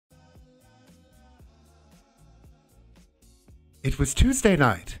It was Tuesday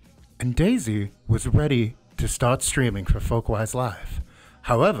night, and Daisy was ready to start streaming for Folkwise Live.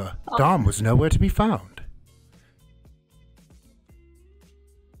 However, Dom was nowhere to be found.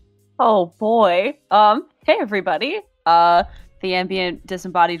 Oh boy. Hey everybody. The ambient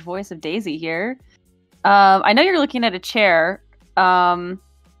disembodied voice of Daisy here. I know you're looking at a chair. I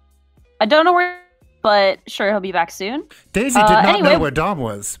don't know where, but sure, he'll be back soon. Daisy did not know where Dom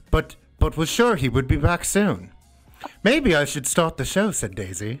was, but was sure he would be back soon. Maybe I should start the show, said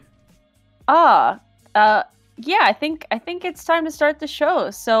Daisy. Yeah, I think it's time to start the show.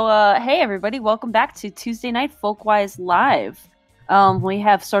 So, hey everybody, welcome back to Tuesday Night Folkwise Live. We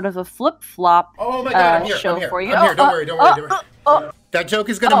have sort of a flip-flop show for you. I'm here, don't worry. That joke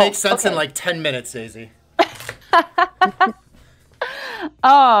is going to make sense in like 10 minutes, Daisy.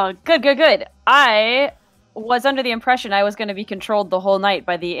 Oh, good. I was under the impression I was going to be controlled the whole night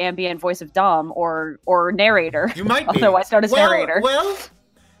by the ambient voice of Dom or narrator. You might be. Otherwise known as narrator. Well,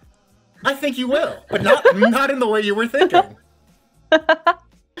 I think you will, but not in the way you were thinking.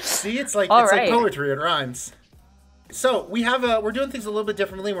 See, it's like poetry, it rhymes. So we're doing things a little bit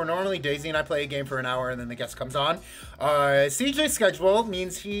differently. We're normally Daisy and I play a game for an hour and then the guest comes on. CJ's schedule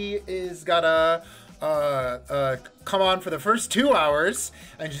means he is gotta come on for the first 2 hours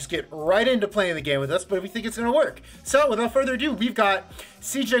and just get right into playing the game with us, but we think it's gonna work. So without further ado, we've got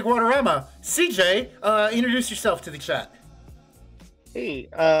CJ Guadarrama. CJ, introduce yourself to the chat. Hey,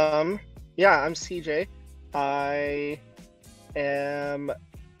 yeah, I'm CJ. I am,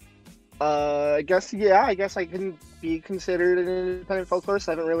 I guess I can be considered an independent folklorist.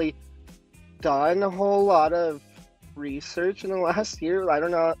 I haven't really done a whole lot of research in the last year. I don't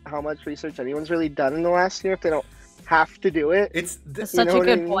know how much research anyone's really done in the last year if they don't have to do it. That's such a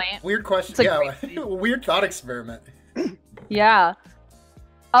good point. Weird question. Yeah, weird thought experiment. Yeah.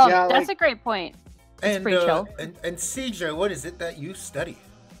 Oh, yeah, that's a great point. It's pretty chill. And CJ, what is it that you study?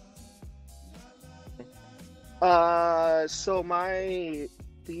 So my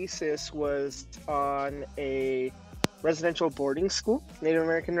thesis was on a residential boarding school, Native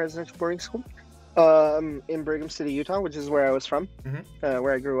American residential boarding school, in Brigham City, Utah, which is where I was from,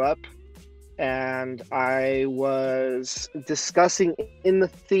 where I grew up. And I was discussing in the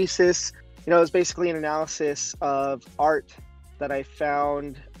thesis, it was basically an analysis of art that I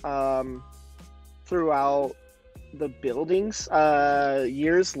found throughout the buildings.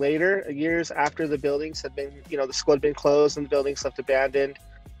 Years after the buildings had been, the school had been closed and the buildings left abandoned,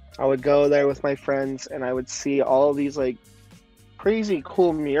 I would go there with my friends and I would see all these like crazy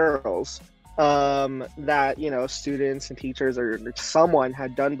cool murals that students and teachers or someone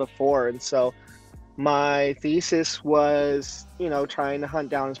had done before. And so my thesis was trying to hunt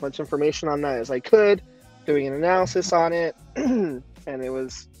down as much information on that as I could, doing an analysis on it, and it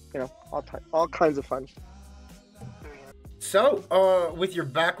was all kinds of fun. So with your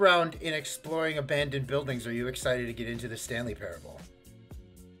background in exploring abandoned buildings, are you excited to get into the Stanley Parable?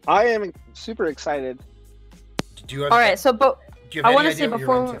 I am super excited. Do you have, all right, so but do you have I want to any say idea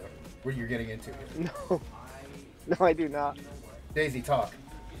before what you're getting into? No, I do not. Daisy, talk.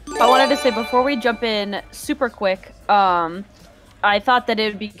 I wanted to say before we jump in super quick, I thought that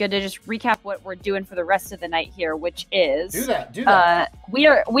it would be good to just recap what we're doing for the rest of the night here, which is do that. We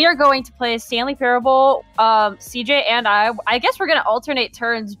are going to play Stanley Parable. CJ and I guess we're gonna alternate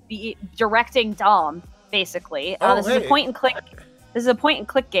turns, be directing Dom basically. This is a point and click. This is a point and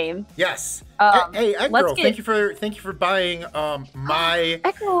click game. Yes. Hey, Egg Girl, thank you for buying my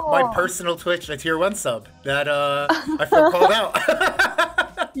personal Twitch a tier 1 sub that I felt called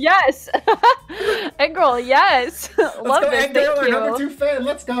out. Yes. Egg Girl, yes. Love it. Egg Girl, our number 2 fan.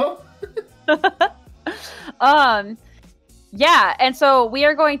 Let's go. Yeah, and so we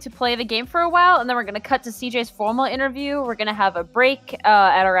are going to play the game for a while, and then we're going to cut to CJ's formal interview. We're going to have a break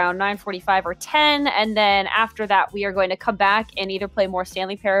at around 9:45 or 10, and then after that, we are going to come back and either play more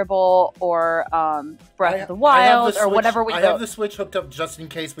Stanley Parable or Breath of the Wild or whatever we go. I have the Switch hooked up just in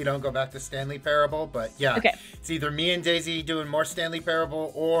case we don't go back to Stanley Parable, but yeah, okay. It's either me and Daisy doing more Stanley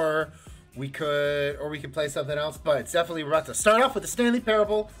Parable, or we could play something else, but it's definitely we're about to start off with the Stanley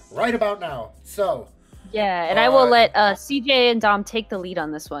Parable right about now. So. Yeah, and I will let CJ and Dom take the lead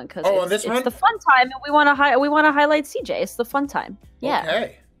on this one because it's the fun time, and we want to highlight CJ. It's the fun time. Yeah.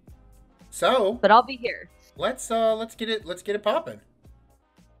 Okay. So. But I'll be here. Let's get it popping.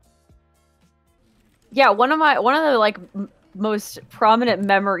 Yeah, one of the like most prominent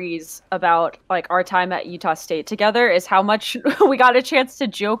memories about like our time at Utah State together is how much we got a chance to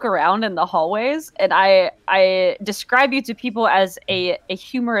joke around in the hallways, and I describe you to people as a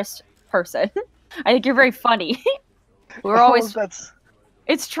humorous person. I think you're very funny. We're always. That's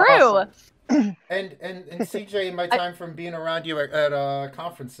it's true. awesome. And CJ, in my time from being around you at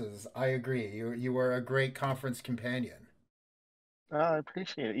conferences, I agree. You were a great conference companion. Oh, I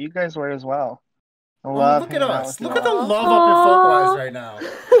appreciate it. You guys were as well. I Oh, love look at hanging out us! with you Look at the all. love up in Folkwise right now.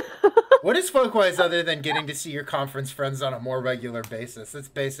 What is Folkwise other than getting to see your conference friends on a more regular basis? It's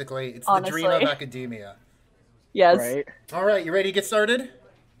basically the dream of academia. Yes. Right? All right, you ready to get started?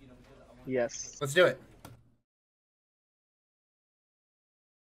 Yes. Let's do it.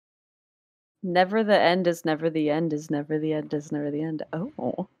 Never the end is never the end is never the end is never the end.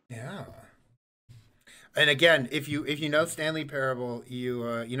 Oh. Yeah. And again, if you know Stanley Parable,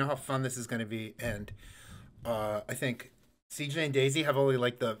 you know how fun this is going to be. And I think CJ and Daisy have only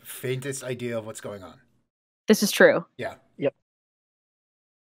like the faintest idea of what's going on. This is true. Yeah. Yep.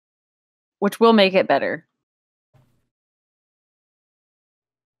 Which will make it better.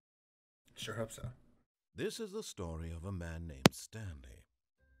 Sure hope so. This is the story of a man named Stanley.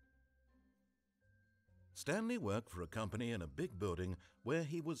 Stanley worked for a company in a big building where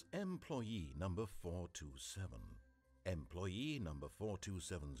he was employee number 427. Employee number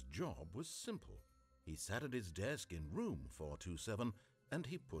 427's job was simple. He sat at his desk in room 427 and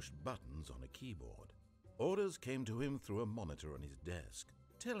he pushed buttons on a keyboard. Orders came to him through a monitor on his desk,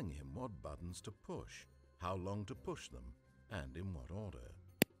 telling him what buttons to push, how long to push them, and in what order.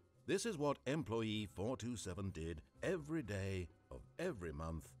 This is what employee 427 did every day of every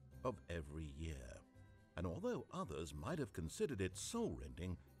month of every year. And although others might have considered it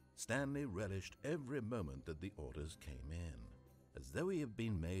soul-rending, Stanley relished every moment that the orders came in, as though he had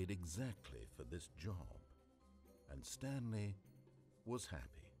been made exactly for this job. And Stanley was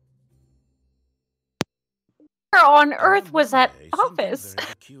happy. Where on earth was that office? Something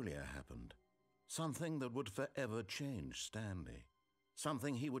very peculiar happened. Something that would forever change Stanley.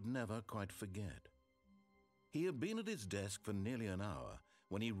 Something he would never quite forget. He had been at his desk for nearly an hour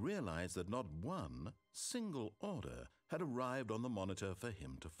when he realized that not one single order had arrived on the monitor for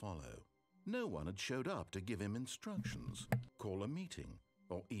him to follow. No one had showed up to give him instructions, call a meeting,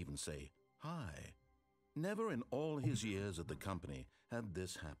 or even say hi. Never in all his years at the company had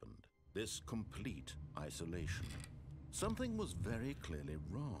this happened, this complete isolation. Something was very clearly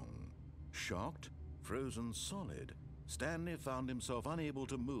wrong. Shocked, frozen solid, Stanley found himself unable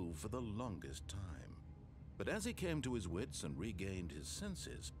to move for the longest time. But as he came to his wits and regained his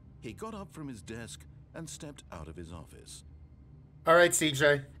senses, he got up from his desk and stepped out of his office. All right,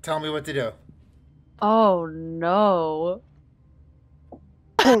 CJ, tell me what to do. Oh no.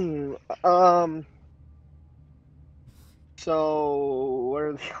 So what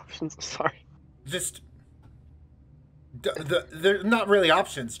are the options? Sorry. Just they're not really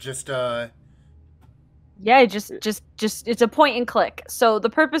options, just Yeah, just it's a point and click. So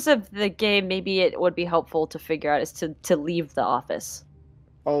the purpose of the game, maybe it would be helpful to figure out, is to leave the office.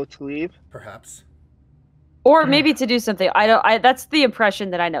 Oh, to leave? perhaps. Or maybe to do something. That's the impression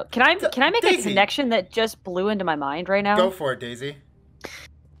that I know. Can I make Daisy. a connection that just blew into my mind right now? Go for it, Daisy.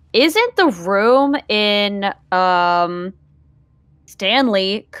 Isn't the room in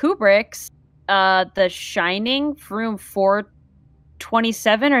Stanley Kubrick's The Shining room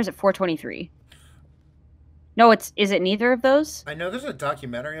 427, or is it 423? No, is it neither of those? I know there's a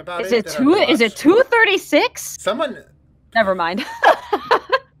documentary about Is it. it 236? Someone. Never mind.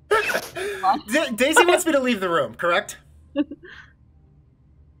 Daisy wants me to leave the room, correct?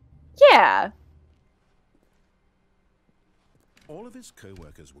 Yeah. All of his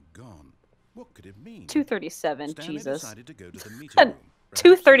co-workers were gone. What could it mean? 237, Stanley Jesus. decided to go to the meeting room.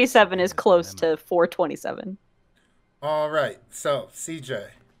 237 is close to 427. All right, so CJ.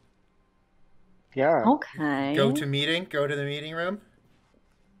 Yeah. Okay. Go to the meeting room.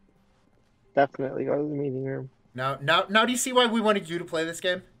 Definitely go to the meeting room. Now, do you see why we wanted you to play this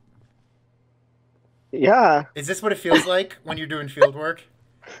game? Yeah. Is this what it feels like when you're doing field work?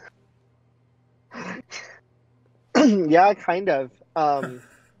 Yeah, kind of.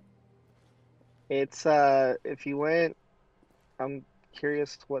 It's if you went, I'm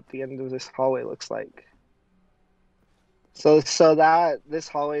curious what the end of this hallway looks like. So that this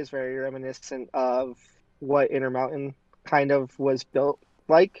hallway is very reminiscent of what Intermountain kind of was built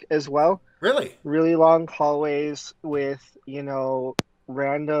like as well. Really? Really long hallways with,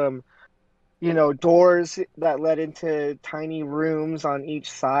 random, doors that led into tiny rooms on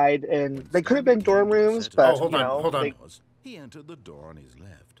each side, and they could have been dorm rooms, but hold on. He entered the door on his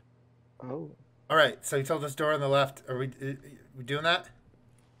left. Oh. All right, so you told us door on the left. Are we doing that?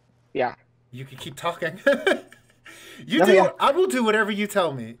 Yeah. You can keep talking. Yeah. I will do whatever you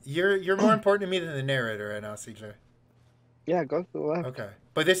tell me. You're more important to me than the narrator right now, CJ. Yeah, go to the left. Okay,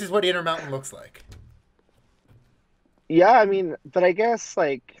 but this is what Intermountain looks like. Yeah, I mean, but I guess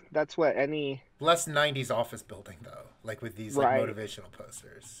like that's what any less 90s office building though, like with these like motivational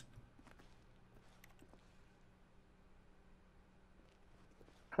posters.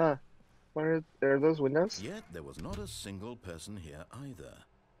 Huh. What are those windows? Yet there was not a single person here either.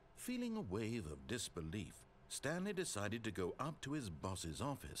 Feeling a wave of disbelief, Stanley decided to go up to his boss's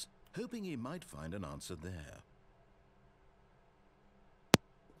office, hoping he might find an answer there.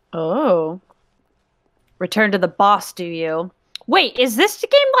 Oh. Return to the boss, do you? Wait, is this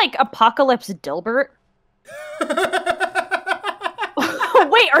game like Apocalypse Dilbert? Wait,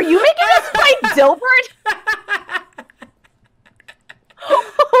 are you making us play Dilbert?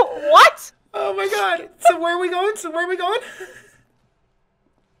 What? Oh my god. So where are we going?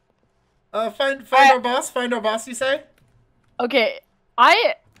 Find our boss, you say? Okay,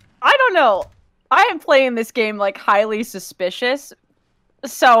 I don't know. I am playing this game like highly suspicious.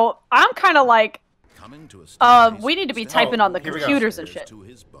 So I'm kind of like, we need to be typing on the computers and shit. To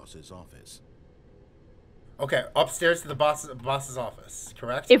his boss's office. Okay, upstairs to the boss's office,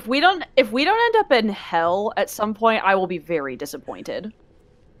 correct? If we don't end up in hell at some point, I will be very disappointed.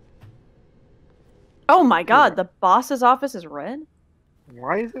 Oh my god, the boss's office is red?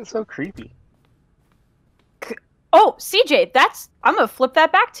 Why is it so creepy? Oh, CJ, I'm gonna flip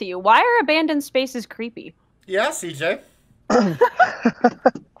that back to you. Why are abandoned spaces creepy? Yeah, CJ.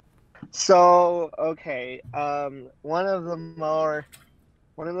 So, okay, one of the more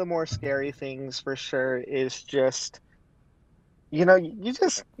scary things for sure is just, you know,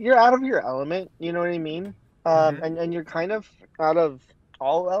 you're out of your element, you know what I mean? And you're kind of out of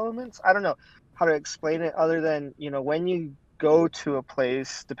all elements. I don't know how to explain it other than, you know, when you go to a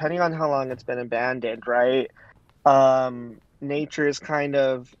place, depending on how long it's been abandoned, right? Nature has kind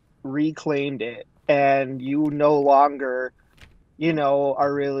of reclaimed it, and you no longer, you know,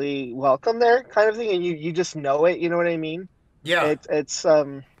 are really welcome there, kind of thing, and you just know it, you know what I mean? Yeah. It's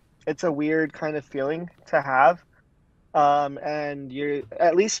a weird kind of feeling to have. And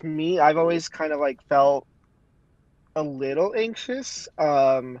at least me, I've always kind of like felt a little anxious,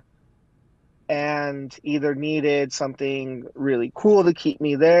 and either needed something really cool to keep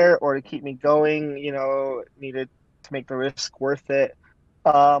me there or to keep me going, you know, needed to make the risk worth it.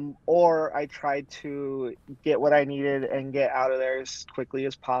 Or I tried to get what I needed and get out of there as quickly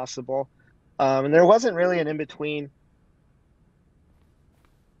as possible. And there wasn't really an in-between.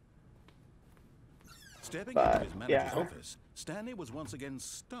 Stepping into his manager's office, Stanley was once again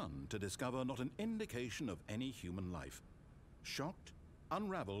stunned to discover not an indication of any human life. Shocked,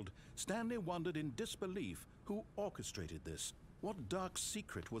 unraveled, Stanley wondered in disbelief who orchestrated this, what dark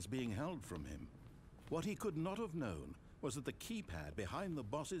secret was being held from him. What he could not have known was that the keypad behind the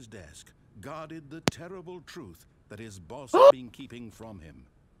boss's desk guarded the terrible truth that his boss had been keeping from him.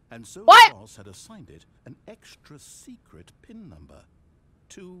 And so the boss had assigned it an extra secret PIN number,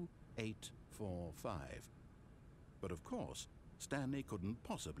 2845. But of course, Stanley couldn't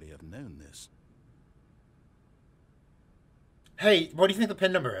possibly have known this. Hey, what do you think the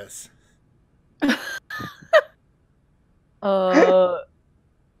PIN number is?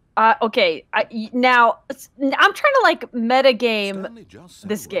 Okay. Now I'm trying to like metagame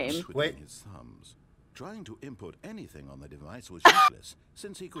this game. Wait. His thumbs. Trying to input anything on the device was useless,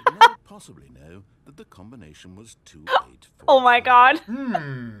 since he could never possibly know that the combination was 2845. Oh my god.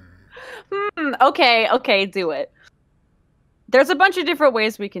 Okay, do it. There's a bunch of different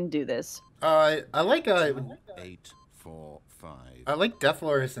ways we can do this. I like 845. I like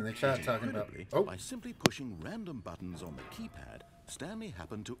Deathlorus in the chat talking about. Oh. By simply pushing random buttons on the keypad, Stanley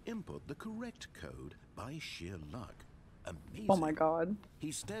happened to input the correct code by sheer luck. Amazing. Oh my god.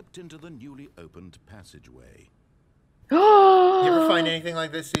 He stepped into the newly opened passageway. You ever find anything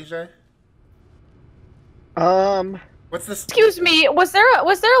like this, CJ? What's this? Excuse me, was there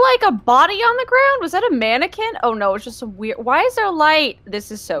like a body on the ground? Was that a mannequin? Oh no, it's just a weird. Why is there light? This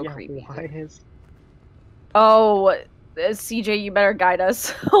is so creepy. Why is? Oh, CJ, you better guide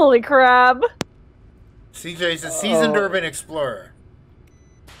us. Holy crap. CJ's a seasoned urban explorer.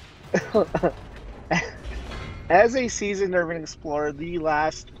 As a seasoned urban explorer, the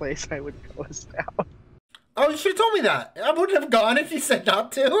last place I would go is down. Oh, you should have told me that. I wouldn't have gone if you said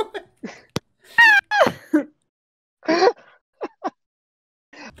not to.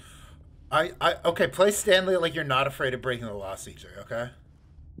 Okay, play Stanley like you're not afraid of breaking the law, CJ, okay?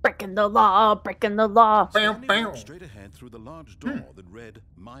 Breaking the law, breaking the law. Stanley walked straight ahead through the large door that read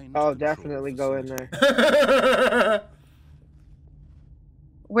Mind Oh, Control definitely go in Facility.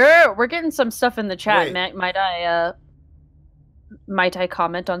 there. We're getting some stuff in the chat. Wait. Might I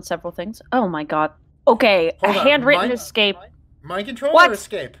comment on several things? Oh my god. Okay, Hold a on, handwritten escape. Mind control What? or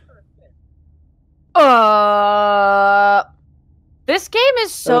escape? This game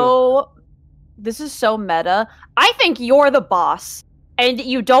is so... This is so meta. I think you're the boss, and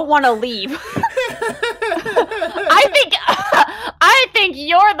you don't want to leave. I think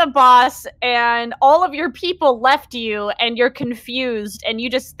you're the boss, and all of your people left you, and you're confused, and you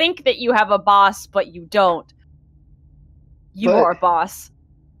just think that you have a boss, but you don't. You are a boss.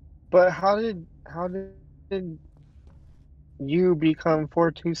 But how did you become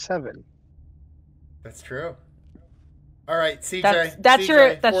 427? That's true. All right, CJ. That's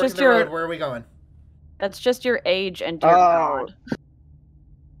CJ, just your. road. Where are we going? That's just your age and your god.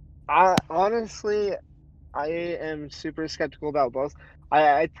 Honestly, I am super skeptical about both.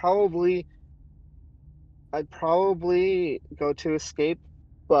 I'd probably go to Escape,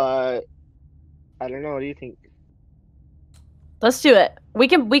 but I don't know. What do you think? Let's do it. We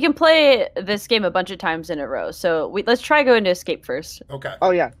can play this game a bunch of times in a row. So let's try going to Escape first. Okay. Oh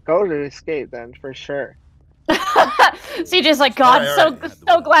yeah, go to Escape then for sure. CJ's like, God,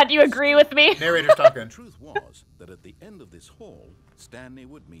 so glad you agree with me. Narrator's talking. The truth was that at the end of this hall, Stanley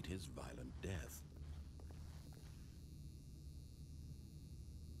would meet his violent death.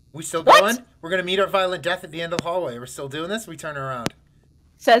 We still going? We're gonna meet our violent death at the end of the hallway. We're still doing this? We turn around.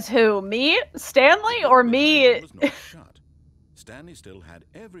 Says who? Me? Stanley? Or me? Was not shut. Stanley still had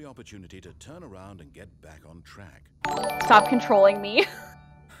every opportunity to turn around and get back on track. Stop controlling me.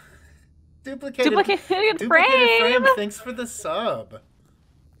 Duplicated frame. Frame. Thanks for the sub.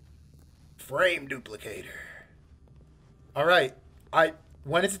 Frame duplicator. All right.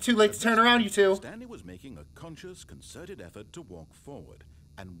 When is it too late to turn around, you two? Stanley was making a conscious, concerted effort to walk forward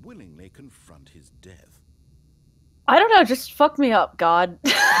and willingly confront his death. I don't know. Just fuck me up, God.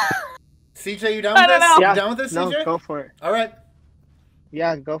 CJ, you down with this? Yeah, you down with this, CJ? No, go for it. All right.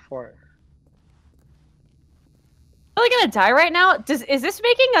 Yeah, go for it. Are we gonna die right now? Is this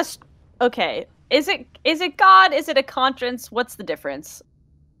making us... Okay. Is it God? Is it a conscience? What's the difference?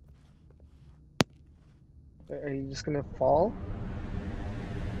 Are you just gonna fall?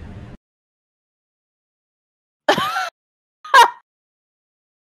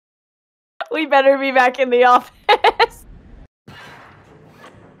 We better be back in the office.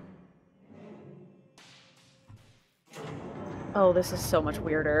 Oh, this is so much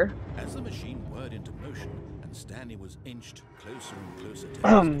weirder. As the machine whirred into motion and Stanley was inched closer and closer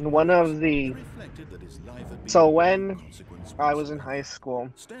to One of the... So when I was in high school,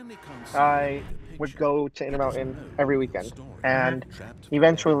 I would go to Intermountain every weekend, and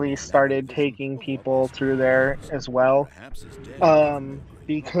eventually started taking people through there as well,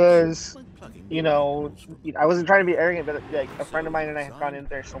 because, you know, I wasn't trying to be arrogant, but like a friend of mine and I have gone in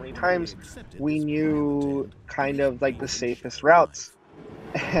there so many times, we knew kind of like the safest routes,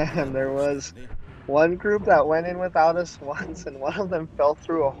 and there was one group that went in without us once, and one of them fell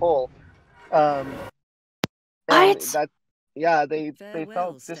through a hole. They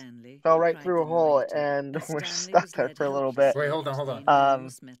fell right through a hole, and we're stuck there for a little bit. Wait, hold on.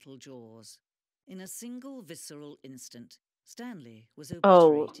 Metal jaws. In a single visceral instant, Stanley was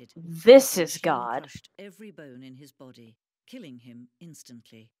obliterated. Oh, this is God. Crushed every bone in his body, killing him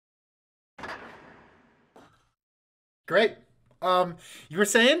instantly. Great. You were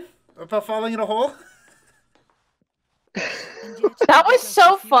saying about falling in a hole? That was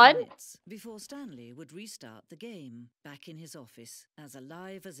so fun. Before Stanley would restart the game, back in his office, as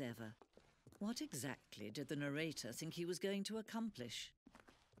alive as ever. What exactly did the narrator think he was going to accomplish?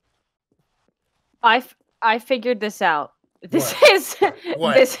 I figured this out. This is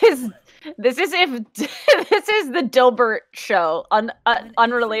What? this is the Dilbert show,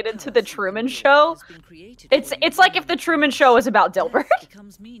 unrelated to the Truman Show. It's like if the Truman Show was about Dilbert.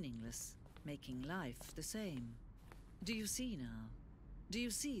 Becomes meaningless, making life the same. Do you see now? Do you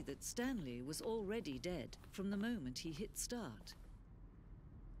see that Stanley was already dead from the moment he hit start?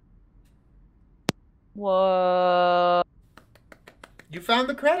 Whoa. You found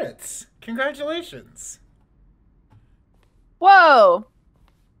the credits. Congratulations. Whoa.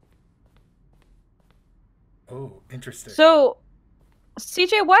 Oh, interesting. So,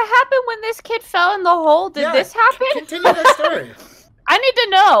 CJ, what happened when this kid fell in the hole? Did this happen? Continue that story. I need to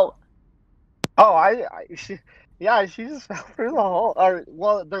know. Oh, she just fell through the hole. Or,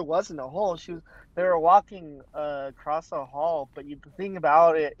 well, there wasn't a hole. They were walking across a hall. But the thing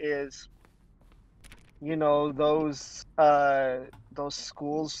about it is, you know, those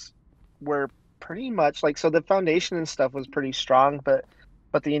schools were pretty much like, so the foundation and stuff was pretty strong, but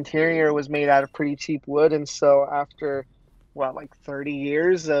the interior was made out of pretty cheap wood, and so after 30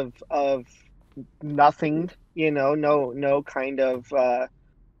 years of nothing, you know, no kind of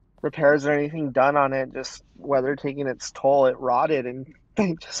repairs or anything done on it, just weather taking its toll, it rotted and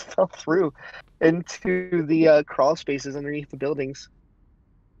they just fell through. into the crawl spaces underneath the buildings.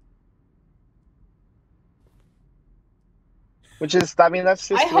 Which is, I mean, that's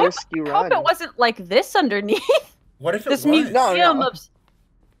just the risk you run. I hope it wasn't like this underneath. What if it this was? museum No. of...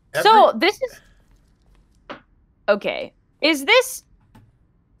 So this is... Okay. Is this...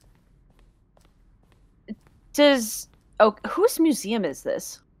 Does... Oh, whose museum is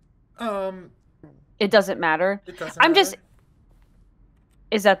this? It doesn't matter. It doesn't I'm matter. just...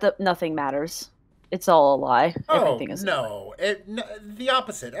 Is that the... Nothing matters. It's all a lie. Oh, Everything is no. The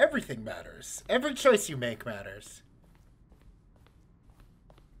opposite. Everything matters. Every choice you make matters.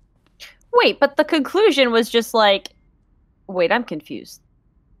 Wait, but the conclusion was just like... Wait, I'm confused.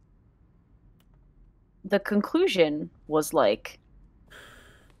 The conclusion was like...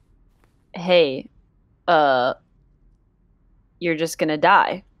 Hey, you're just gonna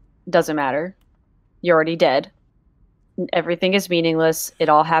die. Doesn't matter. You're already dead. Everything is meaningless. It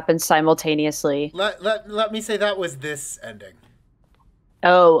all happens simultaneously. Let me say that was this ending.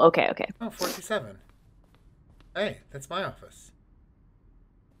 Oh, okay. Oh, 47. Hey, that's my office.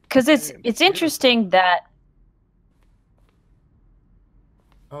 Because it's interesting that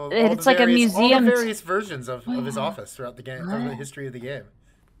it's like a museum. All the various versions of his office throughout the game, of the history of the game.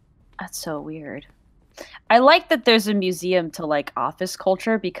 That's so weird. I like that there's a museum to like office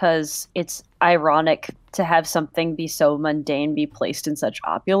culture because it's ironic to have something be so mundane be placed in such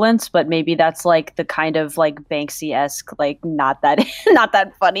opulence, but maybe that's like the kind of like Banksy-esque, like not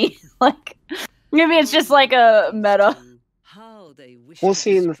that funny. Like maybe it's just like a meta. We'll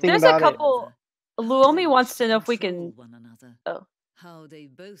see in the thing There's about a couple. Luomi wants to know if we can. Oh. How they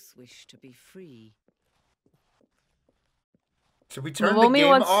both wish to be free. Should we turn the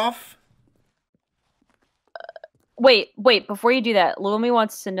game off? Wait, before you do that, Luomi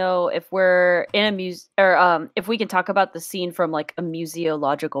wants to know if we're in a if we can talk about the scene from like a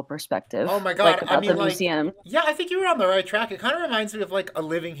museological perspective. Oh my god, like, about I mean, the museum. Yeah, I think you were on the right track. It kind of reminds me of like a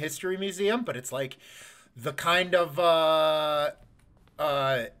living history museum, but it's like the kind of love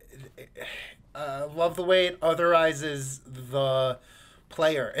the way it otherizes the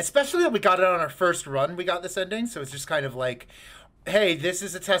player, especially that we got it on our first run. We got this ending, so it's just kind of like, hey, this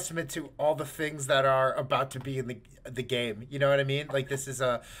is a testament to all the things that are about to be in the game. You know what I mean? Like this is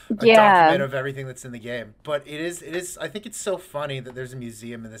a document of everything that's in the game. But it is. I think it's so funny that there's a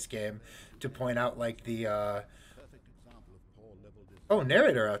museum in this game to point out like the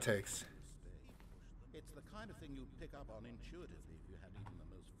narrator outtakes.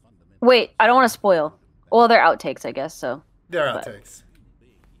 Wait, I don't want to spoil. Well, they're outtakes, I guess. So they're outtakes.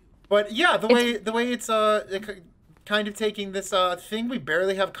 But yeah, the way it's kind of taking this thing we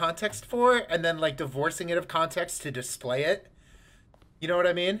barely have context for and then like divorcing it of context to display it. You know what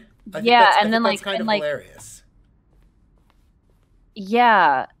I mean? I think that's kind of hilarious.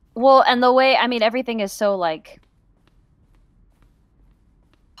 Yeah. Well, and the way, I mean, everything is so like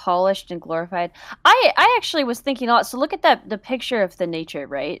polished and glorified. I actually was thinking a lot. So look at the picture of the nature,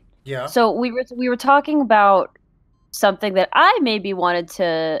 right? Yeah. So we were talking about something that I maybe wanted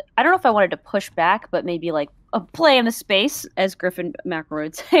to, I don't know if I wanted to push back, but maybe like a play in the space, as Griffin McElroy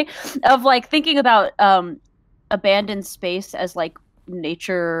would say, of like thinking about abandoned space as like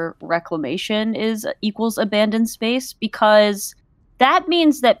nature reclamation equals abandoned space, because that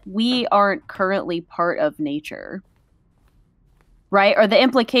means that we aren't currently part of nature. Right? Or the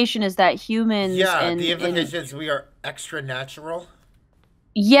implication is that humans... Yeah, the implication is we are extra natural.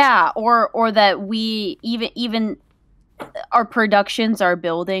 Yeah, or that we even our productions, our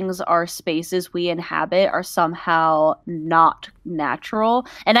buildings, our spaces we inhabit are somehow not natural.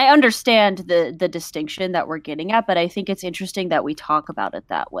 And I understand the distinction that we're getting at, but I think it's interesting that we talk about it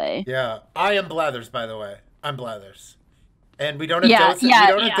that way. Yeah, I am Blathers, by the way. I'm Blathers. And we don't have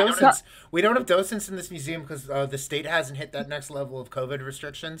docents. We don't have docents in this museum because the state hasn't hit that next level of COVID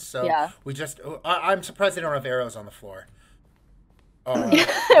restrictions. So we just... I'm surprised they don't have arrows on the floor. Right.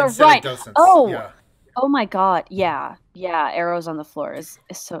 Docents. Oh. Yeah. Oh my god. Yeah. Yeah. Arrows on the floor is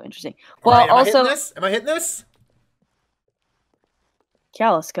so interesting. Well, right, am I hitting this? Yeah,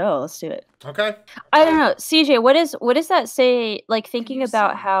 let's go. Let's do it. Okay. I don't know. CJ, what does that say? Like thinking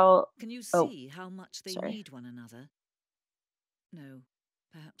about how... Can you see how much they need one another? No,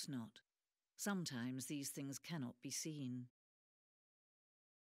 perhaps not. Sometimes these things cannot be seen.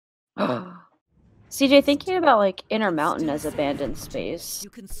 CJ, thinking about like Intermountain as abandoned space. You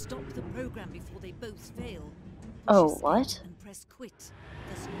can stop the program before they both fail. Oh, what? And press quit.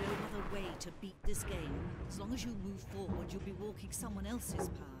 There's no other way to beat this game. As long as you move forward, you'll be walking someone else's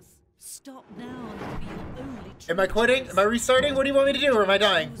path. Stop now and it'll be your only choice. Am I quitting? Am I restarting? What do you want me to do, or am I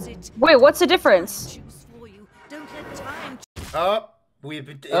dying? Wait, what's the difference? Don't let time... Oh,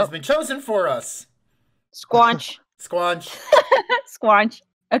 It's been chosen for us. Squanch. Squanch. Squanch.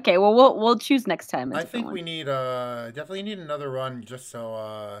 Okay, well we'll choose next time. I think we need definitely need another run just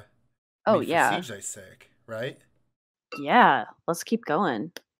so oh for yeah. CJ's sake, right? Yeah, let's keep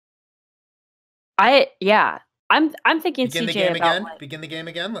going. I'm thinking Begin CJ the game about again. like, Begin the game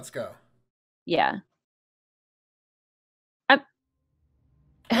again. Let's go. yeah.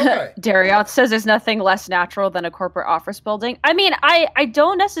 Okay. Darioth says there's nothing less natural than a corporate office building. I mean, I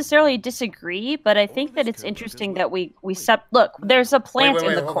don't necessarily disagree, but I think that it's interesting that we look, there's a plant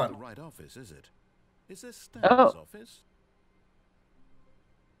in the hold corner. on. Right office, is it? Is this Stanley's office?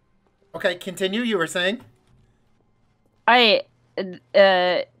 Okay, continue. You were saying? Daroth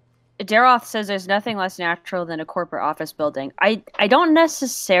says there's nothing less natural than a corporate office building. I don't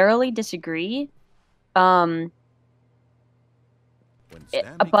necessarily disagree. But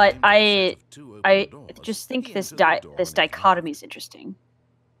I just think this dichotomy is interesting.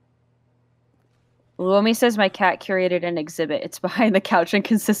 Luomi says my cat curated an exhibit. It's behind the couch and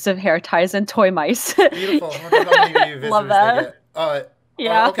consists of hair ties and toy mice. Beautiful. Love that.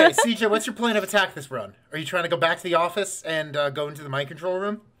 Yeah. Okay, CJ, what's your plan of attack this run? Are you trying to go back to the office and go into the mind control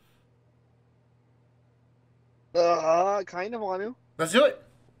room? Kind of want to. Let's do it.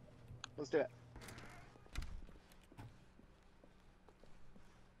 Let's do it.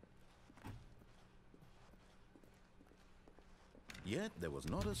 Yet there was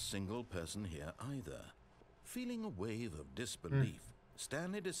not a single person here either. Feeling a wave of disbelief,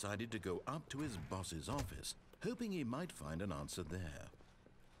 Stanley decided to go up to his boss's office, hoping he might find an answer there.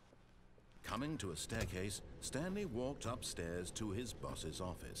 Coming to a staircase, Stanley walked upstairs to his boss's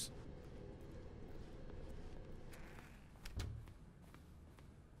office.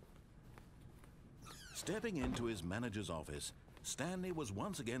 Stepping into his manager's office, Stanley was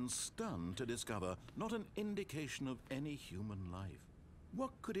once again stunned to discover not an indication of any human life.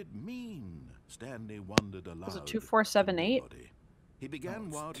 What could it mean? Stanley wondered aloud. Was it 2478? He began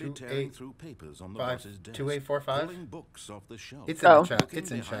wildly tearing through papers on the boss's desk, 2845? pulling books off the shelf. It's in the chat.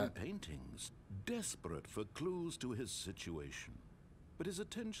 It's in behind chat. Paintings, desperate for clues to his situation. But his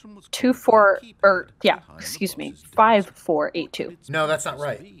attention was 5482. No, that's not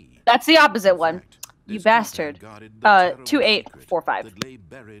right. That's the opposite one. You bastard. 2845. That lay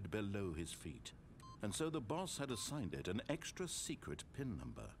buried below his feet. And so the boss had assigned it an extra secret pin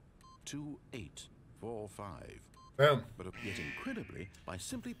number, 2845. Boom. But yet incredibly, by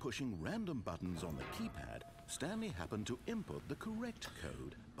simply pushing random buttons on the keypad, Stanley happened to input the correct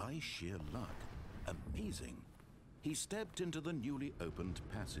code by sheer luck. Amazing. He stepped into the newly opened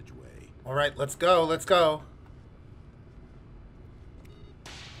passageway. All right, let's go. Let's go.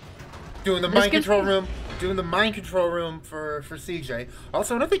 Doing the mind control room. Doing the mind control room for CJ.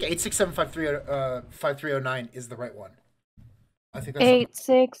 Also, I don't think 8675309 is the right one. I think that's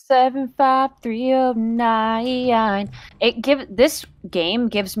 8675309. This game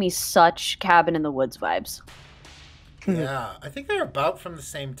gives me such Cabin in the Woods vibes. Yeah, I think they're about from the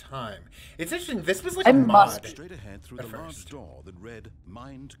same time. It's interesting. This was like a mod. Straight ahead through the large door that read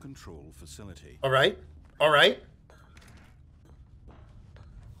Mind Control Facility. All right. All right.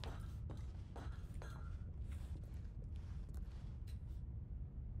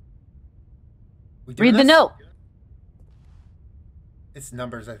 Read the note. It's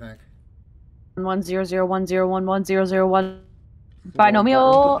numbers, I think. 10010110011.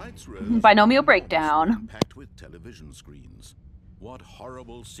 Binomial breakdown. Packed with television screens. What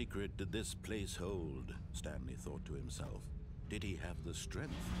horrible secret did this place hold? Stanley thought to himself. Did he have the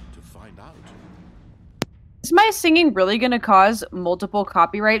strength to find out? Is my singing really going to cause multiple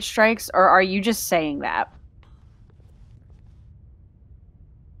copyright strikes, or are you just saying that?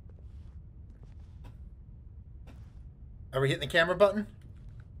 Are we hitting the camera button?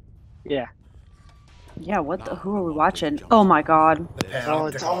 Yeah. Yeah, what the? Who are we watching? Oh my god. Oh,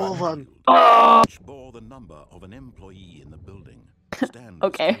 it's all of them. Bore the number of an employee in the building.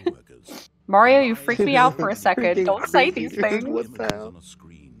 Okay. Mario, you freaked me out for a second. Don't say these things. On a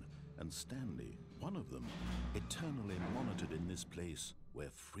screen, and Stanley, one of them, eternally monitored in this place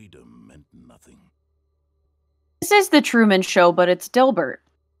where freedom meant nothing. This is the Truman Show, but it's Dilbert.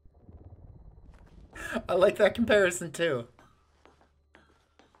 I like that comparison too.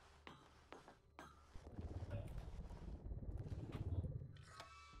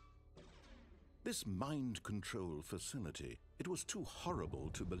 This mind control facility, it was too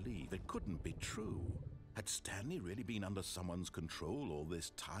horrible to believe. It couldn't be true. Had Stanley really been under someone's control all this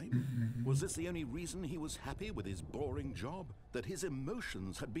time? Was this the only reason he was happy with his boring job? That his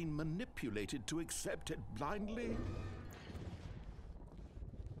emotions had been manipulated to accept it blindly?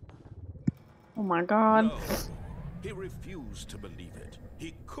 Oh my god. No. He refused to believe it.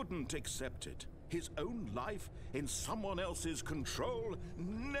 He couldn't accept it. His own life in someone else's control?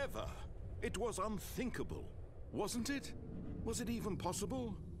 Never! It was unthinkable, wasn't it? Was it even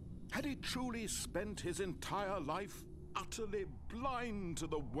possible? Had he truly spent his entire life utterly blind to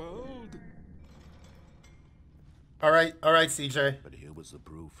the world? All right, CJ. But here was the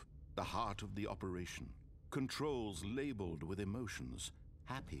proof. The heart of the operation. Controls labeled with emotions.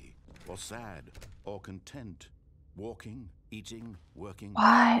 Happy, or sad, or content. Walking, eating, working.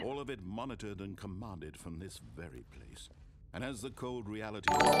 What? All of it monitored and commanded from this very place. And as the cold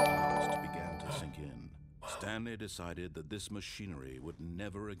reality of the past began to sink in, Stanley decided that this machinery would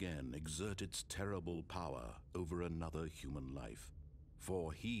never again exert its terrible power over another human life.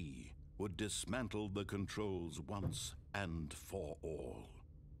 For he would dismantle the controls once and for all.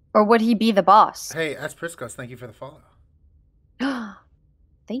 Or would he be the boss? Hey, that's Priscos. Thank you for the follow.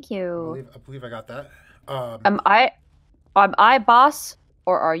 Thank you. I believe I got that. Am I boss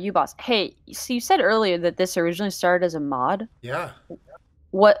or are you boss? Hey, so you said earlier that this originally started as a mod. Yeah.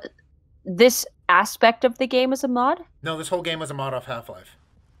 What, this aspect of the game is a mod? No, this whole game was a mod off Half-Life.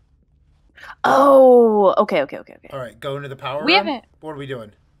 Oh, okay. All right, go into the power We room. haven't. What are we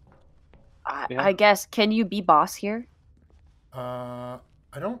doing? I guess. Can you be boss here? I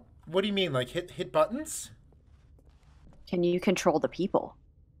don't. What do you mean? Like hit buttons? Can you control the people?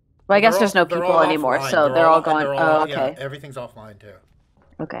 Well, I guess there's no people anymore, offline. so they're all gone. Oh, okay. Yeah, everything's offline too.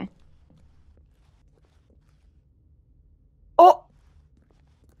 Okay. Oh.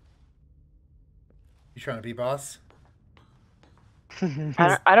 You trying to be boss?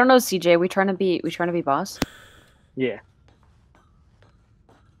 I don't know, CJ. We trying to be boss? Yeah.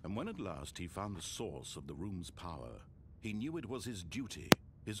 And when at last he found the source of the room's power, he knew it was his duty,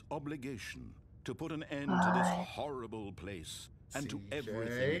 his obligation, to put an end to this horrible place and to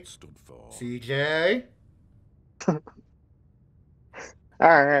everything it stood for. CJ? All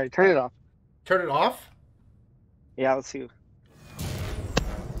right, turn it off. Turn it off? Yeah, let's see.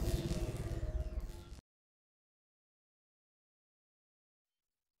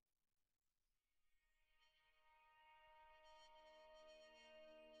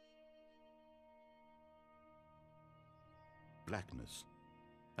 Blackness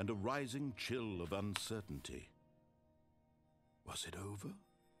and a rising chill of uncertainty. Was it over?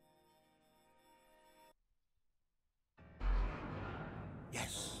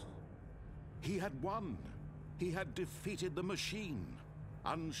 Yes. He had won. He had defeated the machine,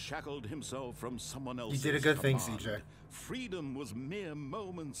 unshackled himself from someone else's You did a good thing, command. CJ. Freedom was mere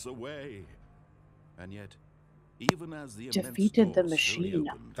moments away. And yet, even as the Defeated the immense door slowly machine.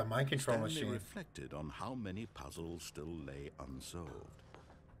 opened, The mind control Stanley machine. reflected on how many puzzles still lay unsolved.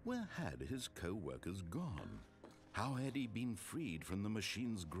 Where had his co-workers gone? How had he been freed from the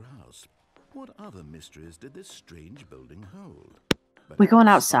machine's grasp? What other mysteries did this strange building hold? But We going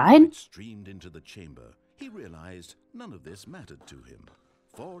as outside? sunlight streamed into the chamber, he realized none of this mattered to him.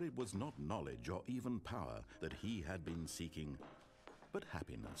 For it was not knowledge or even power that he had been seeking, but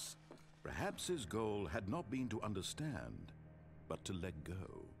happiness. Perhaps his goal had not been to understand, but to let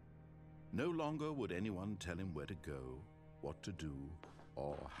go. No longer would anyone tell him where to go, what to do,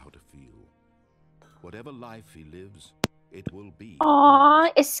 or how to feel. Whatever life he lives, it will be.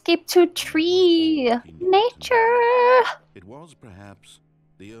 Aw, escape to tree. Nature. It was perhaps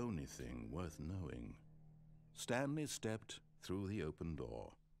the only thing worth knowing. Stanley stepped through the open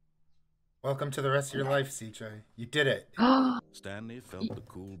door. Welcome to the rest of your life, CJ. You did it. Stanley felt the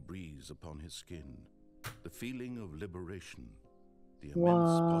cool breeze upon his skin, the feeling of liberation, the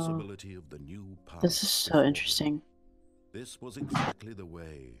immense possibility of the new path. This is so before him. interesting. This was exactly the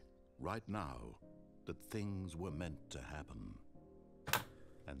way, right now, that things were meant to happen.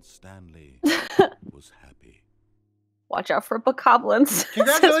 And Stanley was happy. Watch out for bokoblins. Says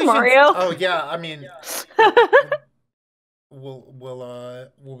Congratulations, Mario. Oh yeah, I mean,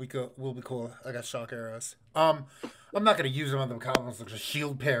 we'll be cool. I got shock arrows. I'm not gonna use them on the goblins. Like a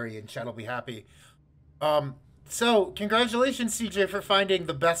shield parry, and Chad will be happy. So congratulations, CJ, for finding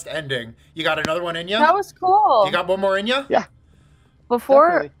the best ending. You got another one in you? That was cool. You got one more in you? Yeah.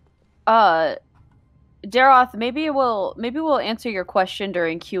 Before, Definitely. Daroth, maybe we'll answer your question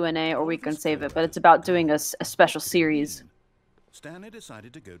during Q&A, or we can save it. But it's about doing a special series. Stanley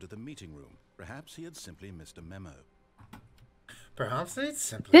decided to go to the meeting room. Perhaps he had simply missed a memo. Perhaps it's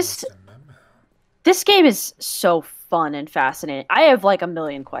simply This- just a memo. This game is so fun and fascinating. I have like a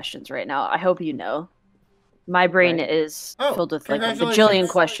million questions right now. I hope you know. My brain Right. is Oh, filled with like a congratulations. bajillion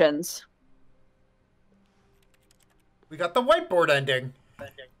questions. We got the whiteboard ending.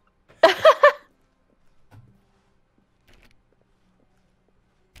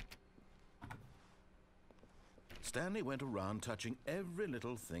 Stanley went around touching every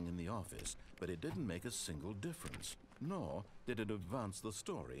little thing in the office, but it didn't make a single difference, nor did it advance the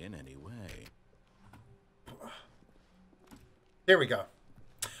story in any way. Here we go.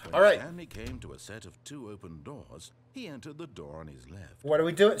 When All right. Stanley came to a set of 2 open doors, he entered the door on his left. What are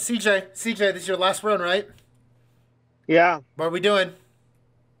we doing? CJ, this is your last run, right? Yeah. What are we doing?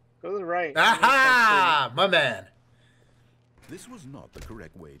 Go to the right. Aha! My man. This was not the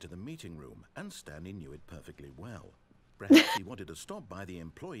correct way to the meeting room, and Stanley knew it perfectly well. Perhaps he wanted to stop by the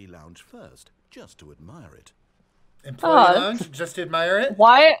employee lounge first, just to admire it. Employee lounge? Just to admire it?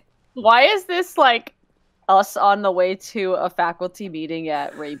 Why is this like us on the way to a faculty meeting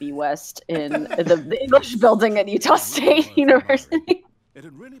at Raby West in the English building at Utah State University? It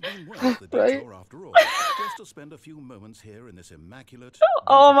had really been worth the detour after all, just to spend a few moments here in this immaculate...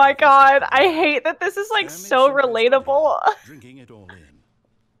 Oh my god, I hate that this is like so relatable. Drinking it all in.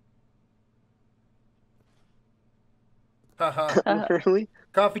 Haha. Really?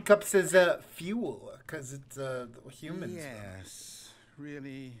 Coffee cup says fuel, because it's humans. Yes,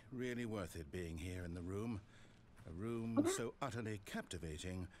 really, really worth it being here in the room. A room so utterly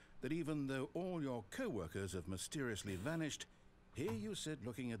captivating that even though all your co-workers have mysteriously vanished, here you sit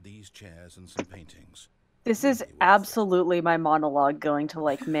looking at these chairs and some paintings. This is absolutely my monologue going to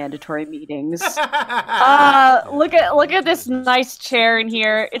like mandatory meetings. Look at this nice chair in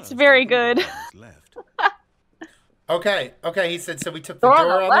here. It's very good. Okay, he said, so we took the door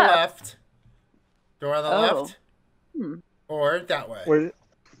on the left. Door on the left? Or that way?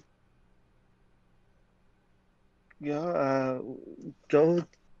 Go...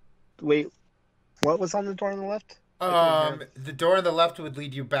 Wait, what was on the door on the left? The door on the left would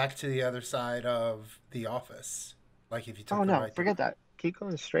lead you back to the other side of the office. Like if you took the right forget that. Keep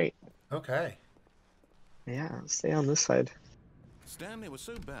going straight. Okay. Yeah, stay on this side. Stanley was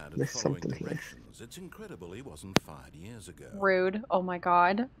so bad at There's following something here. directions, it's incredible he wasn't fired years ago. Rude. Oh my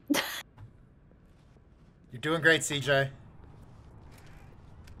god. You're doing great, CJ.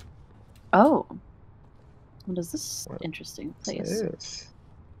 Oh. What is this interesting place?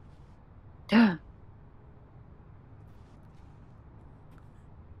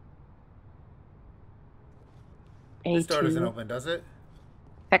 This door doesn't open, does it?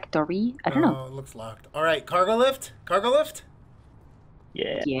 Factory? I don't know. Oh, it looks locked. All right, cargo lift? Cargo lift?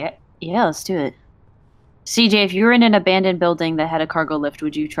 Yeah. Yeah, let's do it. CJ, if you were in an abandoned building that had a cargo lift,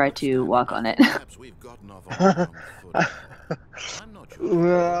 would you try to walk on it? Perhaps we've gotten off on the wrong foot. I'm not sure.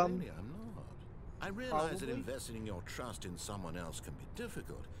 Really, I'm not. I realize that investing in your trust in someone else can be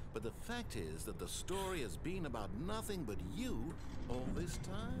difficult, but the fact is that the story has been about nothing but you all this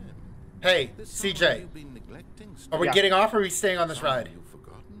time. Hey, CJ. Are we getting off or are we staying on this ride?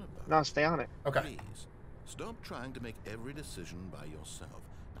 No, stay on it. Okay. Please, stop trying to make every decision by yourself.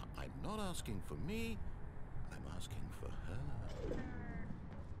 Now, I'm not asking for me, I'm asking for her.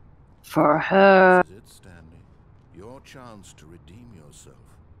 For her. This is it, Stanley. Your chance to redeem yourself.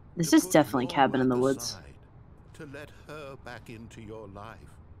 This is definitely Cabin in the Woods. To let her back into your life.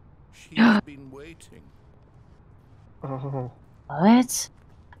 She's been waiting. Oh. What?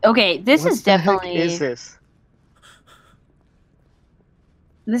 Okay, this is definitely. What is this?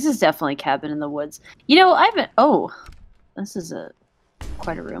 This is definitely Cabin in the Woods. You know, I haven't. Oh, this is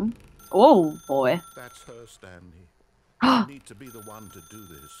quite a room. Oh boy. That's her, Stanley. You need to be the one to do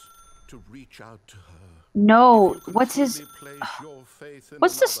this. To reach out to her. No, what's his?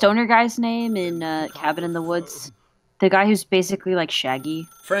 What's the stoner guy's name in Cabin in the Woods? The guy who's basically like Shaggy.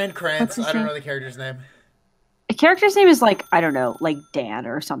 Fran Krantz. I don't know the character's name. The character's name is like, I don't know, like Dan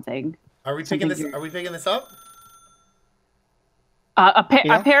or something. Are we picking this? Are we picking this up?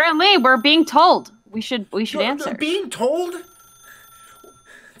 Apparently, we're being told. We should answer. Being told?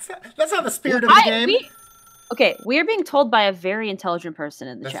 That's not the spirit of the game. Okay, we are being told by a very intelligent person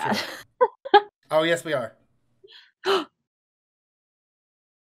in the chat. Oh, yes, we are. Oh,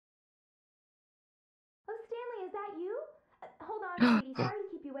 Stanley, is that you? Hold on, sweetie. Sorry to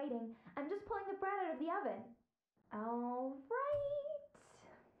keep you waiting. I'm just pulling the bread out of the oven. All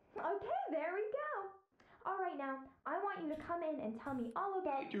right. Okay, there we go. All right, now, I want you to come in and tell me all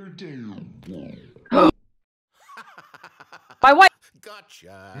about your day. My wife.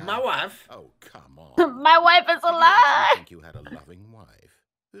 Gotcha. My wife. Oh, come on. My wife is alive. I think you had a loving wife.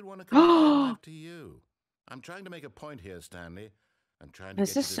 Who'd want to compare life to you? I'm trying to make a point here, Stanley. I'm trying to.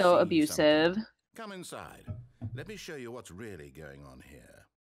 This is so abusive. Something. Come inside. Let me show you what's really going on here.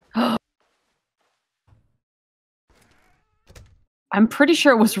 I'm pretty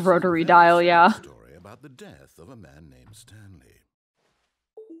sure it was rotary dial, yeah. Story about the death of a man named Stanley.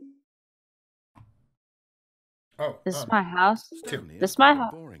 Oh, this is my house. Stanley This is my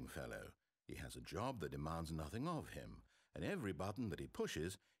house. Boring fellow. He has a job that demands nothing of him, and every button that he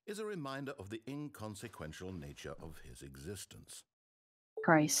pushes is a reminder of the inconsequential nature of his existence.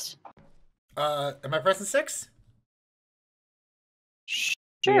 Christ. Am I pressing 6?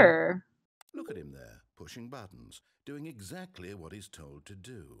 Sure. Look at him there, pushing buttons, doing exactly what he's told to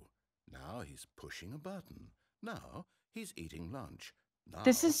do. Now he's pushing a button. Now he's eating lunch. Now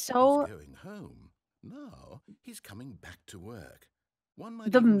This is so... he's going home. Now he's coming back to work. One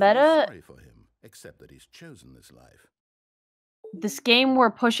might The even meta... feel sorry for him, except that he's chosen this life. This game we're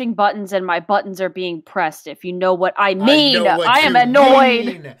pushing buttons and my buttons are being pressed, if you know what I mean. I am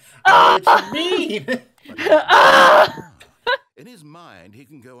annoyed. I know what you mean. In his mind, he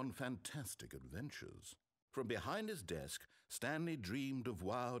can go on fantastic adventures. From behind his desk, Stanley dreamed of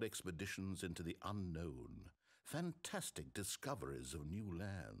wild expeditions into the unknown, fantastic discoveries of new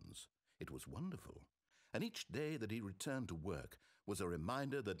lands. It was wonderful, and each day that he returned to work was a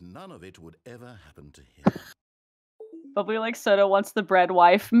reminder that none of it would ever happen to him. Bubbly like soda wants the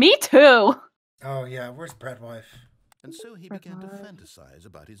Breadwife. Me too! Oh yeah, where's Breadwife? And so he began to fantasize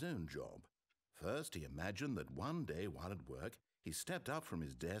about his own job. First, he imagined that one day while at work, he stepped up from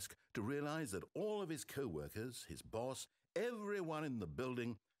his desk to realize that all of his co-workers, his boss, everyone in the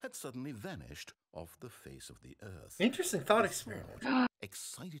building had suddenly vanished off the face of the earth. Interesting thought experiment.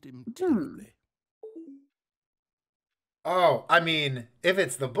 Excited him terribly. Oh, I mean, if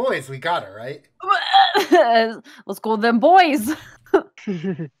it's the boys, we got it, right? Let's go with them boys.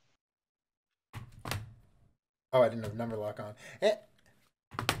 Oh, I didn't have number lock on.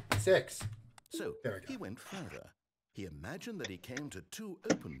 6. So there we go. He went further. He imagined that he came to 2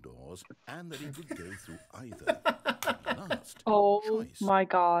 open doors and that he could go through either. At last, choice. My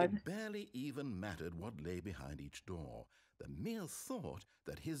God. It barely even mattered what lay behind each door. The mere thought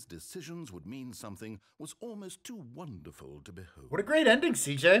that his decisions would mean something was almost too wonderful to behold. What a great ending,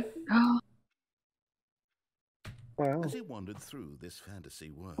 CJ. Wow. As he wandered through this fantasy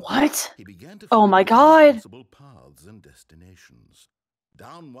world, What? he began to Oh my find God. possible paths and destinations.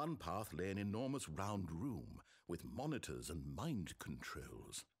 Down one path lay an enormous round room with monitors and mind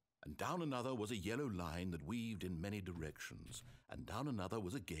controls. And down another was a yellow line that weaved in many directions. And down another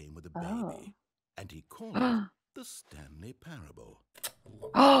was a game with a baby. And he called it the Stanley Parable.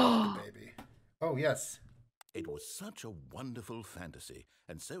 Oh, baby. Oh, yes. It was such a wonderful fantasy,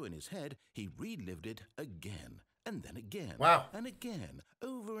 and so in his head, he relived it again, and then again, wow, and again,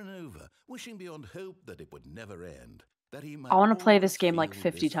 over and over, wishing beyond hope that it would never end. That he might I want to play this game like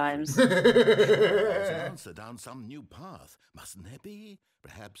 50 times. There's an answer down some new path, mustn't there be?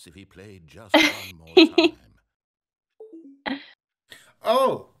 Perhaps if he played just one more time.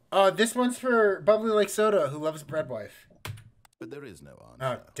 Oh, this one's for Bubbly Like Soda, who loves Breadwife. But there is no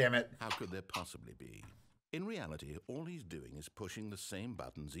answer. Oh, damn it. How could there possibly be? In reality, all he's doing is pushing the same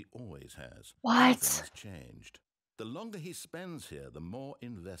buttons he always has. What? Nothing has changed. The longer he spends here, the more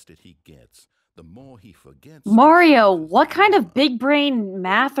invested he gets. The more he forgets. Mario, what kind of big brain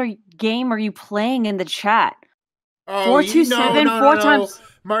math game are you playing in the chat? Oh, 427 4 times.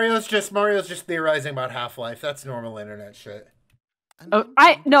 Mario's just theorizing about Half-Life. That's normal internet shit. Oh,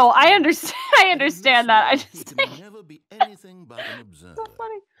 I understand. I understand that. I just he can never be anything but an observer. So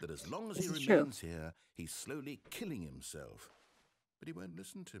funny. That as long as This he is remains here, he's slowly killing himself. But he won't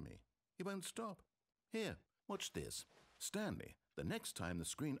listen to me. He won't stop. Here, watch this. Stanley, the next time the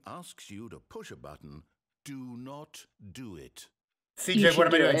screen asks you to push a button, do not do it. CJ, what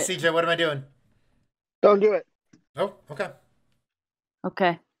am I doing? CJ, what am I doing? Don't do it. Oh, okay.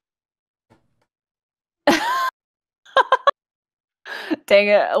 Okay. Dang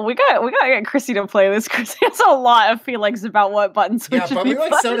it. We gotta get Chrissy to play this. Chrissy has a lot of feelings about what buttons we should be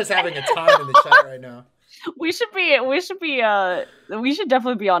like Soda's having a time in the chat right now. We should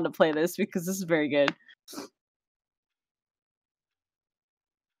definitely be on to play this because this is very good.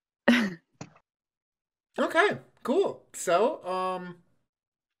 Okay, cool. So,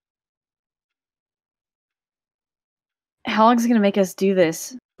 how long is it gonna make us do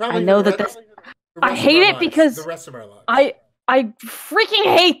this? Probably I know that this. I hate it because the rest of our lives. I freaking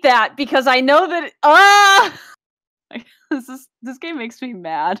hate that because I know that this game makes me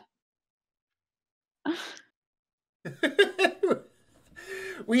mad.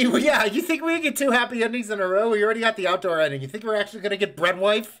 You think we get 2 happy endings in a row? We already got the outdoor ending. You think we're actually gonna get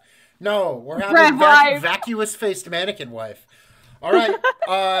Breadwife? No, we're having vacuous-faced mannequin wife. All right.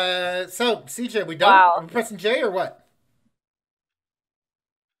 So CJ, we done? Wow. Are we pressing J or what?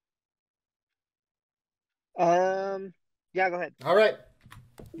 Yeah, go ahead. All right.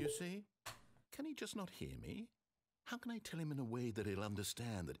 You see? Can he just not hear me? How can I tell him in a way that he'll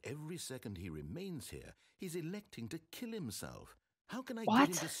understand that every second he remains here, he's electing to kill himself? How can I What?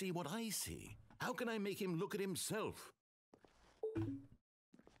 get him to see what I see? How can I make him look at himself?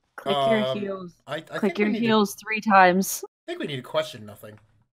 Click your heels. I Click think your we need heels 3 times. I think we need to question nothing.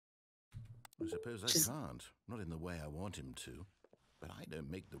 I suppose I can't. Not in the way I want him to. But I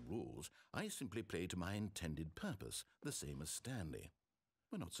don't make the rules. I simply play to my intended purpose, the same as Stanley.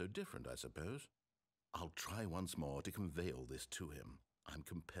 We're not so different, I suppose. I'll try once more to convey all this to him. I'm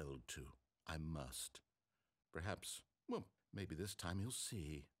compelled to. I must. Perhaps, well, maybe this time he'll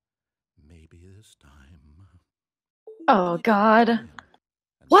see. Maybe this time. Oh, God. And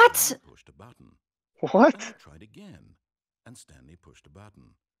What? Stanley pushed a button. What? And I tried again. And Stanley pushed a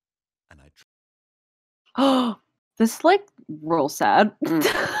button. And I tried. Oh, this is like real sad.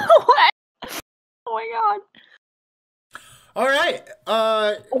 What? Oh my God. All right.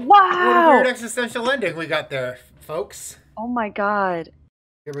 Wow. What a weird existential ending we got there, folks. Oh my God.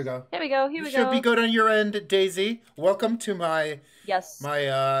 Here we go. Here we go. Here we Should go. be good on your end, Daisy. Welcome to my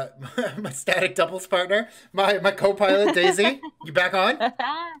my my static doubles partner, my co-pilot, Daisy. You back on?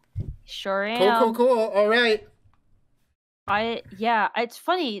 Sure am. Cool. All right. It's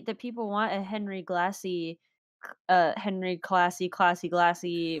funny that people want a Henry Classy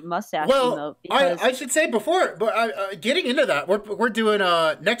mustache emote. Because... I should say before, but getting into that, we're doing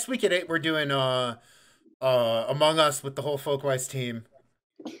next week at 8. We're doing Among Us with the whole Folkwise team,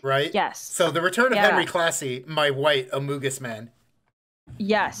 right? Yes. So the return of Henry Classy, my white Amogus man.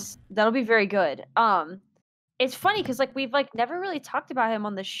 Yes, that'll be very good. It's funny because like we've like never really talked about him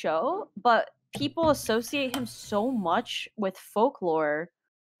on the show, but people associate him so much with folklore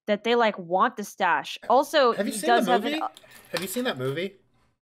that they like want the stash. Also, have you he seen does the movie? have Have you seen that movie?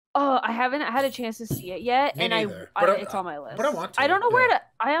 Oh, I haven't had a chance to see it yet, Me and neither. it's on my list. But I want to. I don't know where to.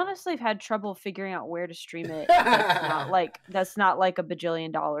 I honestly have had trouble figuring out where to stream it. That's not like a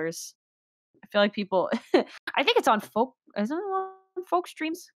bajillion dollars. I feel like people. I think it's on folk. Isn't it on folk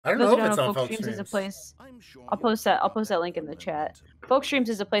streams? I don't know if it's on folk streams. Is a place. I'll post that link in the chat. Folk streams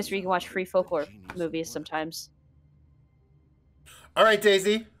is a place where you can watch free folklore movies sometimes. All right,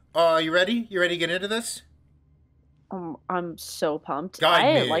 Daisy. You ready? You ready to get into this? I'm so pumped.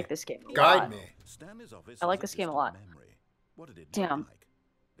 I like this game a lot. Guide me. I like this game a lot. Damn.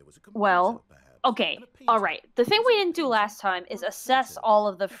 Well, okay. All right. The thing we didn't do last time is assess all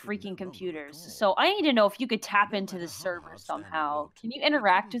of the freaking computers. So I need to know if you could tap into the server somehow. Can you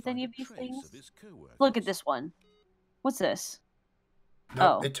interact with any of these things? Look at this one. What's this?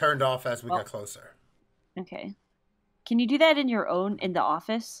 No, it turned off as we got closer. Okay. Can you do that in the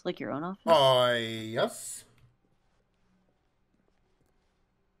office? Like your own office? Yes.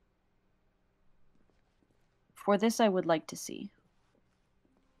 For this, I would like to see.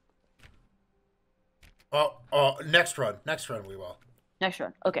 Next run we will. Next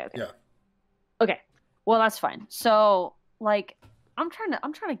run. Okay. Yeah. Okay. Well, that's fine. So, like, I'm trying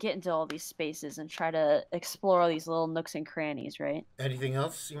to get into all these spaces and try to explore all these little nooks and crannies, right? Anything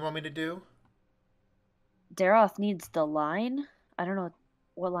else you want me to do? Daroth needs the line. I don't know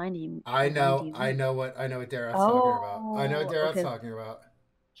what line do you. I know what Daroth's talking about. I know what Daroth's talking about.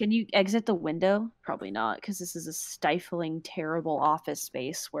 Can you exit the window? Probably not, because this is a stifling, terrible office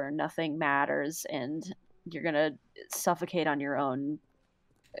space where nothing matters and you're gonna suffocate on your own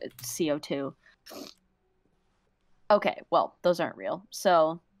CO2. Okay, well, those aren't real.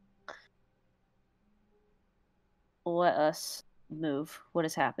 So let us move. What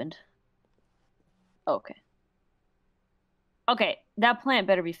has happened? Okay. Okay, that plant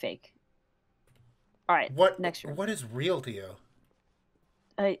better be fake. All right. Next room. What is real to you?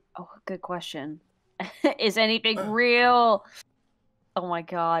 Good question. Is anything real? Oh my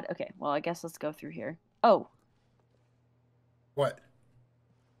god. Okay, well, I guess let's go through here. Oh. What?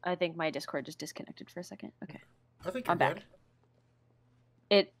 I think my Discord just disconnected for a second. Okay. I think I'm back.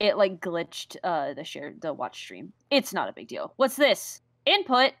 It like glitched the watch stream. It's not a big deal. What's this?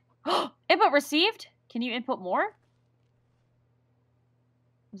 Input. Input received? Can you input more? What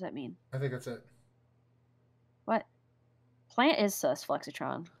does that mean? I think that's it. What? Plant is sus,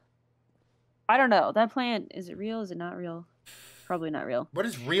 Flexitron. I don't know. That plant, is it real? Is it not real? Probably not real. What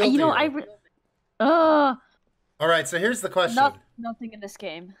is real to you? All right, so here's the question. Nothing in this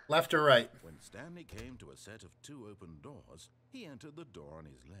game. Left or right? When Stanley came to a set of 2 open doors, he entered the door on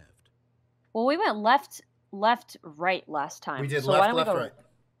his left. Well, we went left, right last time. We did left, right.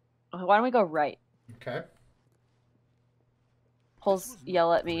 Why don't we go right? Okay. Pulls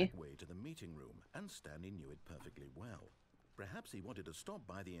yell at me. Way to the meeting room, and Stanley knew it perfectly well. Perhaps he wanted to stop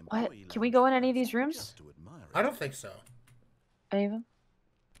by the employee. What? Can we go in any of these rooms? I don't think so. Any of them?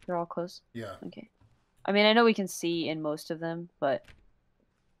 They're all closed? Yeah. Okay. I mean, I know we can see in most of them, but...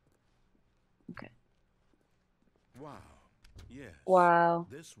 Okay. Wow. Yes. Wow.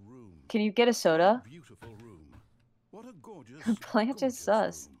 This room. Can you get a soda? Beautiful room. What a gorgeous Plant is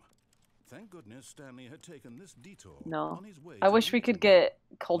sus. room. Thank goodness Stanley had taken this detour No. on his way I to wish we could Newton. get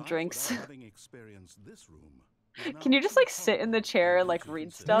cold Life drinks. without having experienced this room is Can now you just too like sit in the horrible chair and for you like to read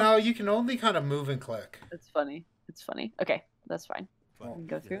consider. stuff? No, you can only kind of move and click. It's funny. It's funny. Okay, that's fine. But we can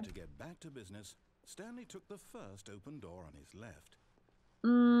go eager through. to get back to business, Stanley took the first open door on his left.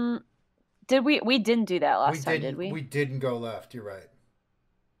 Did we didn't do that last time, did we? We didn't go left. You're right.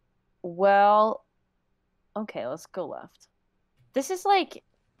 Well, okay, let's go left. This is like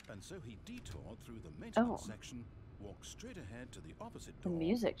And so he detoured through the maintenance section, walked straight ahead to the opposite the door.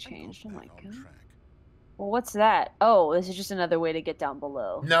 music and changed. got Oh my back on god. track. Well, what's that? Oh, this is just another way to get down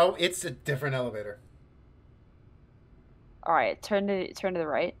below. No, it's a different elevator. All right, turn to the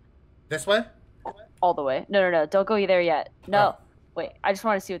right. This way? All the way. No, don't go there yet. No. Oh. Wait, I just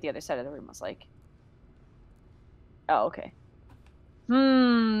want to see what the other side of the room was like. Oh, okay.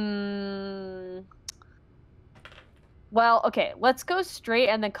 Well, okay, let's go straight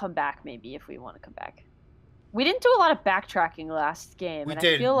and then come back maybe if we want to come back. We didn't do a lot of backtracking last game. We and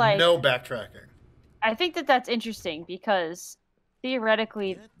did I feel like no backtracking. I think that's interesting because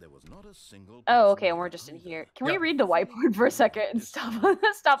theoretically. Yet there was not a single Oh, person okay, and we're there just in either. here. Can we Yeah. read the whiteboard for a second and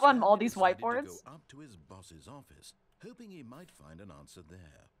stop on all these Stanley decided to whiteboards? go up to his boss's office, hoping he might find an answer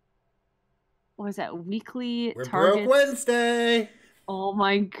there. What was that? Weekly We're targets. broke Wednesday. Oh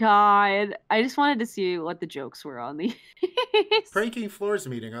my god! I just wanted to see what the jokes were on these. Breaking floors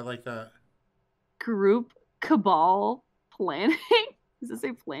meeting. I like that. Group cabal planning. Does it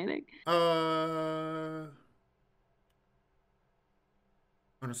say planning? I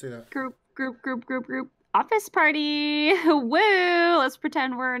want to see that. Group. Office party. Woo! Let's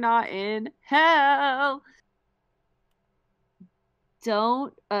pretend we're not in hell.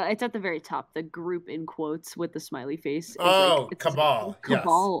 Don't. It's at the very top. The group in quotes with the smiley face. Is Oh, it's cabal.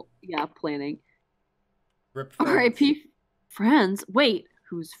 Cabal. Yeah, planning. Rip R.I.P. Friends. Wait,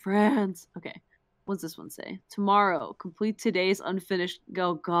 who's friends? Okay. What's this one say? Tomorrow, complete today's unfinished.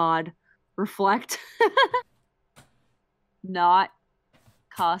 Oh God, reflect. Not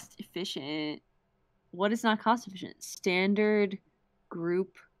cost efficient. What is not cost efficient? Standard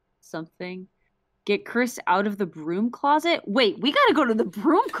group something. Get Chris out of the broom closet. Wait, we gotta go to the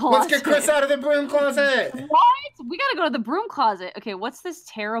broom closet. Let's get Chris out of the broom closet. What? We gotta go to the broom closet. Okay, what's this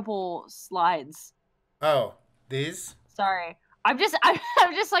terrible slides? Oh, these? Sorry. I'm just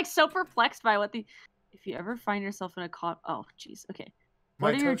like so perplexed by what the. If you ever find yourself in a oh jeez, okay.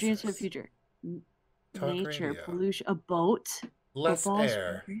 What are your dreams for the future? Talk Nature, radio. pollution, a boat, Less footballs,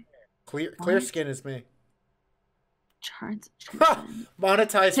 air. Clear What? skin is me. charts,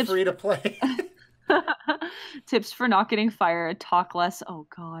 Monetize Tips- free to play. tips for not getting fired. Talk less. Oh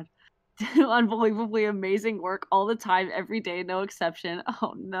God, unbelievably amazing work all the time, every day, no exception.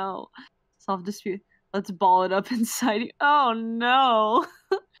 Oh no, self dispute. Let's ball it up inside you. Oh no.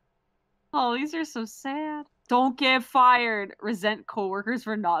 Oh, these are so sad. Don't get fired. Resent coworkers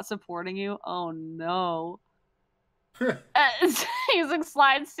for not supporting you. Oh no. Using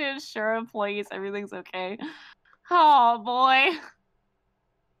slides to ensure employees everything's okay. Oh boy.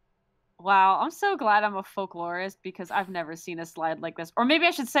 Wow, I'm so glad I'm a folklorist because I've never seen a slide like this. Or maybe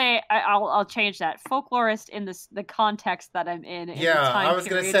I should say I'll change that. Folklorist in the context that I'm in the time I was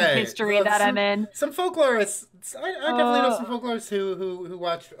gonna period say of history that I'm in. Some folklorists. I definitely know some folklorists who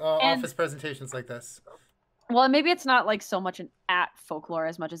watch office presentations like this. Well, maybe it's not like so much an at folklore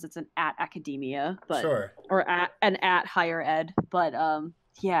as much as it's an at academia, but Sure. or at higher ed. But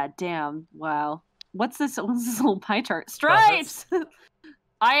yeah, damn, wow. What's this little pie chart? Stripes.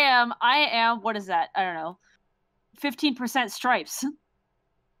 I am. What is that? I don't know. 15% stripes.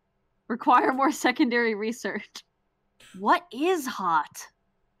 Require more secondary research. What is hot?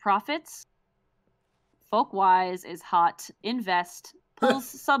 Profits. Folkwise is hot. Invest. Pulls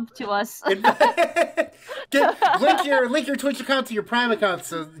sub to us. link your Twitch account to your Prime account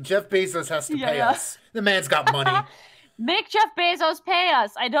so Jeff Bezos has to pay us. The man's got money. Make Jeff Bezos pay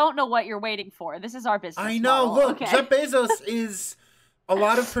us. I don't know what you're waiting for. This is our business. I know. model. Look, Okay. Jeff Bezos is a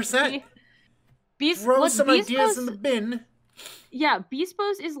lot of percent. Throw some ideas in the bin. Yeah,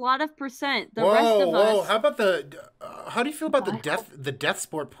 Bezos is a lot of percent. The rest of us. How about how do you feel about the death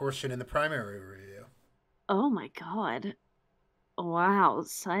sport portion in the primary review? Oh my god. Wow,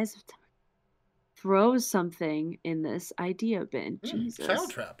 size of throw something in this idea bin. Jesus. Child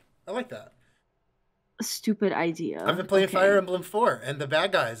trap. I like that. A stupid idea. I've been playing Fire Emblem 4, and the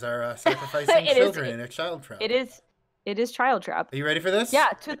bad guys are sacrificing children in a child trap. It is child trap. Are you ready for this? Yeah,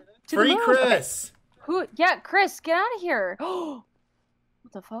 to Free the moon. Chris. Okay. Who? Yeah, Chris, get out of here. What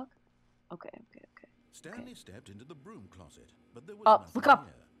the fuck? Okay. Stanley stepped into the broom closet, but there was nothing look up.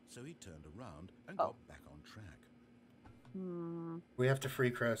 here, so he turned around and got back on track. We have to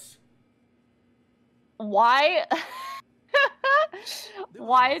free Chris. Why?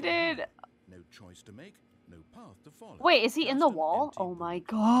 Why did... No choice to make, no path to follow. Wait, is he in the wall? Oh my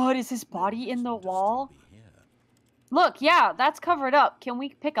god, is his body in the wall? Look, yeah, that's covered up. Can we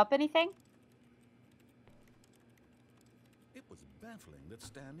pick up anything? It was baffling that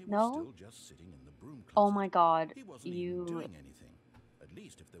Stanley No? was still just sitting in the broom closet. Oh my god, He wasn't even doing anything. At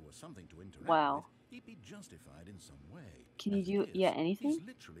least if there was something to interact with, he'd be justified in some way. Can you do anything? He's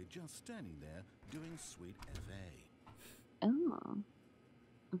literally just standing there doing sweet FA. Oh.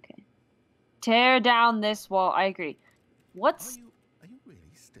 Okay. Tear down this wall. I agree. What's... Are you really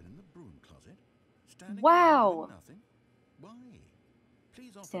still in the broom closet? Standing wow. doing nothing? Why?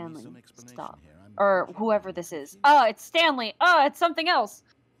 Please offer Stanley, me some explanation stop. here. Or whoever this is. Oh, it's Stanley. Oh, it's something else.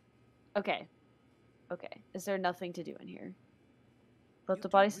 Okay. Okay. Is there nothing to do in here? But the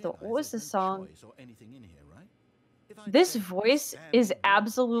body's still... What was this song? This voice is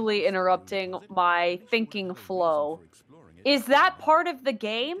absolutely interrupting my thinking flow. Is that part of the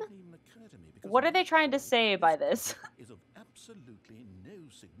game? What are they trying to say by this? Is of absolutely no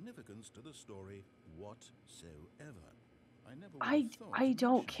significance to the story whatsoever. I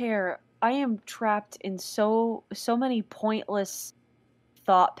don't care. I am trapped in so many pointless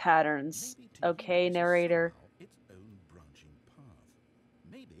thought patterns. Okay, narrator. Its own branching path.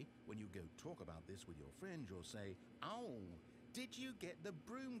 Maybe when you go talk about this with your friend, you'll say, "Oh, did you get the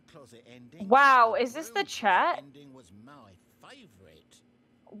broom closet ending?" Wow, is this the chat? Ending was my favorite.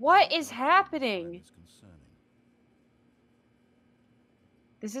 What is happening?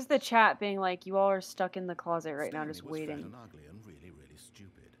 This is the chat being like, you all are stuck in the closet right now, just waiting.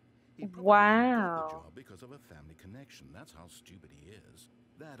 Wow. Because of a family connection. That's how stupid he is.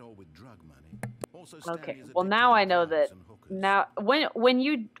 That or with drug money. Also, okay. Well, now I know that. Now, when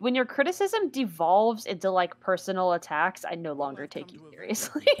your criticism devolves into like personal attacks, I no longer take you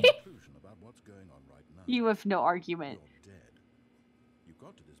seriously. You have no argument. You're dead. You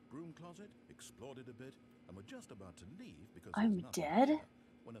got to this broom closet, explored it a bit, and were just about to leave because I'm dead.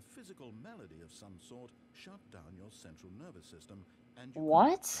 When a physical malady of some sort shut down your central nervous system and you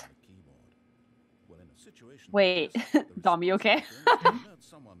what? The keyboard. Well, in a situation wait, like this, Dom, you okay?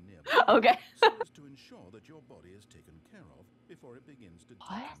 Someone nearby okay. so as to ensure that your body is taken care of before it begins to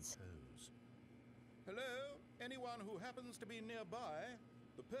decompose. Hello? Anyone who happens to be nearby?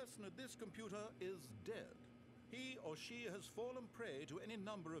 The person at this computer is dead. He or she has fallen prey to any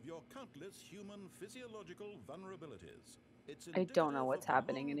number of your countless human physiological vulnerabilities. I don't know what's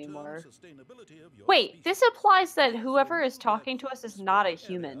happening anymore. Wait, this implies that whoever is talking to us is not a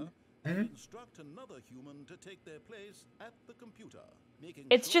human. Instruct another human to take their place at the computer,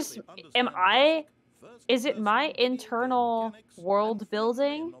 it's just, is it my internal world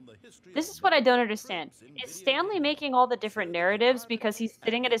building? This is what I don't understand. Is Stanley making all the different narratives because he's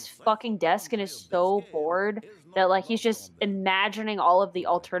sitting at his fucking desk and is so bored that like he's just imagining all of the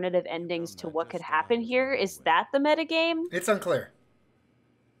alternative endings to what could happen here? Is that the metagame? It's unclear.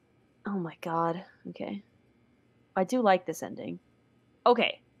 Oh my god. Okay. I do like this ending.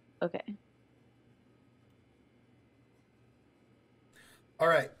 Okay. Okay. All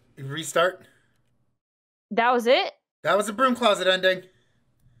right. Restart. That was it? That was a broom closet ending.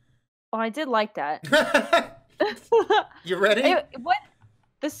 Oh, I did like that. You ready? What?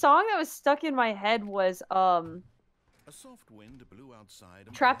 The song that was stuck in my head was a soft wind blew outside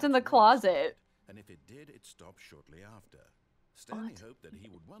Trapped in the Closet. And if it did, it stopped shortly after. Stanley hoped that he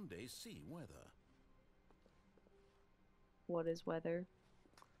would one day see weather. What is weather?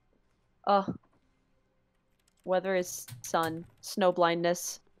 Weather is sun, snow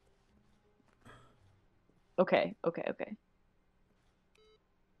blindness. Okay.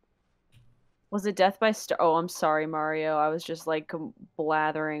 Was it Death by Star? Oh, I'm sorry, Mario. I was just like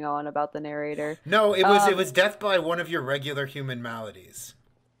blathering on about the narrator. No, it was death by one of your regular human maladies.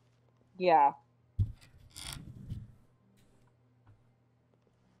 Yeah.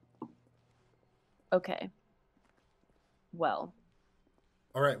 Okay. Well.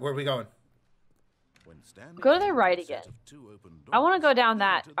 All right, where are we going? Go to the right again. I want to go down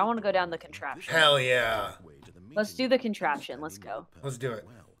that. I want to go down the contraption. Hell yeah. Let's do the contraption. Let's go. Let's do it.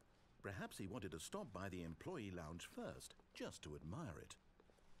 Well, perhaps he wanted to stop by the employee lounge first, just to admire it.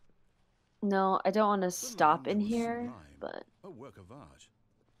 No, I don't want to stop in here, but... A work of art.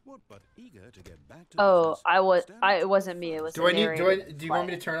 What but eager to get back to it wasn't me. It was do you want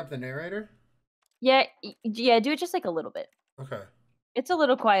me to turn up the narrator? Yeah, do it just like a little bit. Okay. It's a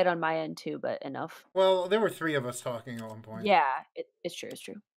little quiet on my end too, but enough. Well, there were 3 of us talking at one point. Yeah, it's true.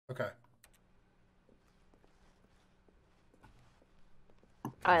 Okay.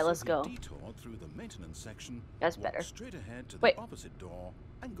 All right, let's go. Detoured through the maintenance section, That's better. straight ahead to Wait. the opposite door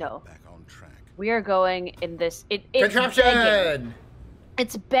and No. got back on track. We are going in this. It's Contraption! begging.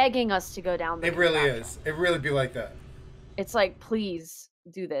 It's begging us to go down the It really contraption. is. It really be like that. It's like, please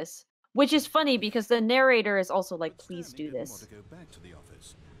do this. Which is funny because the narrator is also like, please Stanley do didn't this. want to go back to the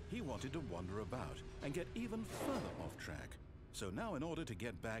office. He wanted to wander about and get even further off track. So now, in order to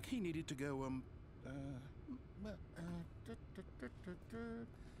get back, he needed to go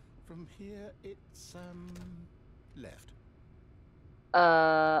from here it's left.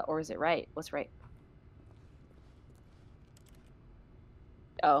 Or is it right? What's right?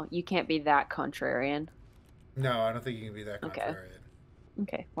 Oh, you can't be that contrarian. No, I don't think you can be that Okay. contrarian.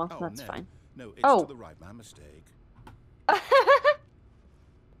 Okay, well, Oh, that's no. fine. No, it's Oh. to the right. My mistake.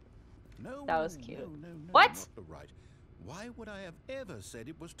 No, That was no, cute. No, What? not the right. Why would I have ever said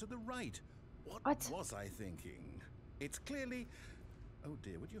it was to the right? What was I thinking? It's clearly... Oh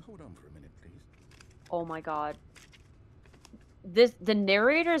dear, would you hold on for a minute, please? Oh my god. The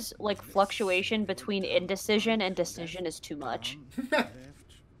narrator's like fluctuation between indecision and decision is too much. Left,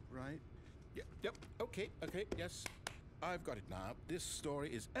 right. Yep, okay, yes. I've got it now. This story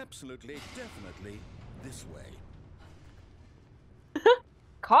is absolutely, definitely this way.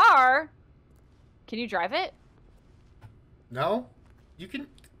 Car? Can you drive it? No? You can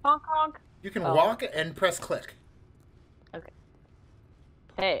Honk honk. you can Oh. walk and press click. Okay.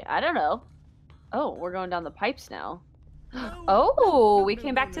 Hey, I don't know. Oh, we're going down the pipes now. No, Oh, we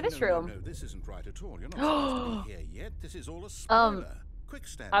came back to this no, room. No, this isn't right at all. You're not supposed to be here yet. This is all a spoiler. Quick,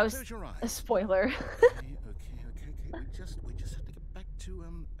 Stanley, I was close your a eyes. spoiler. Okay. We just have to get back to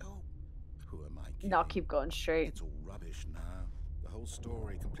who am I kidding? No, keep going straight. It's all rubbish now. The whole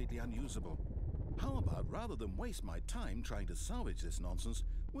story completely unusable. How about, rather than waste my time trying to salvage this nonsense,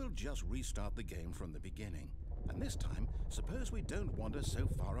 we'll just restart the game from the beginning. And this time, suppose we don't wander so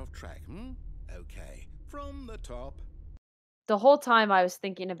far off track, Okay, from the top. The whole time I was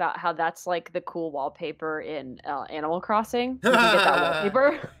thinking about how that's like the cool wallpaper in Animal Crossing. You can get that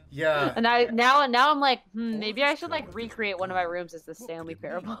wallpaper. Yeah. And now I'm like, maybe I should like recreate one of my rooms as the Stanley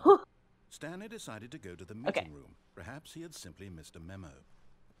Parable. Stanley decided to go to the meeting room. Perhaps he had simply missed a memo.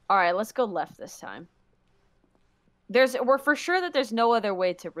 All right, let's go left this time. We're for sure that there's no other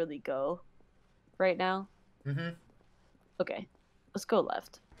way to really go right now. Mm-hmm. Okay, let's go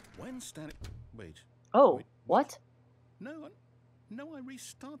left. When Stanley... Wait. Oh, Wait, what? No, I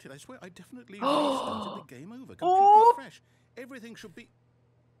restarted. I swear, I definitely restarted the game over. Completely fresh. Everything should be...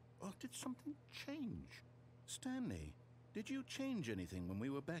 Oh, did something change? Stanley, did you change anything when we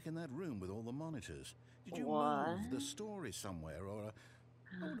were back in that room with all the monitors? Did you move the story somewhere or...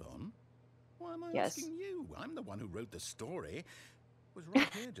 Hold on. Why am I asking you? I'm the one who wrote the story. It was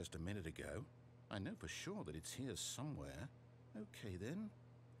right here just a minute ago. I know for sure that it's here somewhere. Okay, then.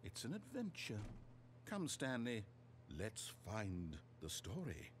 It's an adventure. Come, Stanley. Let's find the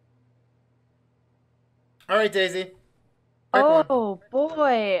story. All right, Daisy. Oh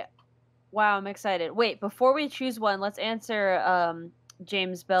boy! Wow, I'm excited. Wait, before we choose one, let's answer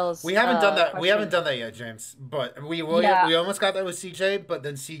James Bell's. We haven't done that. question. We haven't done that yet, James. But we almost got that with CJ, but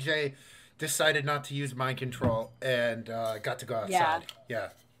then CJ decided not to use mind control and got to go outside. Yeah.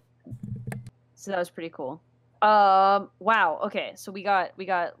 So that was pretty cool. Wow. Okay, so we got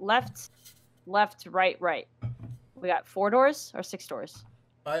left, right. We got 4 doors or 6 doors.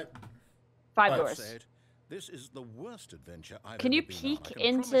 5 doors. Said, this is the worst adventure I've Can ever you been on. peek I can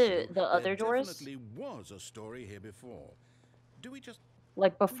into promise you the other there doors? Definitely was a story here before. Do we just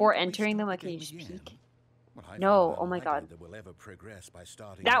Like before do we entering them, restart like the can you game just again? peek? Well, I No, find it oh my unlikely God. that we'll ever progress by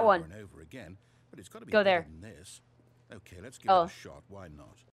starting That over one. and over again, but it's got to be Go better there. than this. Okay, let's give it a shot. Why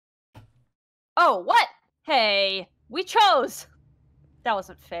not? Oh, what? Hey, we chose. That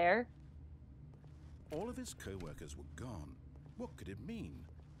wasn't fair. All of his co-workers were gone. What could it mean?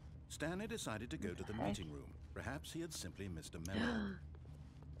 Stanley decided to go to the meeting room. Perhaps he had simply missed a memo.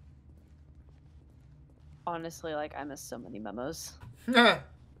 Honestly, like, I missed so many memos. I'm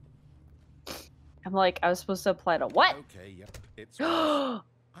like, I was supposed to apply to what? Okay, yep, it's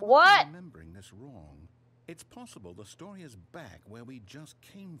what? I'm remembering this wrong. It's possible the story is back where we just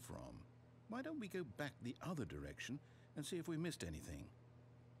came from. Why don't we go back the other direction and see if we missed anything?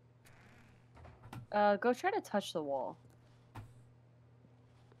 Go try to touch the wall.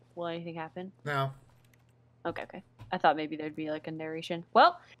 Will anything happen? No. Okay. I thought maybe there'd be like a narration.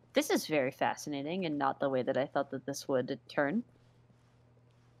 Well, this is very fascinating and not the way that I thought that this would turn.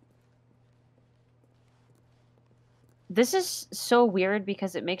 This is so weird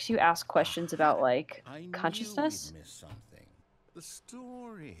because it makes you ask questions about like consciousness. I knew we'd missed something. The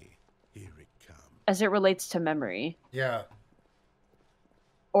story. Here it comes. As it relates to memory. Yeah.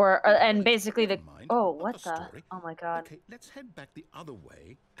 Or and basically the Not what the the story. oh my god. Okay, let's head back the other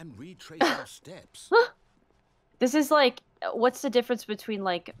way and retrace our steps. This is like, what's the difference between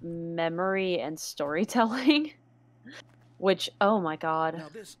like memory and storytelling? Which, oh my god. Now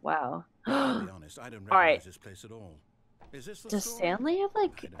this, Wow. I'll be honest, I don't All recognize right. this place at all. Is this the Does story? Stanley have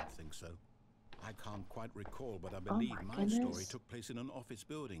like? I don't think so. I can't quite recall, but I Oh believe my my story goodness. took place in an office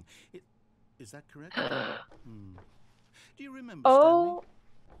building. Is that correct? Do you remember, Oh, Stanley?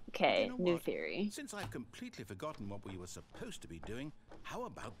 okay. You know New what? theory. Since I've completely forgotten what we were supposed to be doing, how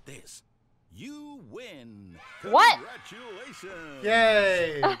about this? You win! What? Congratulations!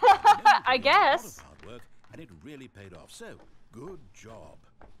 Yay! I guess. A lot of hard work, and it really paid off. So, good job.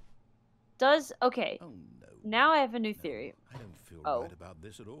 Does okay. Oh no. Now I have a new theory. I don't feel Oh. right about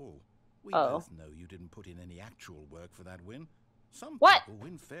this at all. We Oh. both know you didn't put in any actual work for that win. Some What? people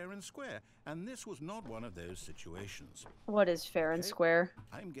win fair and square, and this was not one of those situations. What is fair and Okay. square?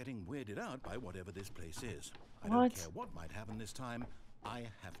 I'm getting weirded out by whatever this place is. I What? don't care what might happen this time. I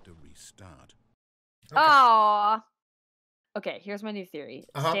have to restart. Okay. Aww. Okay, here's my new theory.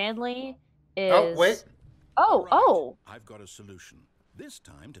 Uh-huh. Stanley is. Oh, wait. Oh, Right, oh. I've got a solution. This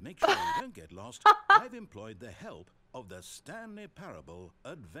time, to make sure we don't get lost, I've employed the help of the Stanley Parable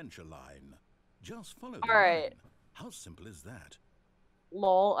Adventure Line. Just follow the All right. line. How simple is that?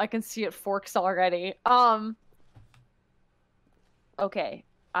 Lol, I can see it forks already. Okay,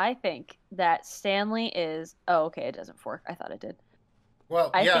 I think that Stanley is. Oh, okay, it doesn't fork. I thought it did.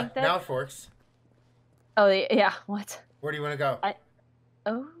 Well, I yeah, think that- now it forks. Oh, yeah. What? Where do you want to go?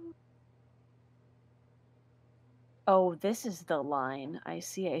 Oh. Oh, this is the line. I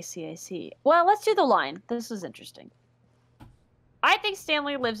see. Well, let's do the line. This is interesting. I think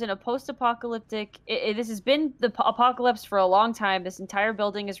Stanley lives in a post-apocalyptic. This has been the apocalypse for a long time. This entire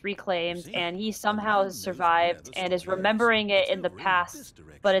building is reclaimed, See, and he the somehow line has knows where survived the and is story remembering it It's in the over past, this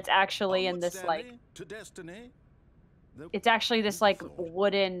direction. but it's actually in Onward, this like. Stanley, to destiny. Though, It's actually this like thought,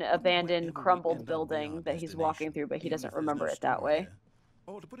 wooden, wherever abandoned, we crumbled end up, we are building that he's walking destination, through, but he even doesn't if there's remember no it that story way. there.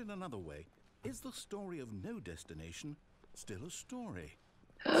 Or to put it another way, is the story of no destination still a story?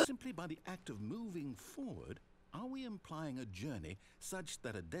 Simply by the act of moving forward, are we implying a journey such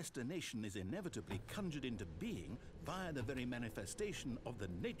that a destination is inevitably conjured into being via the very manifestation of the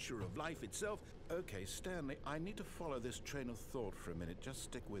nature of life itself? Okay, Stanley, I need to follow this train of thought for a minute. Just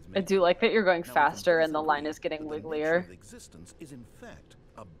stick with me. I do like that you're going Now, we can faster both and the line agree is getting that the nature wigglier. of existence is in fact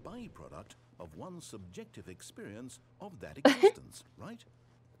a byproduct of one's subjective experience of that existence, right?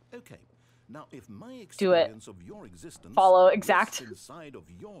 Okay. Now, if my Do it. experience of your existence Follow rests exact. inside of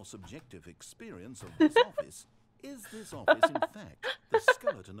your subjective experience of this office, is this office in fact the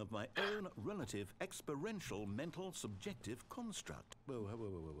skeleton of my own relative experiential mental subjective construct? Whoa.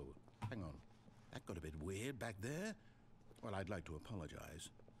 Hang on. That got a bit weird back there. Well, I'd like to apologize.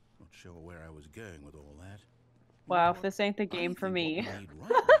 Not sure where I was going with all that. You know Wow, if what? this ain't the I game for think me. What we need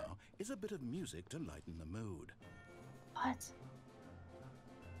right now is a bit of music to lighten the mood. What?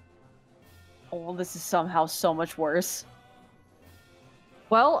 Oh, this is somehow so much worse.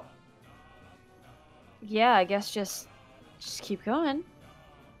 Well, yeah, I guess just keep going.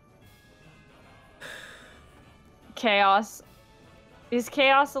 Chaos. Is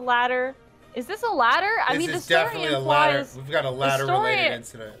chaos a ladder? Is this a ladder? I mean, the This is story definitely a ladder. implies We've got a ladder-related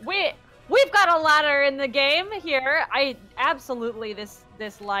incident. we've got a ladder in the game here. I absolutely this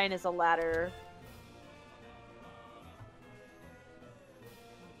line is a ladder.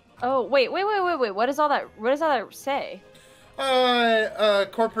 Oh, wait. What does all that say?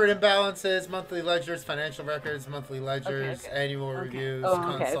 Corporate imbalances, monthly ledgers, financial records, monthly ledgers, Okay. annual reviews,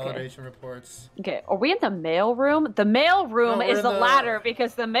 Okay. consolidation reports. Okay, are we in the mail room? The mail room No, we're is in the the- ladder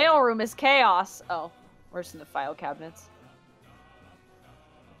because the mail room is chaos. Oh, we're just in the file cabinets.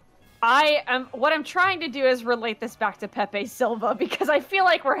 What I'm trying to do is relate this back to Pepe Silva because I feel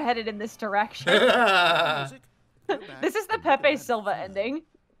like we're headed in this direction. Music? Go back This is the and look at Pepe that Silva file. ending.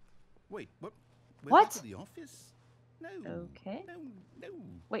 Wait, what? We're What? back at the office? No. Okay. No.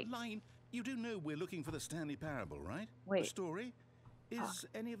 Wait. Line, you do know we're looking for the Stanley Parable, right? Wait. The story? Is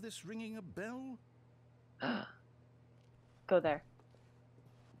any of this ringing a bell? Go there.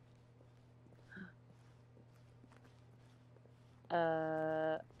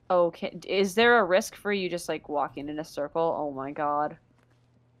 Okay. Is there a risk for you just like walking in a circle? Oh my god.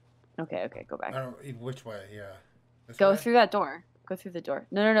 Okay, go back. I don't. Which way? Yeah. This Go way? through that door. Go through the door.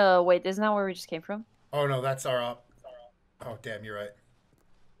 No. Wait, isn't that where we just came from? Oh no, that's our up. Oh damn, you're right.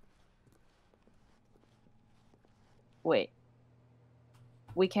 Wait.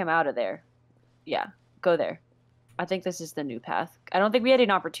 We came out of there. Yeah, go there. I think this is the new path. I don't think we had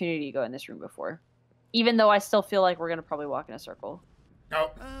an opportunity to go in this room before. Even though I still feel like we're going to probably walk in a circle.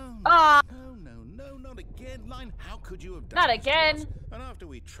 Oh. No, not again. Line, how could you have done Not this to again. us? And after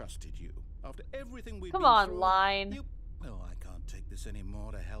we trusted you, after everything we've Come been on, through, Line. you... Oh, I can't take this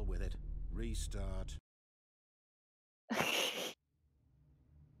anymore. To hell with it. Restart.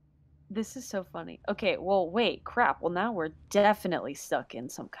 This is so funny. Okay, well, wait, crap. Well, now we're definitely stuck in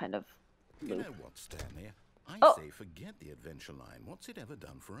some kind of loop. You know what, Stanley? I say forget the adventure line. What's it ever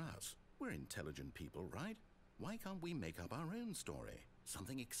done for us? We're intelligent people, right? Why can't we make up our own story?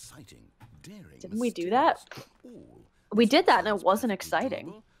 Something exciting, daring. Didn't we do that? Ooh, We did that and it sounds wasn't perfectly exciting.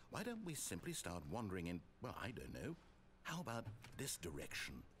 doable. Why don't we simply start wandering in, well, I don't know. How about this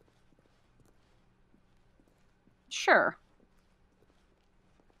direction? Sure.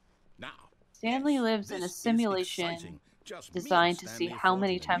 Now, Stanley yes, lives in a this is simulation exciting. Just designed me to and see Stanley how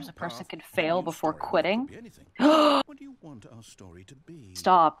many forging a times new a person path, can a fail new before story. Well, it quitting. could be anything. What do you want our story to be?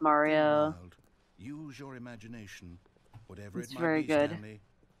 Stop, Go Mario. wild. Use your imagination. Whatever It's it might very be, good. Stanley,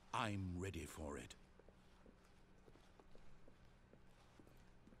 I'm ready for it.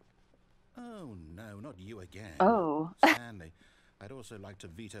 Oh, no, not you again. Oh. Stanley, I'd also like to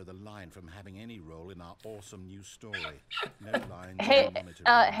veto the line from having any role in our awesome new story. No lines. Hey, no monitor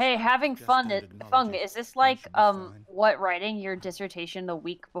rooms. hey, having Just fun. don't acknowledge Fung, it. is this You like should be fine. what writing your dissertation the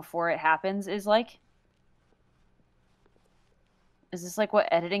week before it happens is like? Is this like what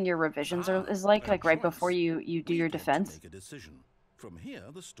editing your revisions is like right before you do We your get to defense? make a decision. From here,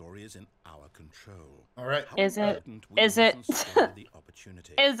 the story is in our control. All right. How Is it? important we Is it? mustn't spoil the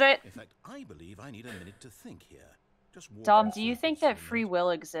opportunity. Is it? In fact, I believe I need a minute to think here. Just walk Dom, in do you circles think for a that free minute. will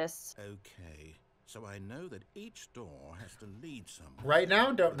exists? Okay, so I know that each door has to lead somewhere. Right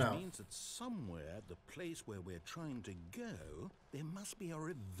now, don't Which know. means that somewhere, the place where we're trying to go, there must be a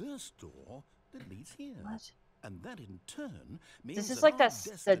reverse door that leads here. What? And that in turn means This is that like our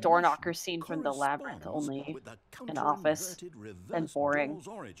the door knocker destination scene from The Labyrinth, corresponds only with the in Office counter-inverted and reverse boring. door's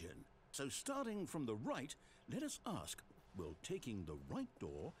origin. So starting from the right, let us ask, will taking the right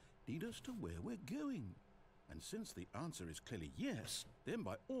door lead us to where we're going? And since the answer is clearly yes, then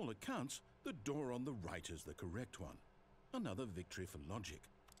by all accounts, the door on the right is the correct one. Another victory for logic.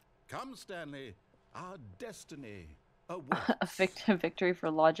 Come, Stanley, our destiny awaits. A victory for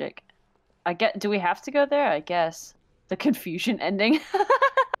logic. Do we have to go there? I guess. The confusion ending.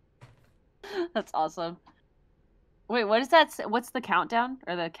 That's awesome. Wait, what is that? What's the countdown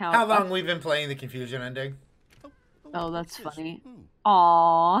or the count? How long we've been playing the confusion ending? Oh, that's what's this? funny. Hmm.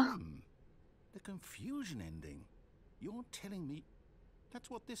 Aww. The confusion ending. You're telling me that's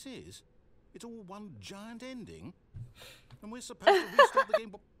what this is? It's all one giant ending? And we're supposed to restart the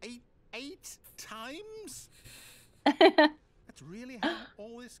game what, eight times? That's really how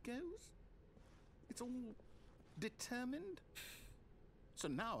all this goes? It's all determined? So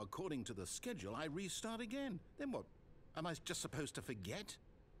now, according to the schedule, I restart again. Then what? Am I just supposed to forget?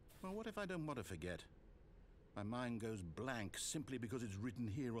 Well, what if I don't want to forget? My mind goes blank simply because it's written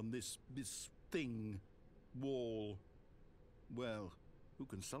here on this thing, wall. Well, who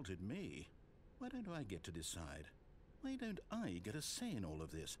consulted me? Why don't I get to decide? Why don't I get a say in all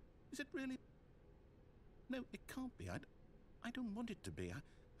of this? Is it really? No, it can't be. I don't want it to be.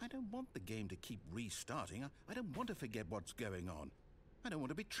 I don't want the game to keep restarting. I don't want to forget what's going on. I don't want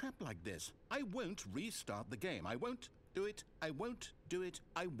to be trapped like this. I won't restart the game. I won't do it. I won't do it.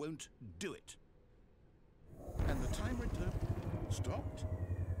 I won't do it. And the timer stopped?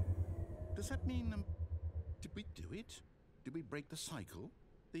 Does that mean, did we do it? Did we break the cycle?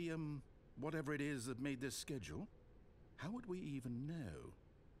 The, whatever it is that made this schedule? How would we even know?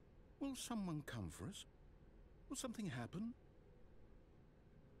 Will someone come for us? Will something happen?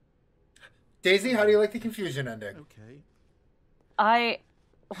 Daisy, how do you like the confusion ending? Okay.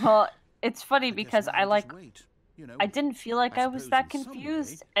 Well, it's funny because I now just like. wait. You know, I didn't feel like I was that suppose in some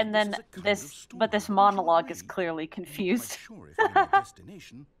confused, way, and this then is a kind this, of story. but this Wouldn't you monologue is agree? clearly I'm not quite confused. sure if we're in the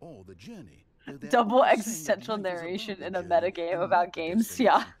destination or the journey. Though they're Double all saying that existential life is about narration the in a journey metagame and about not the games, yeah.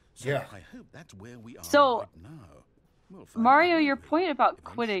 destination. So Yeah. I hope that's where we are So, right now. We'll find Mario, out, your won't we? point about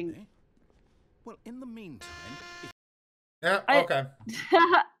quitting. Eventually. Well, in the meantime, if Yeah, I- okay.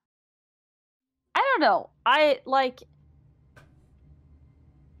 I don't know. I like.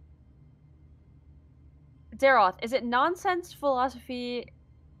 Daroth, is it nonsense philosophy?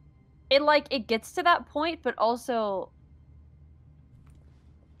 It gets to that point, but also,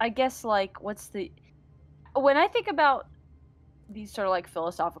 I guess what's the? When I think about these sort of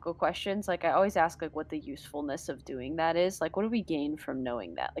philosophical questions, I always ask what the usefulness of doing that is. What do we gain from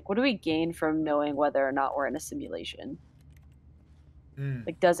knowing that? What do we gain from knowing whether or not we're in a simulation?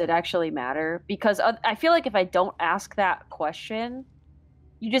 Does it actually matter? Because I feel like if I don't ask that question,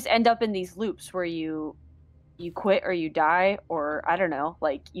 you just end up in these loops where you you quit or you die, or I don't know,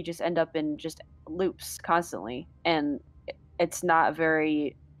 like you just end up in just loops constantly, and it's not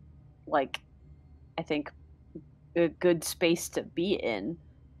very, like, I think, a good space to be in.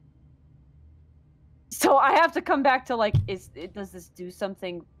 So I have to come back to like, does this do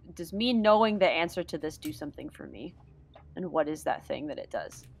something? Does me knowing the answer to this do something for me? And what is that thing that it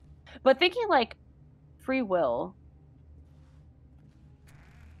does? But thinking like free will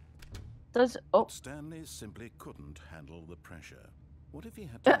does. Oh, Stanley simply couldn't handle the pressure. What if he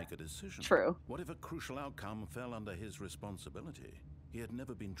had to make a decision? True. What if a crucial outcome fell under his responsibility? He had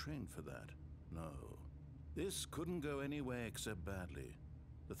never been trained for that. No. This couldn't go anywhere except badly.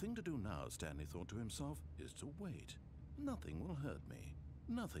 The thing to do now, Stanley thought to himself, is to wait. Nothing will hurt me.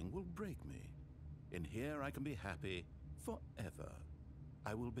 Nothing will break me. In here I can be happy forever.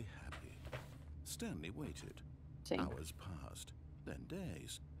 I will be happy. Stanley waited. Hours passed, then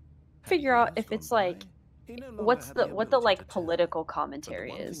days. Figure out if it's like, what the like political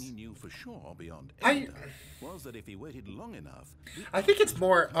commentary is. He knew for sure beyond was that if he waited long enough, I think it's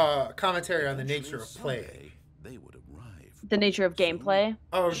more commentary on the nature of play. They would arrive. The nature of gameplay.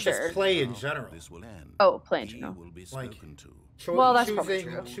 Oh, sure. Just play in general. This will end. Oh, play in general. Will be like, to. Well, that's probably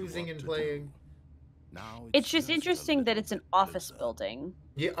true. Choosing and playing. Now it's just interesting that it's an office building.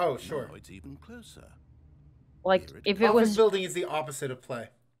 Yeah. Oh, sure. Now it's even closer. Like if it was office building is the opposite of play.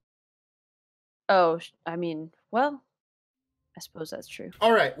 Oh, I mean, well, I suppose that's true.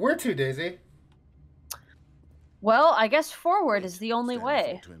 All right, where to, Daisy? Well, I guess forward is the only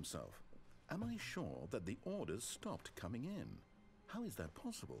way. To himself, am I sure that the orders stopped coming in? How is that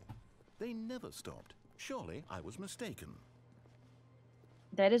possible? They never stopped. Surely I was mistaken.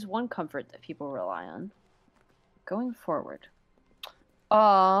 That is one comfort that people rely on. Going forward.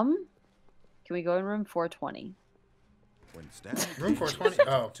 Can we go in room 420? Room 420.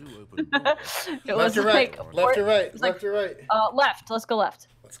 Oh. It was left or right. Like, left or right. Left or right. Left. Let's go left.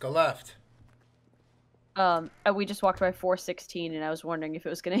 Let's go left. We just walked by 416, and I was wondering if it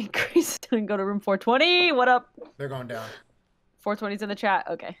was going to increase and go to room 420. What up? They're going down. 420's in the chat.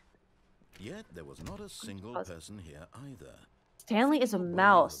 Okay. Yet there was not a single person here either. Stanley is a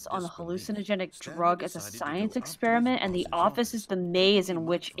mouse on a hallucinogenic drug as a science experiment, and the office is the maze in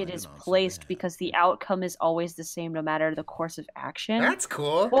which it is placed because the outcome is always the same no matter the course of action. That's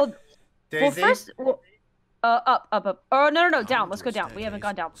cool. Well, Daisy? first, up. Oh, no, down. Let's go down. We haven't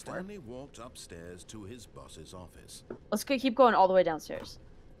gone down before. Stanley walked upstairs to his boss's office. Let's keep going all the way downstairs.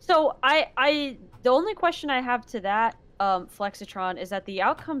 So, the only question I have to that, Flexitron, is that the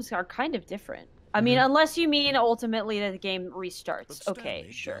outcomes are kind of different. I mean, unless you mean ultimately that the game restarts. Okay,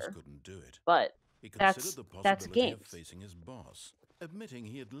 sure. But that's games. Facing his boss, admitting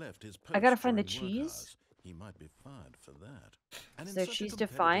he had left his post I gotta find the during cheese. work hours. He might be fired for that. And Is in there such a cheese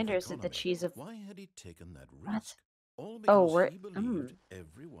competitive defined, or is it the economy, cheese of... Why had he taken that What? risk? All because we're... he believed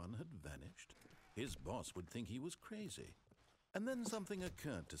everyone had vanished. His boss would think he was crazy. And then something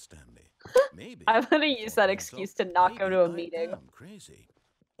occurred to Stanley. Maybe I'm gonna use that excuse to not go to a meeting. I'm crazy.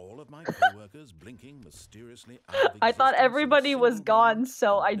 All of my coworkers blinking mysteriously out of I thought existence in a everybody was single gone, moment,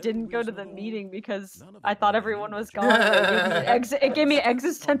 so I no didn't go to reason the at all. meeting because None of I it thought made everyone any was logic. gone. It gave me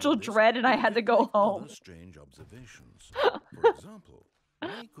existential dread, and I had to go home. Other strange observations. For example,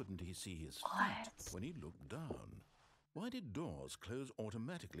 why couldn't he see his feet What? when he looked down? Why did doors close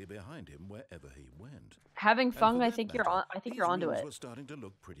automatically behind him wherever he went? Having And fun, for I that think matter, you're onto these it. rooms were starting to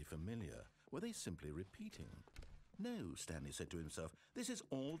look pretty familiar. Were they simply repeating? No, Stanley said to himself, this is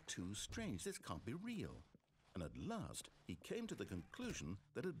all too strange. This can't be real. And at last, he came to the conclusion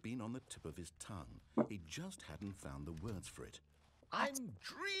that had been on the tip of his tongue. He just hadn't found the words for it. I'm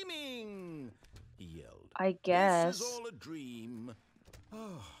dreaming, he yelled. I guess. This is all a dream. Oh,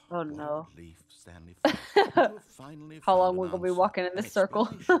 Oh, what no. a relief Stanley felt to have finally How found long an we're gonna be answer, walking in an this circle?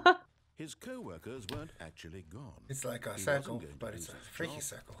 explanation. His co-workers weren't actually gone. It's like a He circle, wasn't going to but it's lose a his freaky job.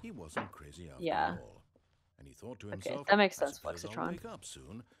 circle. He wasn't crazy after Yeah. all. And he thought to Okay, himself, that makes I sense, suppose I'll Flexitron. wake up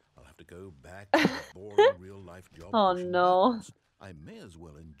soon. I'll have to go back to the boring real-life job. Oh, pushing no. buttons. I may as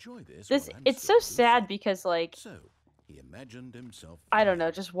well enjoy this. This while I'm it's so still sad lucid." because like So he imagined himself. I don't know,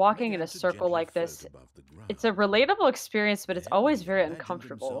 flying, just walking in began a to circle gently like this, float above the ground. it's a relatable experience, but it's Then always he very imagined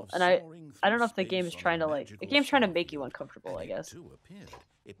uncomfortable. himself And I soaring don't know through if the game is space on trying a to like the magical game's trying to make you starfield, uncomfortable, I and guess. It too appeared.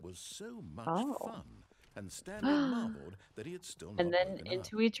 It was so much Oh. fun, and Stanley marveled that he had still not And then woken up.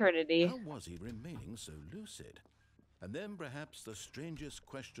 into eternity. How was he remaining so lucid? And then perhaps the strangest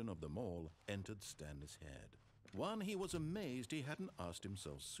question of them all entered Stanley's head. One he was amazed he hadn't asked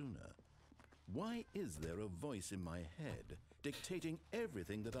himself sooner. Why is there a voice in my head dictating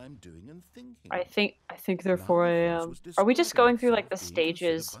everything that I'm doing and thinking. I think therefore I am. Are we just going through like the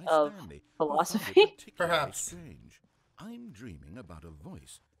stages of philosophy? Perhaps. Strange. I'm dreaming about a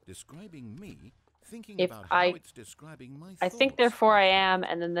voice describing me, thinking If about I- how it's describing my I think thoughts. therefore I am,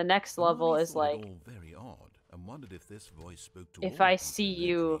 and then the next The more level he is thought it like, all very odd and wondered if this voice spoke to if all I people see in their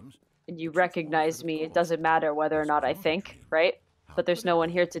you dreams. and you The truth was recognize that, of me, it course, doesn't matter whether or this not was I not a think, dream. right? How But there's could no it one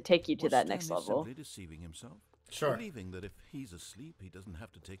be? here to take you to Was that next Stanley level. simply deceiving himself? Sure. Believing that if he's asleep, he doesn't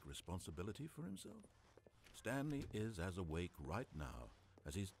have to take responsibility for himself? Stanley is as awake right now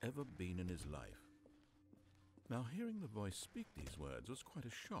as he's ever been in his life. Now, hearing the voice speak these words was quite a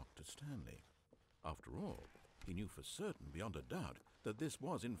shock to Stanley. After all, he knew for certain, beyond a doubt, that this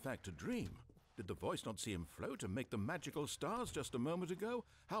was in fact a dream. Did the voice not see him float and make the magical stars just a moment ago?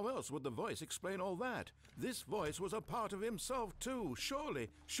 How else would the voice explain all that? This voice was a part of himself too. Surely,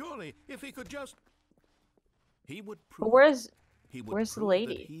 if he could just... He would prove... But where's He would where's the prove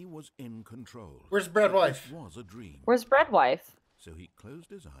lady? that he was in control. Where's That Breadwife? this was a dream. Where's Breadwife? So he closed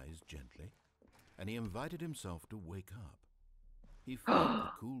his eyes gently, and he invited himself to wake up. He felt the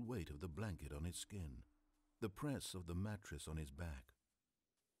cool weight of the blanket on his skin, the press of the mattress on his back,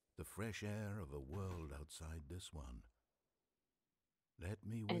 the fresh air of a world outside this one. Let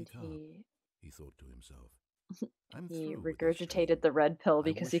me And wake up, he thought to himself. I'm he through with this regurgitated dream. the red pill I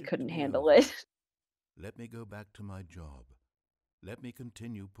because wish he it to couldn't be handle over. it. Let me go back to my job. Let me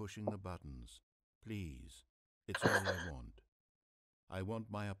continue pushing the buttons. Please. It's all I want. I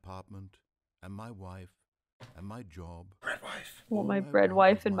want my apartment, and my wife, and my job. Breadwife. I want my All I bread want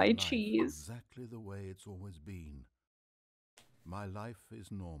wife is and my life cheese. Exactly the way it's always been. My life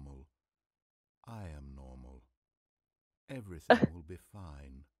is normal. I am normal. Everything will be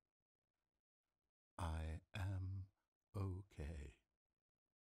fine. I am okay.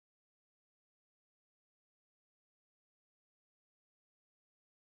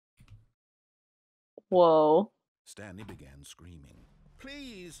 Whoa. Stanley began screaming.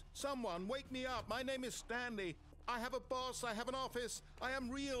 Please, someone, wake me up. My name is Stanley. I have a boss. I have an office. I am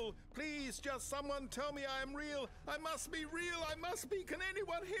real. Please, just someone tell me I am real. I must be real. I must be. Can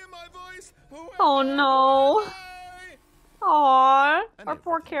anyone hear my voice? Who Oh am I? no. Who am I? Aww. And Our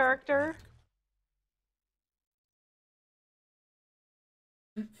poor everything went character.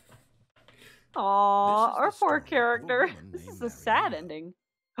 black. Aww. This is Our the poor story of a character. woman This named is a sad Mariella. ending.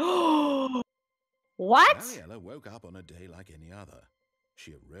 What? Mariella woke up on a day like any other.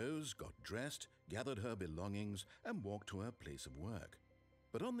 She arose, got dressed, gathered her belongings, and walked to her place of work.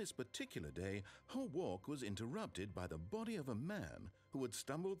 But on this particular day, her walk was interrupted by the body of a man who had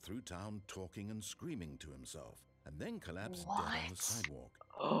stumbled through town talking and screaming to himself, and then collapsed dead on the What? sidewalk.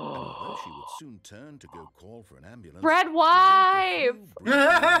 And although she would soon turn to go call for an ambulance, Breadwife! to drink a few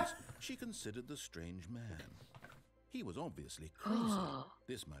brief moments, she considered the strange man. He was obviously crazy.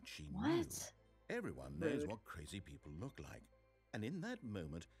 This much she knew. What? Everyone knows Rude. what crazy people look like. And in that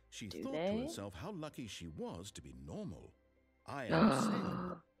moment, she Do thought they? to herself how lucky she was to be normal. I am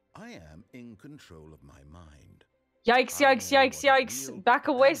sane. I am in control of my mind. Yikes, I yikes, know yikes, what is yikes. real Back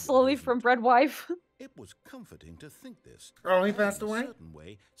away and what slowly isn't. from Breadwife. It was comforting to think this. Oh, he and passed in a away? certain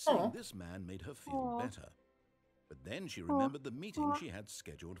way, seeing Aw. this man made her feel Aw. better. But then she remembered the meeting Aw. she had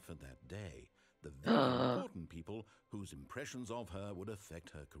scheduled for that day. The very important people whose impressions of her would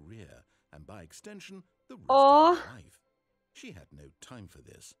affect her career, and by extension, the rest Aw. of her life. She had no time for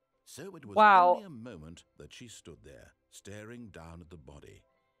this, so it was Wow. only a moment that she stood there, staring down at the body.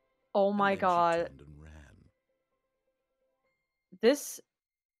 Oh And my then she god. turned and ran. This.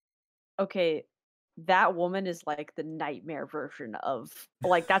 Okay. That woman is like the nightmare version of.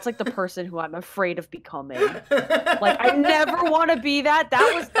 Like, that's like the person who I'm afraid of becoming. Like, I never want to be that.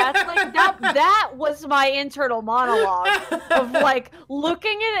 That was my internal monologue of like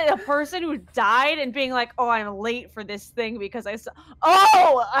looking at a person who died and being like, "Oh, I'm late for this thing because I saw."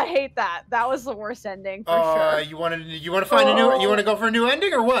 Oh, I hate that. That was the worst ending for sure. You want to find a new? You want to go for a new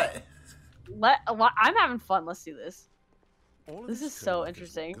ending or what? I'm having fun. Let's do this. All of This his is so co-workers were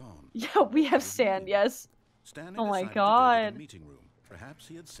interesting. gone. Yeah, we have Sand. Yes. Stanley Oh my decided to go to god. the meeting room. Perhaps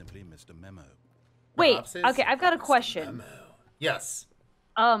he had simply missed a memo. Wait. Perhaps it's Okay, I've got a Memo. question. Yes.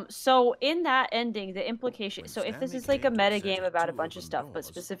 So in that ending, the implication. When So if this Stanley is like a came to meta set game of about a two bunch of open stuff, but doors,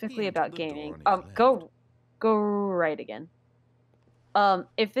 he specifically entered about the door gaming, on his left. go right again.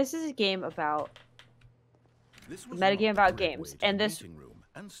 If this is a game about This was metagame not the about correct games, way to and the this meeting room,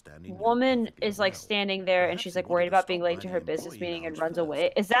 and Stanley knew it woman perfectly is like well. standing there and Perhaps she's he like wanted worried to about stop being by late to the her business employee meeting and lounge runs first,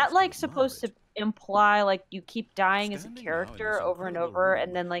 away. Is just that to like admire supposed it. to imply like you keep dying as a Standing now in character this over and incredible over, room,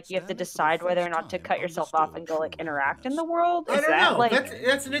 and then like you have to Stanley for the decide whether or first not to time cut yourself off and understood go like true interact in happiness. the world? I Is don't that know. like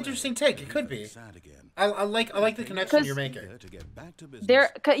That's an interesting take. It could be. Sad again. I like the connection you're making.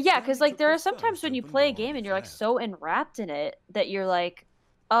 Because like there are sometimes when you play a game and you're like so enwrapped in it that you're like,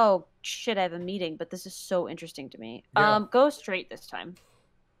 oh shit, I have a meeting, but this is so interesting to me. Yeah. Go straight this time.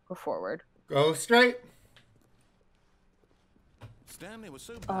 Go forward. Go straight. Stanley was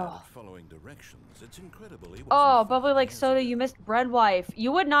so bad at following directions. It's incredible he wasn't Bubbly like soda, you missed Breadwife.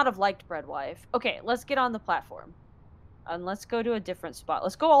 You would not have liked Breadwife. Okay, let's get on the platform. And let's go to a different spot.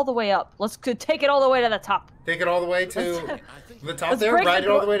 Let's go all the way up. Let's take it all the way to the top. Take it all the way to the top there? Ride it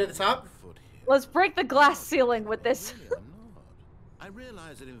all the way to the top? Let's break the glass ceiling with this. I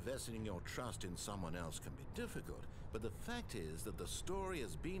realize that investing your trust in someone else can be difficult, but the fact is that the story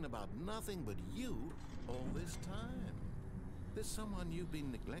has been about nothing but you all this time. There's someone you've been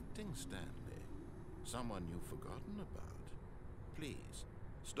neglecting, Stanley. Someone you've forgotten about. Please.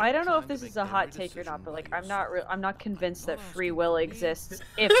 I don't know if this is a hot take or not, but like I'm not convinced that free will exists.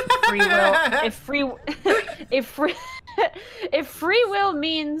 If free will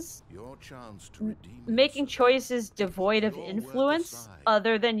means making choices devoid of influence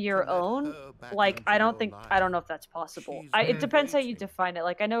other than your own, like I don't know if that's possible. It depends how you define it.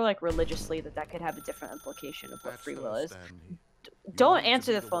 Like I know like religiously that could have a different implication of what free will is. Don't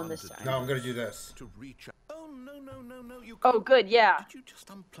answer the phone this time. No, I'm gonna do this. Oh no! You oh, good, yeah. Did you just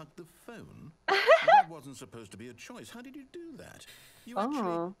unplug the phone? That wasn't supposed to be a choice. How did you do that? You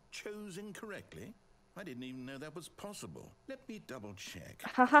actually chose incorrectly. I didn't even know that was possible. Let me double check.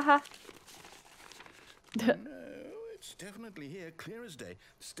 No, it's definitely here, clear as day.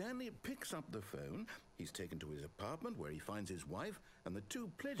 Stanley picks up the phone. He's taken to his apartment where he finds his wife, and the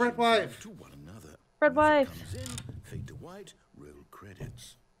two pledge themselves to one another. Breadwife. Comes in, fade to white, roll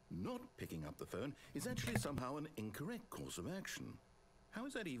credits. Not picking up the phone is actually somehow an incorrect course of action. How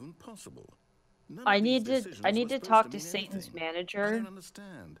is that even possible? I need to talk to Satan's manager. I don't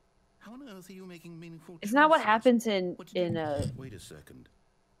understand. How on earth are you making meaningful choices? Isn't that what happens in Wait a second.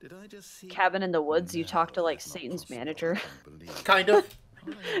 Did I just see Cabin in the Woods? You talk to like Satan's manager. Kind of.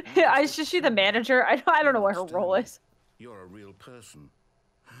 Is she the manager? I don't know what her role is. You're a real person.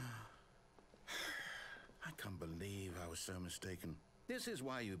 I can't believe I was so mistaken. This is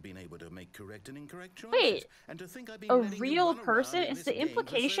why you've been able to make correct and incorrect choices. Wait, and to think I've been a real person? Is the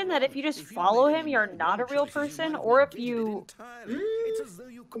implication that if you just follow him, you're not a real person? Or if you...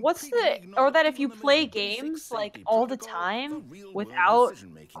 Or that if you play games, like, all the time, without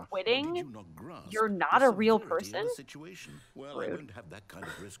quitting, you're not a real person? Well, I won't have that kind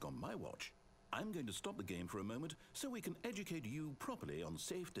of risk on my watch. I'm going to stop the game for a moment so we can educate you properly on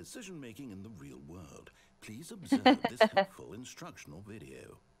safe decision-making in the real world. Please observe this helpful instructional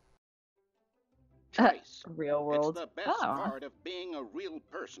video. Real world. It's the best part of being a real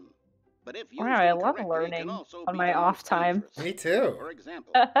person. But if you I love learning on my off time. Me too. For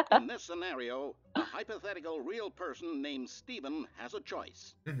example, in this scenario, a hypothetical real person named Stephen has a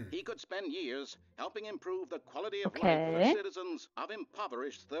choice. He could spend years helping improve the quality of life for the citizens of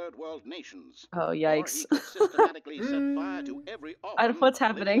impoverished third world nations. Oh, yikes. Or he could systematically set fire to every orphan what's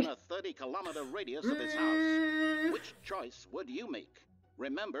happening? within a 30-kilometer radius of his house. Which choice would you make?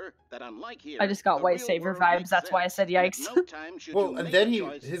 Remember that unlike here, I just got white savior vibes. That's why I said yikes. Well, and then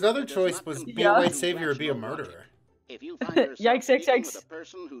his other choice was be a white savior or be a murderer. If you find yourself yikes. with a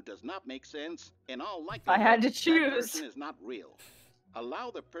person who does not make sense, in all likelihood, I had to that choose. person is not real.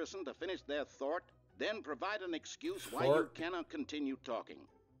 Allow the person to finish their thought, then provide an excuse why you cannot continue talking.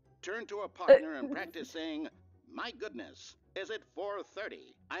 Turn to a partner and practice saying, "My goodness, is it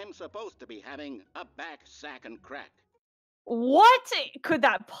 4:30? I'm supposed to be having a back, sack, and crack." What could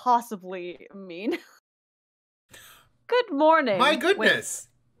that possibly mean? Good morning. My goodness.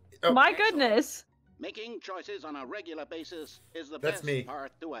 My goodness. Making choices on a regular basis is the best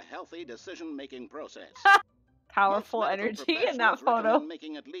part to a healthy decision-making process. Powerful energy in that photo.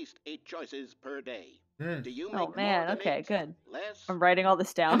 Making at least 8 choices per day. Do you make oh man, more than okay, 8? good. Less? I'm writing all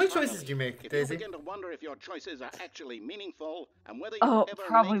this down. How many choices do you make, Daisy? If you begin to wonder if your choices are actually meaningful and whether you ever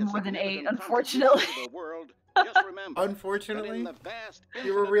probably make a more than 8, significant unfortunately. contribution to the world, just remember, Unfortunately, that in the vast,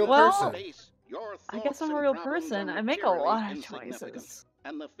 you're a real person. Space, your I guess I'm a thoughts real and problems person. are I make a lot of materially choices. insignificant,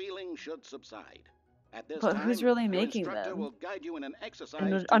 and the feeling should subside. At this But time, who's really your making instructor them? will guide you in an exercise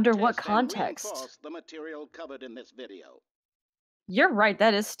And to under what test and context? reinforce the material covered in this video. You're right,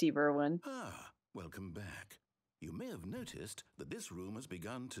 that is Steve Irwin. Welcome back. You may have noticed that this room has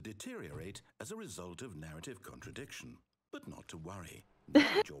begun to deteriorate as a result of narrative contradiction. But not to worry. Now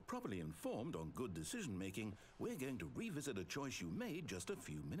that you're properly informed on good decision-making, we're going to revisit a choice you made just a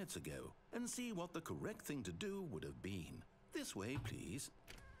few minutes ago and see what the correct thing to do would have been. This way, please.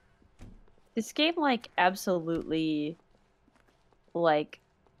 This game, like, absolutely, like,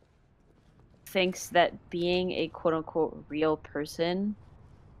 thinks that being a quote-unquote real person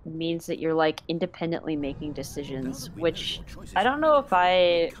means that you're like independently making decisions, which I don't know if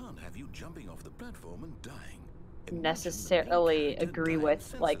I necessarily agree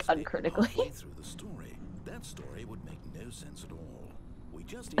with, like, uncritically. That story would make no sense at all. We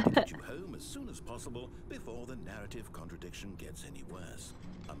just need to get you home as soon as possible before the narrative contradiction gets any worse.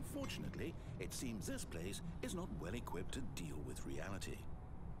 Unfortunately, it seems this place is not well equipped to deal with reality.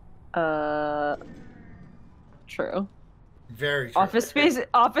 True. Very true.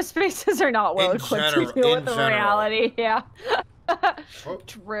 Office spaces are not well equipped to deal with the reality. Yeah.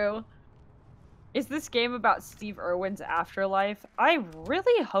 True. Is this game about Steve Irwin's afterlife? I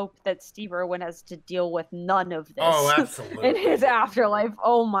really hope that Steve Irwin has to deal with none of this. Oh, absolutely. In his afterlife.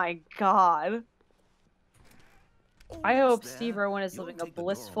 Oh my god. I hope Steve Irwin is living a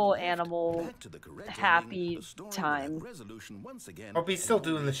blissful, animal, happy time. Hope he's still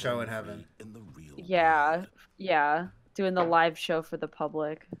doing the show in heaven. Yeah, yeah. Doing the live show for the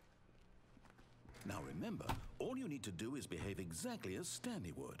public. Now remember, all you need to do is behave exactly as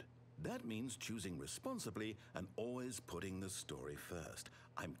Stanley would. That means choosing responsibly and always putting the story first.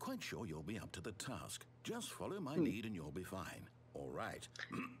 I'm quite sure you'll be up to the task. Just follow my lead and you'll be fine. All right.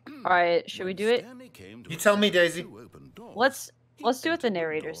 All right, should we do it? You tell me, Daisy. Let's do what the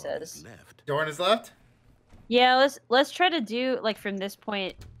narrator says. Door on his left? Yeah, let's try to do, like, from this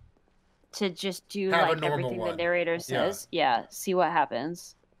point to just do like everything the narrator says. Yeah, see what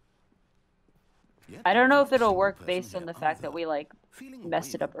happens. I don't know if it'll work based on the fact that we like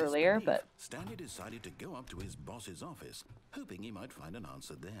messed it up earlier, but Stanley decided to go up to his boss's office, hoping he might find an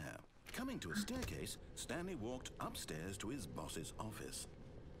answer there. Coming to a staircase, Stanley walked upstairs to his boss's office.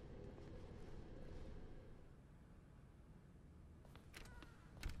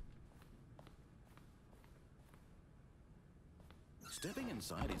 Stepping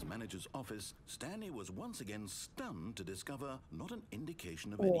inside his manager's office, Stanley was once again stunned to discover not an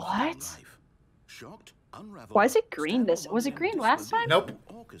indication of any life. Shocked, unraveled. Why is it green? Was it green last time? Nope.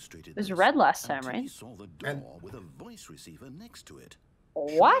 It was red last time, right? He saw the door with a voice receiver next to it.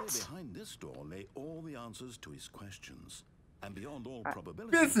 What? Behind this door lay all the answers to his questions. And beyond all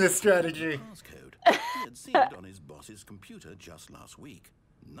probability, business strategy. Passcode. He had seen it on his boss's computer just last week.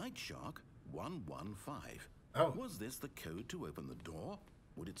 Night Shark 115. Oh. Was this the code to open the door?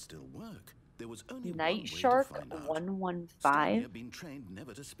 Would it still work? There was only Night Shark 115. Stanley had been trained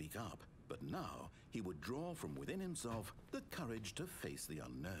never to speak up, but now he would draw from within himself the courage to face the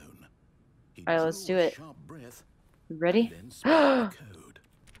unknown. All right, let's do it. Breath, ready? Code.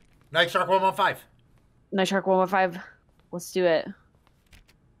 Night Shark 115. Night Shark 115. Let's do it.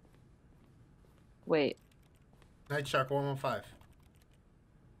 Wait. Night Shark 115.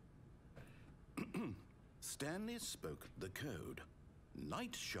 Stanley spoke the code.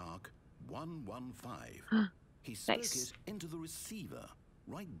 Night Shark 115. He spoke it into the receiver,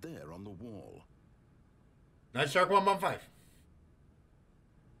 right there on the wall. Night Shark 115.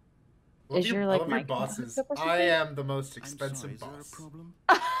 Is your like my bosses? I am the most expensive boss. Is there a problem?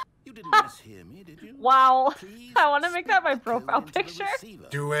 You didn't mishear me, did you? Wow. I want to make that my profile picture.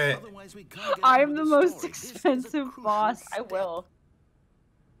 Do it. I'm the most expensive boss. I will.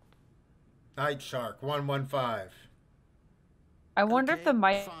 Night Shark 115. I wonder if the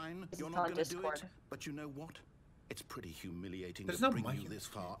mic is on Discord. But you know what? It's pretty humiliating to bring you this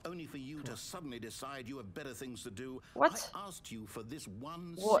far, only for you to suddenly decide you have better things to do. What? I asked you for this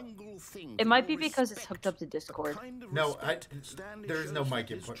one single thing. It might be because it's hooked up to Discord. No, there is no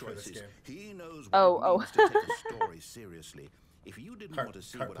mic input for this game. He knows what it means to take a story seriously. If you didn't want to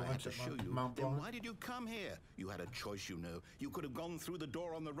see what I had to show you, then why did you come here? You had a choice, you know. You could have gone through the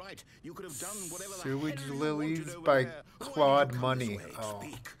door on the right. You could have done whatever the Sewage hell you Lilies wanted by over Claude Money. Oh.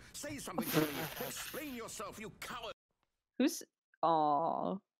 Say something to me. Explain yourself, you coward. Who's...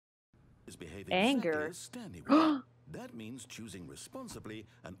 Aww. Anger. That means choosing responsibly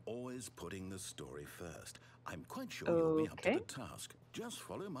and always putting the story first. I'm quite sure you'll be up to the task. Just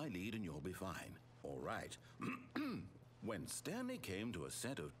follow my lead and you'll be fine. All right. When Stanley came to a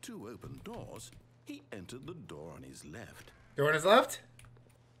set of 2 open doors, he entered the door on his left. Door on his left?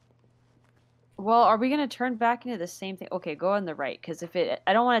 Well, are we going to turn back into the same thing? Okay, go on the right, because if it...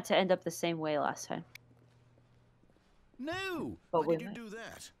 I don't want it to end up the same way last time. No! Why did you do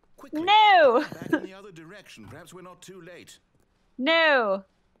that? Quickly. No! Back in the other direction. Perhaps we're not too late. No!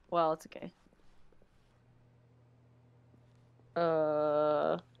 Well, it's okay.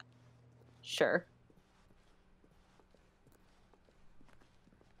 Sure.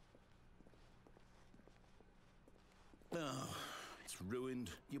 Oh, it's ruined.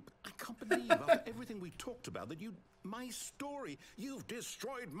 I can't believe after everything we talked about that my story, you've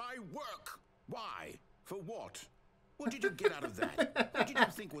destroyed my work. Why? For what? What did you get out of that? What did you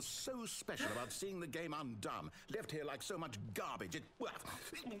think was so special about seeing the game undone, left here like so much garbage?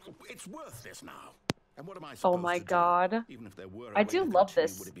 It's worthless now. And what am I supposed Oh my to god. do? Even if there were a I way do to love continue,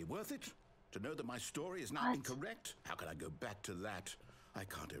 this. would it be worth it? To know that my story is now incorrect? How can I go back to that? I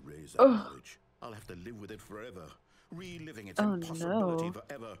can't erase that knowledge. I'll have to live with it forever. Reliving its impossibility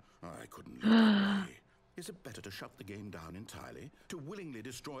forever. I couldn't live that way. Is it better to shut the game down entirely? To willingly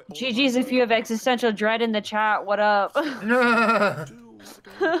destroy all GG's if you have existential dread in the chat. What up? No, I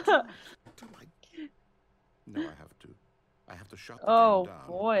have to. I have to shut the game down. Oh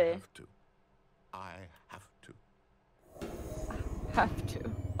boy. I have to. Have to.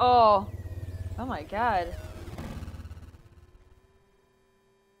 Oh my god.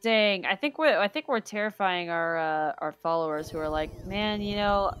 Dang, I think we're terrifying our followers who are like, man, you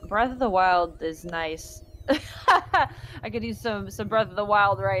know, Breath of the Wild is nice. I could use some Breath of the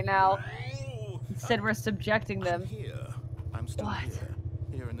Wild right now. Instead, we're subjecting them. I'm still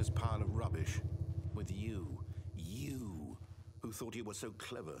here in this pile of rubbish, with you who thought you were so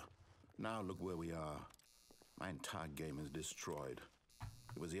clever. Now look where we are. My entire game is destroyed.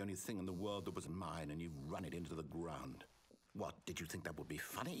 It was the only thing in the world that was mine, and you've run it into the ground. What, did you think that would be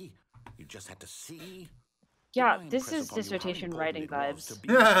funny? You just had to see? Yeah, this is dissertation writing vibes.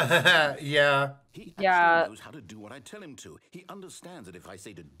 Yeah. He actually knows how to do what I tell him to. He understands that if I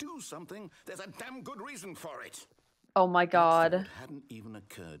say to do something, there's a damn good reason for it. Oh my god. It hadn't even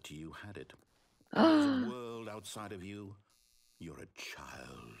occurred to you, had it? There's a world outside of you. You're a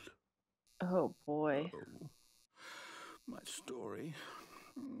child. Oh boy. Oh, my story.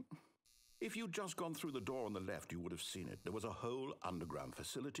 If you'd just gone through the door on the left, you would have seen it. There was a whole underground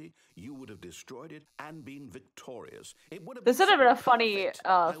facility. You would have destroyed it and been victorious. It would have This would have been a funny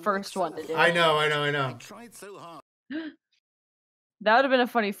first one to do. I know. I tried so hard. That would have been a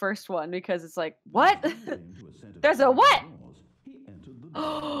funny first one because it's like, what? There's a what?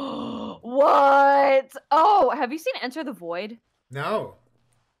 What? Oh, have you seen Enter the Void? No.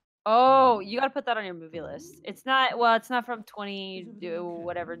 Oh, you gotta put that on your movie list. It's not, well, it's not from 19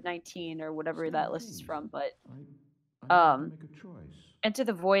 or whatever that list is from, but Enter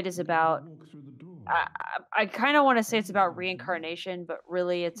the Void is about, I kind of want to say it's about reincarnation, but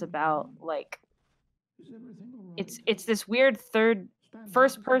really it's about like, it's this weird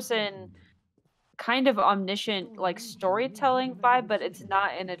first person kind of omniscient like storytelling vibe, but it's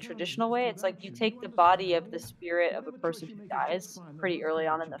not in a traditional way. It's like you take the body of the spirit of a person who dies pretty early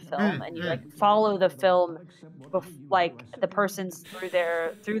on in the film, and you like follow the film, like the person's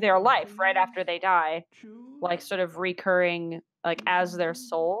through their life right after they die, like sort of recurring like as their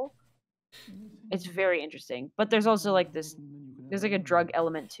soul. It's very interesting, but there's also like there's like a drug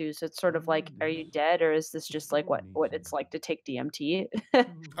element too, so it's sort of like, are you dead, or is this just like what it's like to take DMT?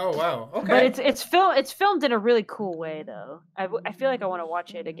 Oh wow, okay. But it's filmed in a really cool way though. I feel like I want to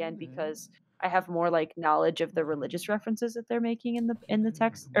watch it again because I have more like knowledge of the religious references that they're making in the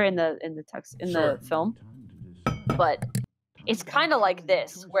text, or in the film. But it's kind of like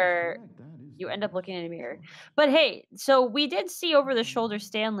this where you end up looking in a mirror. But hey, so we did see over the shoulder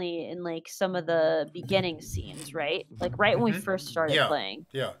Stanley in like some of the beginning scenes, right? Like right when we first started playing.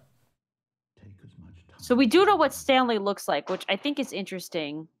 Yeah. So we do know what Stanley looks like, which I think is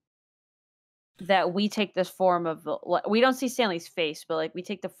interesting. That we take this form of, we don't see Stanley's face, but like we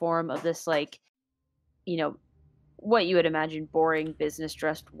take the form of this like, you know, what you would imagine boring business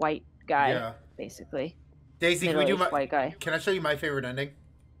dressed white guy, basically. Daisy, can we do white guy. Can I show you my favorite ending?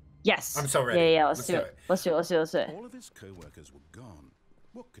 Yes. I'm so ready. Yeah, let's do it. Let's do it. All of his co-workers were gone.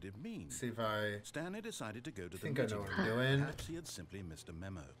 What could it mean? See if I... Stanley decided to go to the think I know what I'm doing. Perhaps he had simply missed a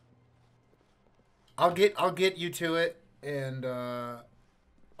memo. I'll get you to it, and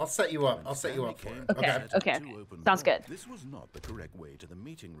I'll set you up. I'll set you up for it. Okay. Sounds good. This was not the correct way to the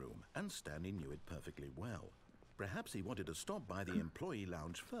meeting room, and Stanley knew it perfectly well. Perhaps he wanted to stop by the employee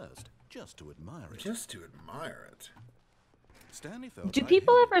lounge first, just to admire it. Just to admire it. Stanley felt Do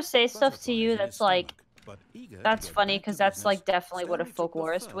people ever say stuff to you that's like, that's funny because that's like definitely what a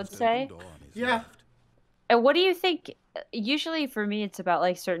folklorist would say? Yeah. And what do you think? Usually for me, it's about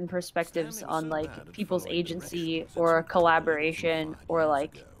like certain perspectives on like people's agency or collaboration or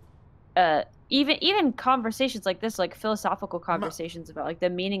like even conversations like this, like philosophical conversations about like the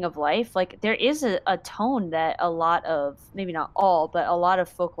meaning of life. Like there is a tone that a lot of, maybe not all, but a lot of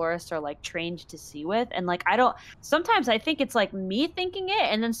folklorists are like trained to see with. And like sometimes I think it's like me thinking it,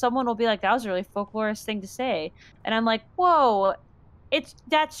 and then someone will be like, that was a really folklorist thing to say, and I'm like, whoa,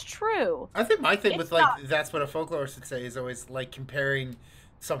 that's true. I think my thing with like that's what a folklorist would say is always like comparing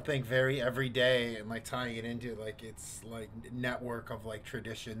something very everyday and like tying it into like its like network of like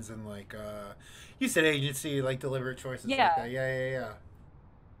traditions and like you said agency, like deliberate choices like that. Yeah.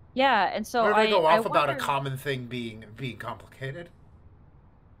 Yeah, and so What if I go off about a wonder... common thing being complicated?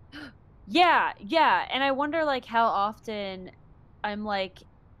 Yeah, and I wonder like how often I'm like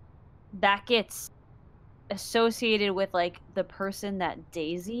that gets associated with like the person that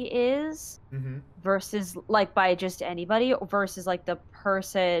Daisy is versus like by just anybody versus like the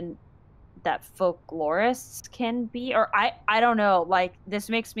person that folklorists can be, or I don't know, like this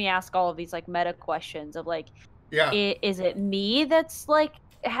makes me ask all of these like meta questions of like, is it me that's like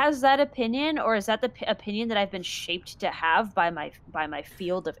has that opinion, or is that the opinion that I've been shaped to have by my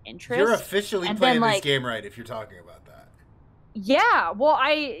field of interest? You're officially and playing then, like, this game right if you're talking about that. Yeah, well,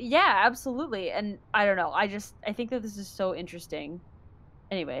 absolutely, and I don't know, I think that this is so interesting.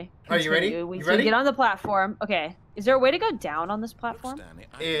 Anyway, are you ready? You ready? Get on the platform. Okay, is there a way to go down on this platform?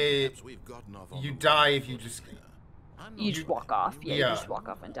 You die if you just... You just walk off. Yeah, you just walk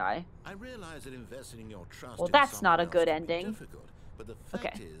off and die. I realize that investing in your trust well, that's not a good ending. But the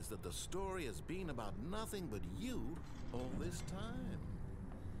fact is that the story has been about nothing but you all this time.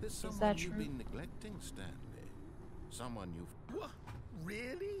 There's someone you've been neglecting, Stanley. Someone you've... What?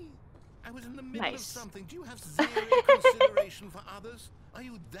 Really? I was in the middle of something. Do you have zero consideration for others? Are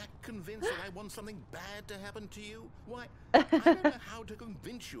you that convinced that I want something bad to happen to you? Why, I don't know how to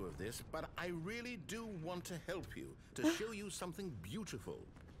convince you of this, but I really do want to help you, to show you something beautiful.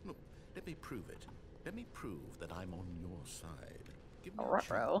 Look, let me prove it. Let me prove that I'm on your side. Give me a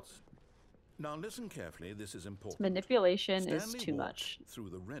chance. Now listen carefully, this is important. Manipulation is too much.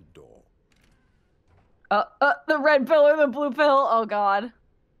 Through the red door. The red pill or the blue pill? Oh god.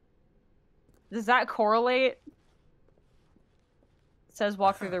 Does that correlate? It says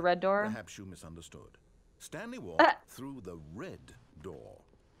walk through the red door. Perhaps you misunderstood. Stanley walked through the red door.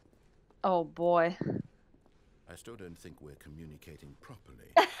 Oh boy. I still don't think we're communicating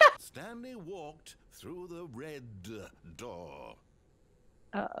properly. Stanley walked through the red door.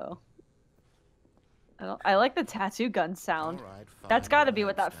 Uh-oh. I like the tattoo gun sound. Right, that's got to be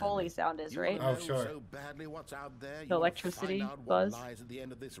what that Foley sound is, right? Oh, sure. So badly what's out there, the electricity buzz. Lies at the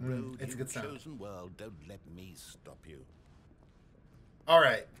end of this road. It's a good sound. Chosen world, don't let me stop you. All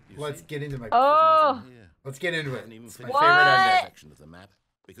right, let's get into my... let's get into it. It's my favorite section of the map,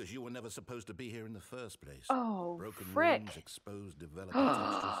 because you were never supposed to be here in the first place. Oh, broken frick. rooms, exposed development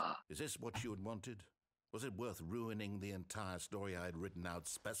textures. Is this what you had wanted? Was it worth ruining the entire story I had written out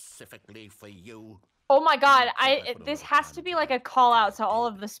specifically for you? Oh my god, this has to be like a call out to all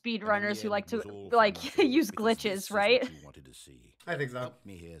of the speedrunners who like to use glitches, right? I think so. Help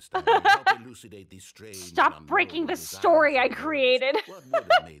me here, Stanley. Help elucidate these strange. Stop breaking the story I created. What would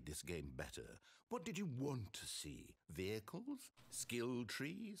have made this game better? What did you want to see? Vehicles? Skill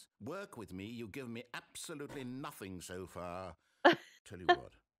trees? Work with me. You've given me absolutely nothing so far. Tell you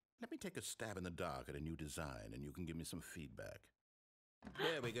what, let me take a stab in the dark at a new design and you can give me some feedback.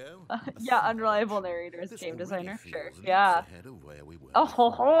 There we go. Yeah, unreliable narrator as game designer. Sure. Yeah. Oh ho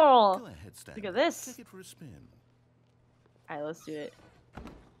ho! Go ahead, look at this. Take it for a spin. Alright, let's do it.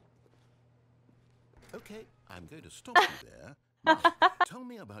 Okay, I'm going to stop you there. Now, tell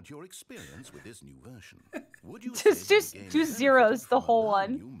me about your experience with this new version. Would you just do zeros the whole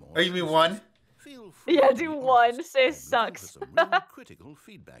one? Oh, you mean one? Yeah, do one. Say sucks. Some real critical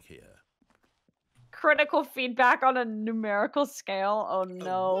feedback here. Critical feedback on a numerical scale? Oh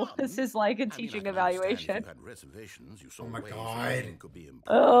no, this is like a teaching evaluation. Oh my god.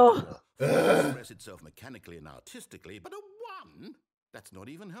 Oh. Express itself mechanically and artistically, but a 1? That's not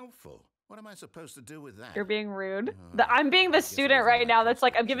even helpful. What am I supposed to do with that? You're being rude. I'm being the student right now that's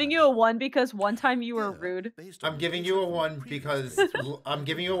like, I'm giving you a 1 because one time you were rude. I'm giving you a 1 because I'm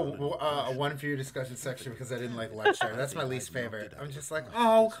giving you a 1 for your discussion section because I didn't like lecture. That's my least favorite. I'm just like,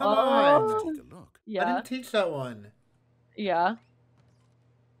 oh, come on. Yeah. I didn't teach that one. Yeah.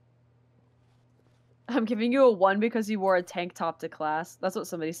 I'm giving you a 1 because you wore a tank top to class. That's what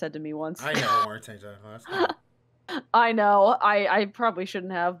somebody said to me once. I never wore a tank top to class. I know. I probably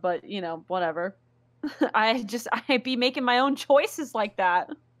shouldn't have, but you know, whatever. I'd be making my own choices like that.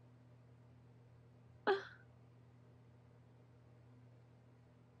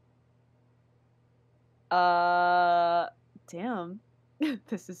 Damn.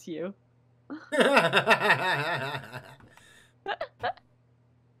 This is you. How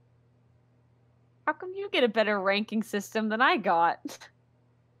come you get a better ranking system than I got?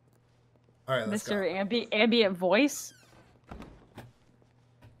 All right, let's Mr. Ambient voice.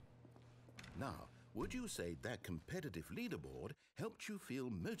 Now, would you say that competitive leaderboard helped you feel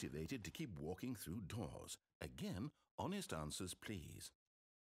motivated to keep walking through doors? Again, honest answers, please.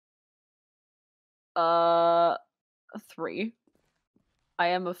 3. I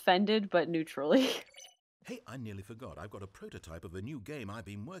am offended, but neutrally. Hey, I nearly forgot. I've got a prototype of a new game I've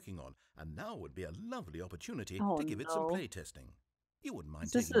been working on, and now would be a lovely opportunity to give it some play testing. You wouldn't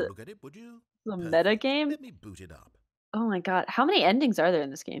mind taking a look at it, would you? The meta game? Let me boot it up. Oh my god. How many endings are there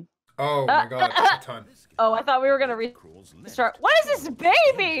in this game? Oh my god, a ton. Oh, I thought we were gonna restart. What is this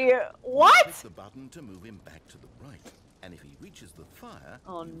baby? What? Press the button to move him back to the right, and if he reaches the fire,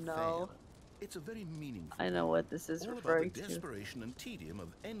 oh no. It's a very meaningful. I know what this is referring to. The desperation and tedium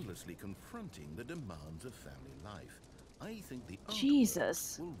of endlessly confronting the demands of family life. I think the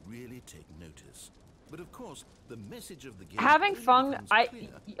Jesus will really take notice. But of course, the message of the game having fun.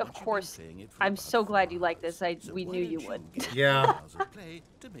 Of course, I'm so glad you like this. We knew you would. Yeah.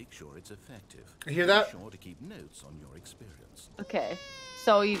 To make sure it's effective. You hear that? Be sure to keep notes on your experience. Okay,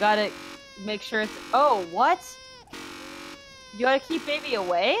 so you gotta make sure it's. Oh, what? You gotta keep baby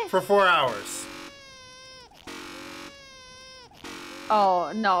away? For 4 hours.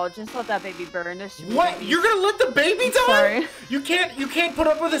 Oh no, just let that baby burn. What? You're gonna let the baby die? Sorry. You can't put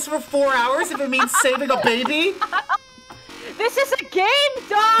up with this for 4 hours if it means saving a baby? This is a game,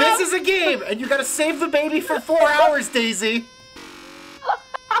 dog! This is a game, and you gotta save the baby for 4 hours, Daisy.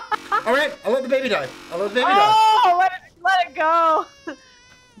 Alright, I'll let the baby die. Oh, let it go.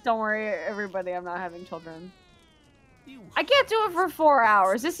 Don't worry, everybody, I'm not having children. I can't do it for 4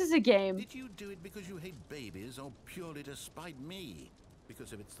 hours. This is a game. Did you do it because you hate babies or purely to spite me?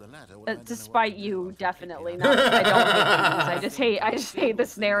 Because if it's the latter, despite you, definitely not. I don't hate babies. I just hate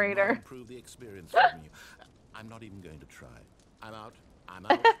this narrator. Improve the experience from you. I'm not even going to try. I'm out. I'm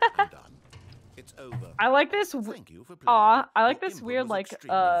done. It's over. I like this. Thank you for I like this weird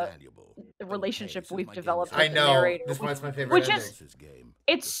relationship we've developed with I know. the narrator. This one's my favorite. Which is,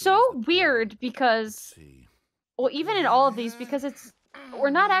 it's so weird because, well, even in all of these, because we're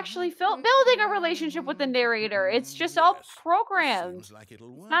not actually building a relationship with the narrator. It's just all programmed.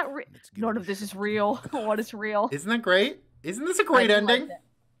 None of this is real. What is real? Isn't that great? Isn't this a great ending? Like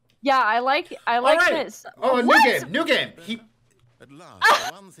yeah, I like this. Oh, a new game. At last,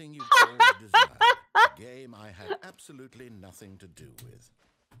 the one thing you've always desired. A game I had absolutely nothing to do with.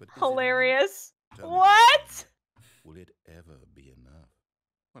 But hilarious. What? Will it ever be enough?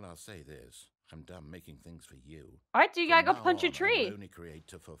 Well, I'll say this. I'm done making things for you. Alright, you gotta go punch a tree. I only create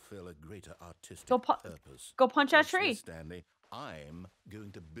to fulfill a greater artistic purpose. Go punch that tree. Stanley, I'm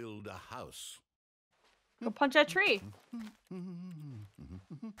going to build a house. Go punch that tree.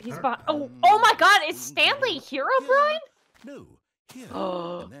 He's behind. Oh my god, is Stanley Herobrine? No, here.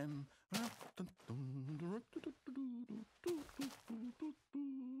 And then...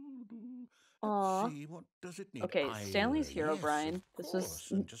 Aww. What does it need? Okay, Stanley's Herobrine. Yes, this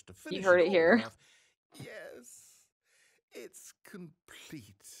was... just to finish you heard it here. Yes, it's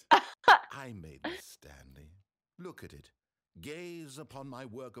complete. I made this, Stanley. Look at it. Gaze upon my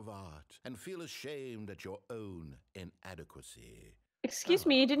work of art and feel ashamed at your own inadequacy. Excuse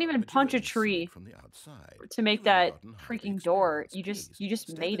me, you didn't even punch a tree from the outside to make that freaking door. You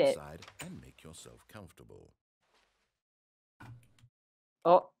just made it. And make yourself comfortable.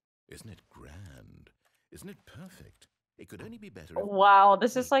 Oh. Isn't it grand? Isn't it perfect? It could only be better. Wow,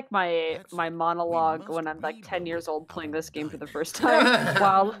 this is like my monologue when I'm like 10 years old playing this game for the first time.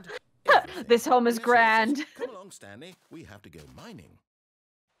 Wow. This home is grand. Come along, Stanley. We have to go mining.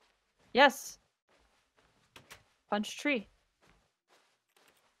 Yes. Punch tree.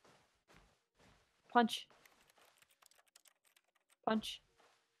 Punch. Punch.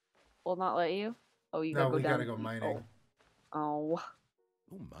 Will not let you. Oh, you gotta go down. gotta go mining. Oh.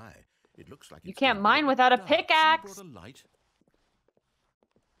 Oh my! It looks like you can't mine without a pickaxe.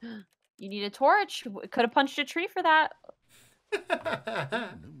 You need a torch. Could have punched a tree for that.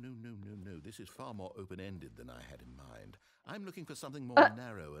 No. This is far more open-ended than I had in mind. I'm looking for something more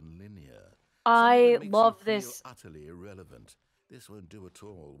narrow and linear. I love this. Utterly irrelevant. This won't do at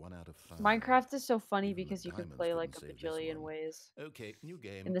all. 1 out of 5. Minecraft is so funny because you can play like a bajillion ways. Okay, new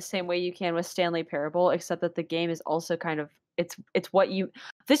game. In the same way you can with Stanley Parable, except that the game is also kind of it's what you.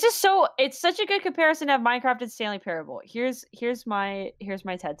 This is so. It's such a good comparison to have Minecraft and Stanley Parable. Here's my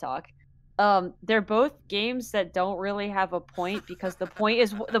TED Talk. They're both games that don't really have a point because the point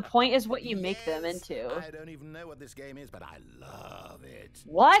is what you make them into. I don't even know what this game is, but I love it.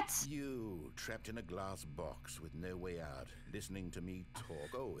 What? You trapped in a glass box with no way out, listening to me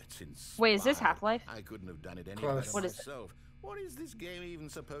talk. Oh, it's inspiring. Wait, is this Half-Life? I couldn't have done it any better What is myself. What is this game even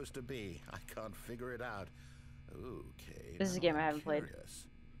supposed to be? I can't figure it out. Okay. This is a game I haven't played.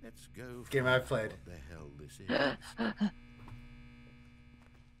 Let's go. Game I've played. What the hell this is?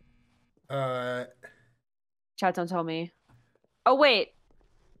 Chat, don't tell me. Oh wait,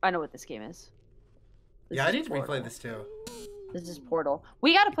 I know what this game is. Yeah, I need to replay this too. This is Portal.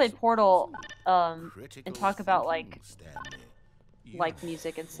 We gotta play Portal, and talk about like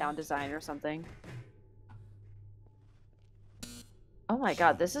music and sound design or something. Oh my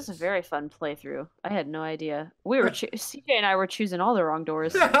god, this is a very fun playthrough. I had no idea. We were CJ and I were choosing all the wrong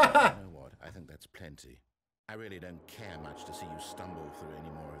doors. You know what? I think that's plenty. I really don't care much to see you stumble through any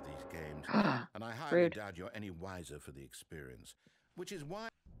more of these games, and I highly doubt you're any wiser for the experience. Which is why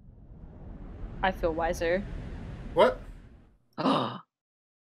I feel wiser. What? Ugh,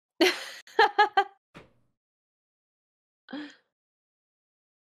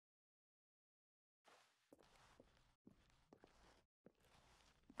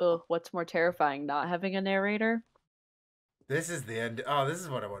 what's more terrifying, not having a narrator? This is the end. Oh, this is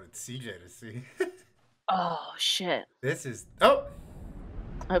what I wanted CJ to see. Oh, shit. This is... Oh!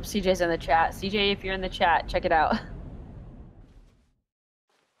 I hope CJ's in the chat. CJ, if you're in the chat, check it out.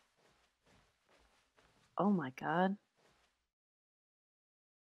 Oh my god.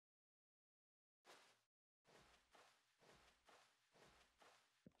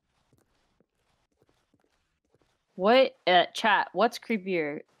 What, chat, what's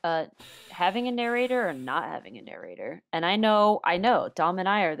creepier? Having a narrator or not having a narrator? And I know, Dom and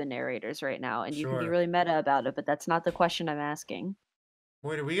I are the narrators right now, and you can be really meta about it, but that's not the question I'm asking.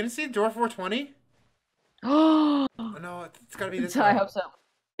 Wait, are we gonna see door 420? Oh no, it's gotta be this way. I hope so.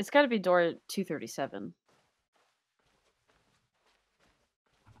 It's gotta be door 237.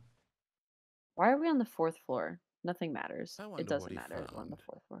 Why are we on the 4th floor? Nothing matters. It doesn't matter. We're on the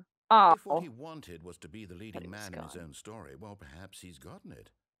 4th floor. Oh. If what he wanted was to be the leading man in his own story, well, perhaps he's gotten it.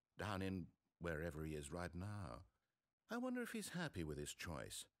 Down in wherever he is right now. I wonder if he's happy with his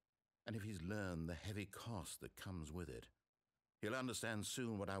choice, and if he's learned the heavy cost that comes with it. He'll understand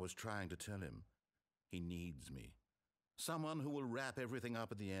soon what I was trying to tell him. He needs me. Someone who will wrap everything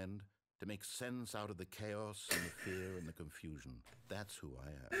up at the end, to make sense out of the chaos and the fear and the confusion. That's who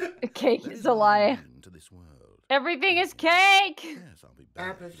I am. Cake is a lie. To this world. Everything is cake! Yes, I'll be back.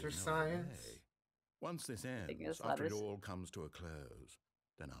 Apples for science. Once this ends, after it all comes to a close,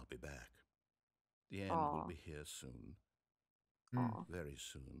 then I'll be back. The end will be here soon. Very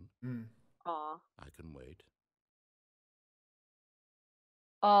soon. Aw. I can wait.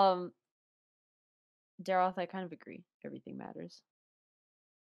 Daroth, I kind of agree. Everything matters.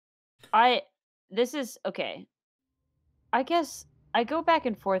 This is okay. I guess I go back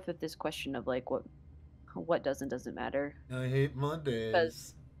and forth with this question of like what doesn't matter. I hate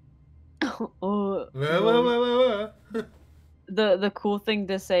Mondays. The cool thing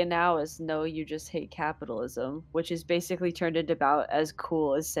to say now is no, you just hate capitalism, which is basically turned into about as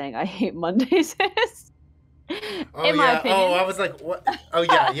cool as saying I hate Mondays is. Oh, in my opinion. Oh, I was like, what? Oh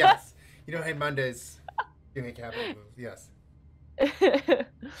yeah, yes. You don't hate Mondays. You hate capitalism. Yes.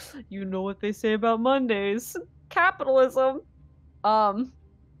 You know what they say about Mondays. Capitalism. Yeah.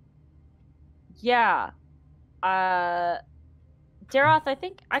 Daroth,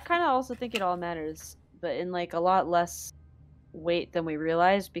 I kind of also think it all matters, but in like a lot less weight than we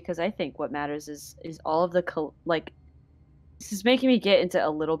realize, because I think what matters is all of the this is making me get into a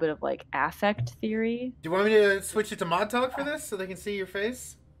little bit of like affect theory. Do you want me to switch it to mod talk for this so they can see your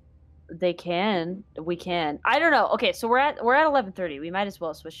face? They can. We can. I don't know. Okay, so we're at 11:30. We might as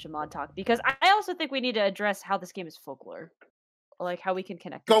well switch to mod talk because I also think we need to address how this game is folklore, like how we can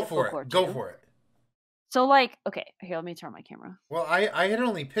connect. Go for it. Go for it. So like, okay, here, let me turn my camera. Well, I had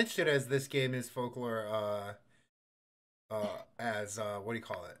only pitched it as this game is folklore. As what do you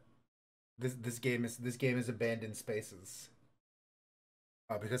call it? This game is abandoned spaces.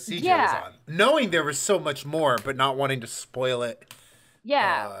 Because CJ was on, knowing there was so much more, but not wanting to spoil it.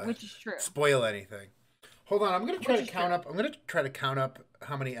 Yeah, which is true. Spoil anything. Hold on, I'm gonna try to count up. I'm gonna try to count up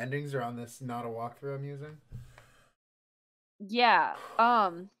how many endings are on this. Not a walkthrough I'm using. Yeah.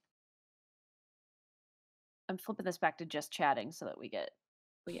 I'm flipping this back to just chatting so that we get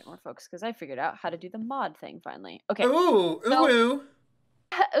more folks because I figured out how to do the mod thing finally. Okay. Ooh. Ooh.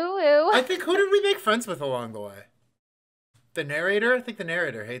 I think who did we make friends with along the way? The narrator? I think the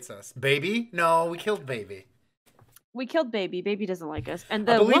narrator hates us. Baby? No, we killed Baby. We killed Baby. Baby doesn't like us, and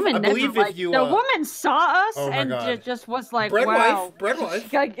the woman the woman saw us and just was like, "Wow."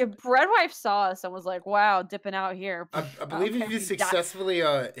 Breadwife. Breadwife saw us and was like, "Wow, dipping out here." I believe if you successfully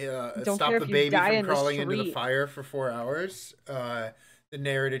stop the baby from crawling into the fire for 4 hours, the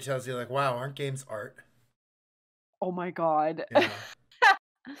narrator tells you like, "Wow, aren't games art?" Oh my god. Yeah.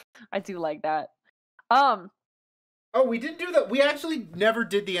 I do like that. Oh, we didn't do that. We actually never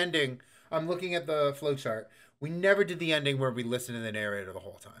did the ending. I'm looking at the flowchart. We never did the ending where we listened to the narrator the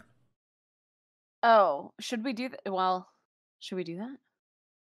whole time. Oh, should we do that? Well, should we do that?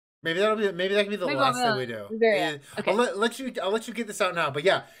 Maybe that can be the last thing we do. Okay. I'll let you get this out now. But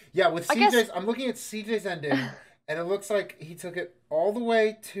yeah, with CJ's, I'm looking at CJ's ending, and it looks like he took it all the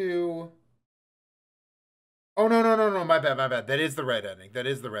way to. Oh no! My bad. That is the red ending. That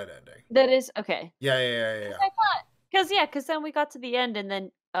is okay. Yeah. Because then we got to the end, and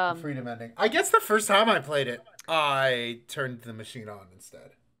then freedom ending. I guess the first time I played it, I turned the machine on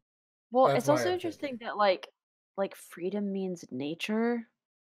instead. Well, it's also interesting that like freedom means nature.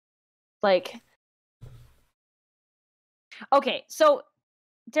 Like, okay, so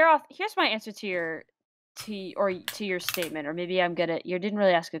Daroth, here's my answer to your statement, or maybe you didn't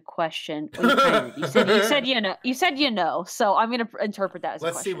really ask a question. Well, you said you know, so I'm gonna interpret that as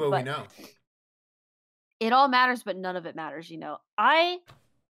a question. Let's see what we know. It all matters, but none of it matters. I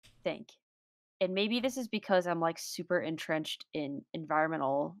think, and maybe this is because I'm like super entrenched in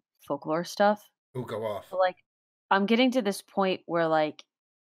environmental folklore stuff. Ooh, go off. But, like, I'm getting to this point where like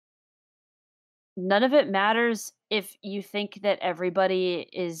none of it matters if you think that everybody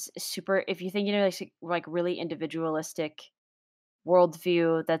is super. If you think like really individualistic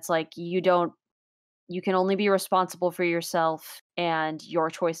worldview, that's like you can only be responsible for yourself and your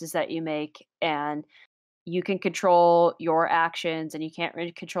choices that you make, and you can control your actions and you can't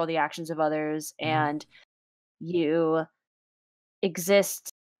really control the actions of others, and you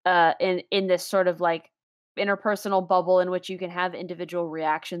exist in this sort of like interpersonal bubble in which you can have individual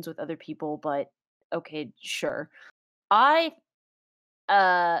reactions with other people. But okay, sure. I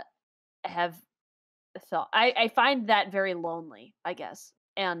have thought I find that very lonely, I guess,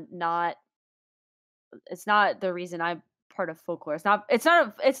 and it's not the reason I'm part of folklore. It's not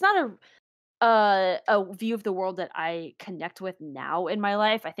a view of the world that I connect with now in my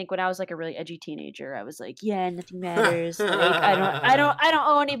life. I think when I was like a really edgy teenager, I was like, yeah, nothing matters. Like, I don't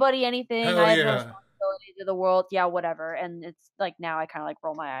owe anybody anything. Hell I have yeah. no responsibility to the world. Yeah, whatever. And it's like now I kind of like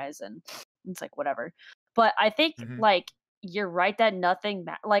roll my eyes and it's like whatever. But I think like you're right that nothing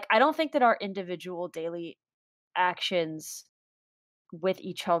like I don't think that our individual daily actions with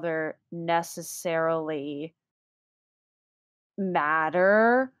each other necessarily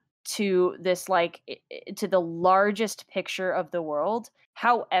matter to this like to the largest picture of the world.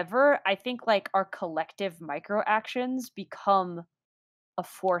 However, I think like our collective micro actions become a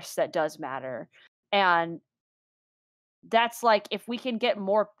force that does matter. And that's like if we can get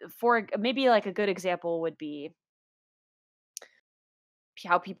more, for maybe like a good example would be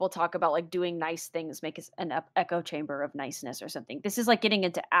how people talk about like doing nice things make an echo chamber of niceness or something. This is like getting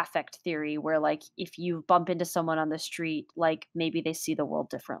into affect theory, where like if you bump into someone on the street, like maybe they see the world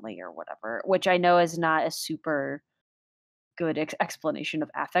differently or whatever, which I know is not a super good explanation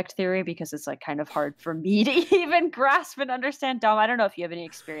of affect theory because it's like kind of hard for me to even grasp and understand. Dom, I don't know if you have any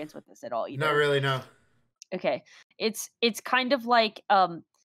experience with this at all either. Not really, no. Okay. It's kind of like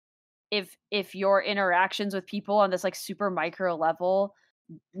if your interactions with people on this like super micro level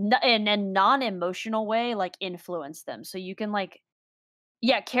in a non-emotional way like influence them, so you can like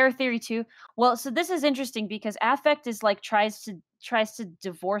care theory too. Well, so this is interesting because affect is like tries to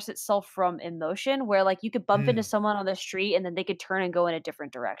divorce itself from emotion, where like you could bump into someone on the street and then they could turn and go in a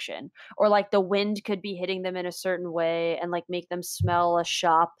different direction, or like the wind could be hitting them in a certain way and like make them smell a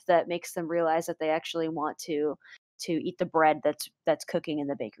shop that makes them realize that they actually want to eat the bread that's cooking in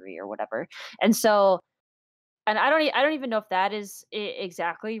the bakery or whatever. And so, and I don't even know if that is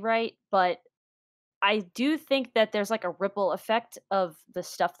exactly right, but I do think that there's like a ripple effect of the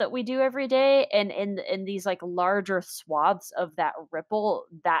stuff that we do every day, and in these like larger swaths of that ripple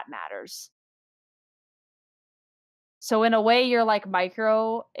that matters. So in a way, your like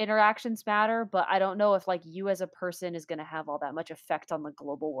micro interactions matter, but I don't know if like you as a person is going to have all that much effect on the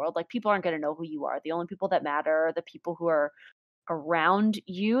global world. Like people aren't going to know who you are. The only people that matter are the people who are around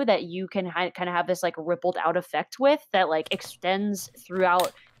you, that you can kind of have this like rippled out effect with, that like extends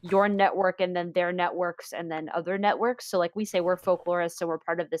throughout your network and then their networks and then other networks. So like we say we're folklorists, so we're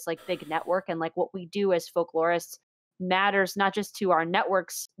part of this like big network, and like what we do as folklorists matters not just to our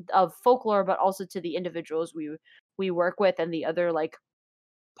networks of folklore but also to the individuals we work with and the other like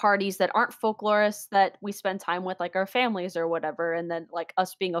parties that aren't folklorists that we spend time with, like our families or whatever. And then like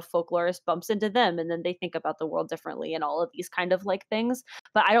us being a folklorist bumps into them and then they think about the world differently and all of these kind of like things.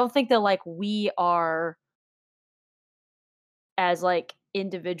 But I don't think that like we are, as like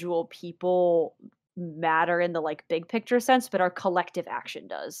individual people, matter in the like big picture sense, but our collective action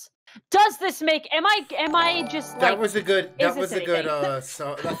does. Does this make am I just like that was a good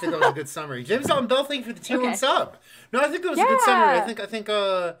so I think that was a good summary. James Alton Bell, thank you for the tier 1 sub. No, I think that was a good summary.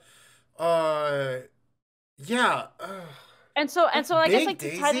 And so I guess like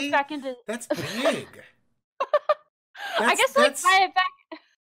Daisy? to tie this back into that's big. I guess like tie it back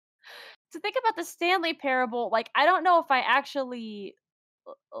the Stanley Parable, like, I don't know if I actually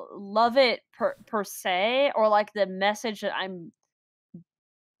love it per se, or like the message that I'm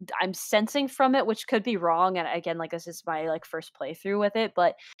sensing from it, which could be wrong. And again, like, this is my like first playthrough with it,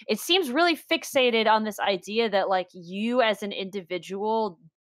 but it seems really fixated on this idea that like you as an individual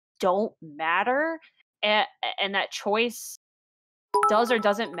don't matter, and that choice does or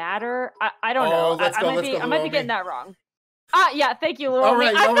doesn't matter. I don't know. I might be getting that wrong. Yeah, thank you, Luomi. All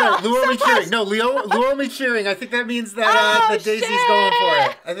right. Luomi cheering. No, Luomi cheering. I think that means that Daisy's going for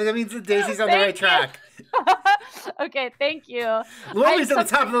it. I think that means that Daisy's on the right track. Okay, thank you. Luomi's at the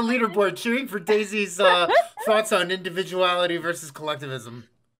top of the leaderboard cheering for Daisy's thoughts on individuality versus collectivism.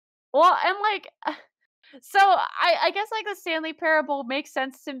 Well, and like, so I guess like the Stanley Parable makes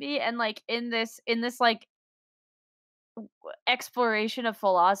sense to me, and like in this like exploration of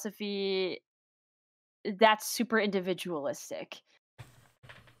philosophy, that's super individualistic.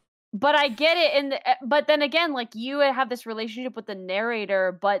 But I get it, but then again, like, you have this relationship with the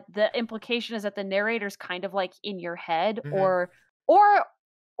narrator, but the implication is that the narrator's kind of like in your head, or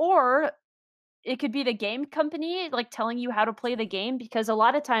it could be the game company like telling you how to play the game, because a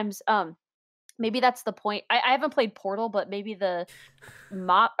lot of times, maybe that's the point. I haven't played Portal, but maybe the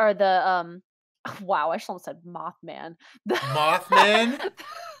wow, I almost said Mothman. Mothman?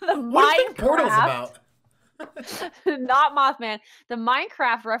 The what do you think Portal's about? Not Mothman. The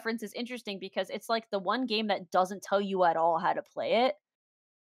Minecraft reference is interesting because it's like the one game that doesn't tell you at all how to play it.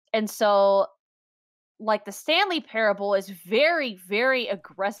 And so, like, the Stanley Parable is very, very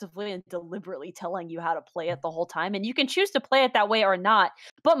aggressively and deliberately telling you how to play it the whole time. And you can choose to play it that way or not.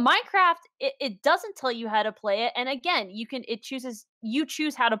 But Minecraft, it doesn't tell you how to play it. And again, you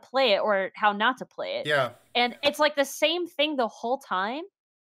choose how to play it or how not to play it. Yeah. And it's like the same thing the whole time.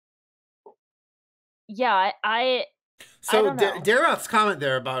 Yeah, So I Daroth's comment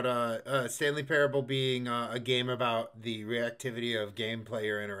there about Stanley Parable being a game about the reactivity of game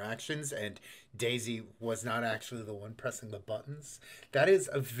player interactions, and Daisy was not actually the one pressing the buttons.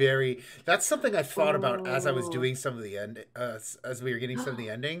 That's something I thought about as I was doing some of the as we were getting some of the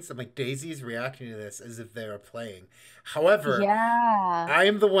endings. I'm like, Daisy's reacting to this as if they were playing. However, I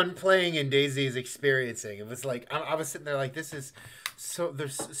am the one playing and Daisy is experiencing. It was like I was sitting there like, this is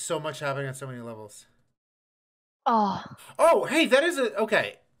there's so much happening on so many levels. Oh, hey, that is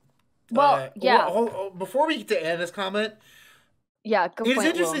okay. Well, yeah. Before we get to Anna's comment, go. It's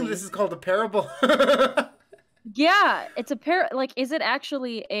interesting. This is called a parable. Yeah, it's a like, is it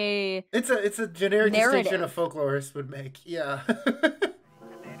actually a? It's a generic narrative distinction a folklorist would make. Yeah.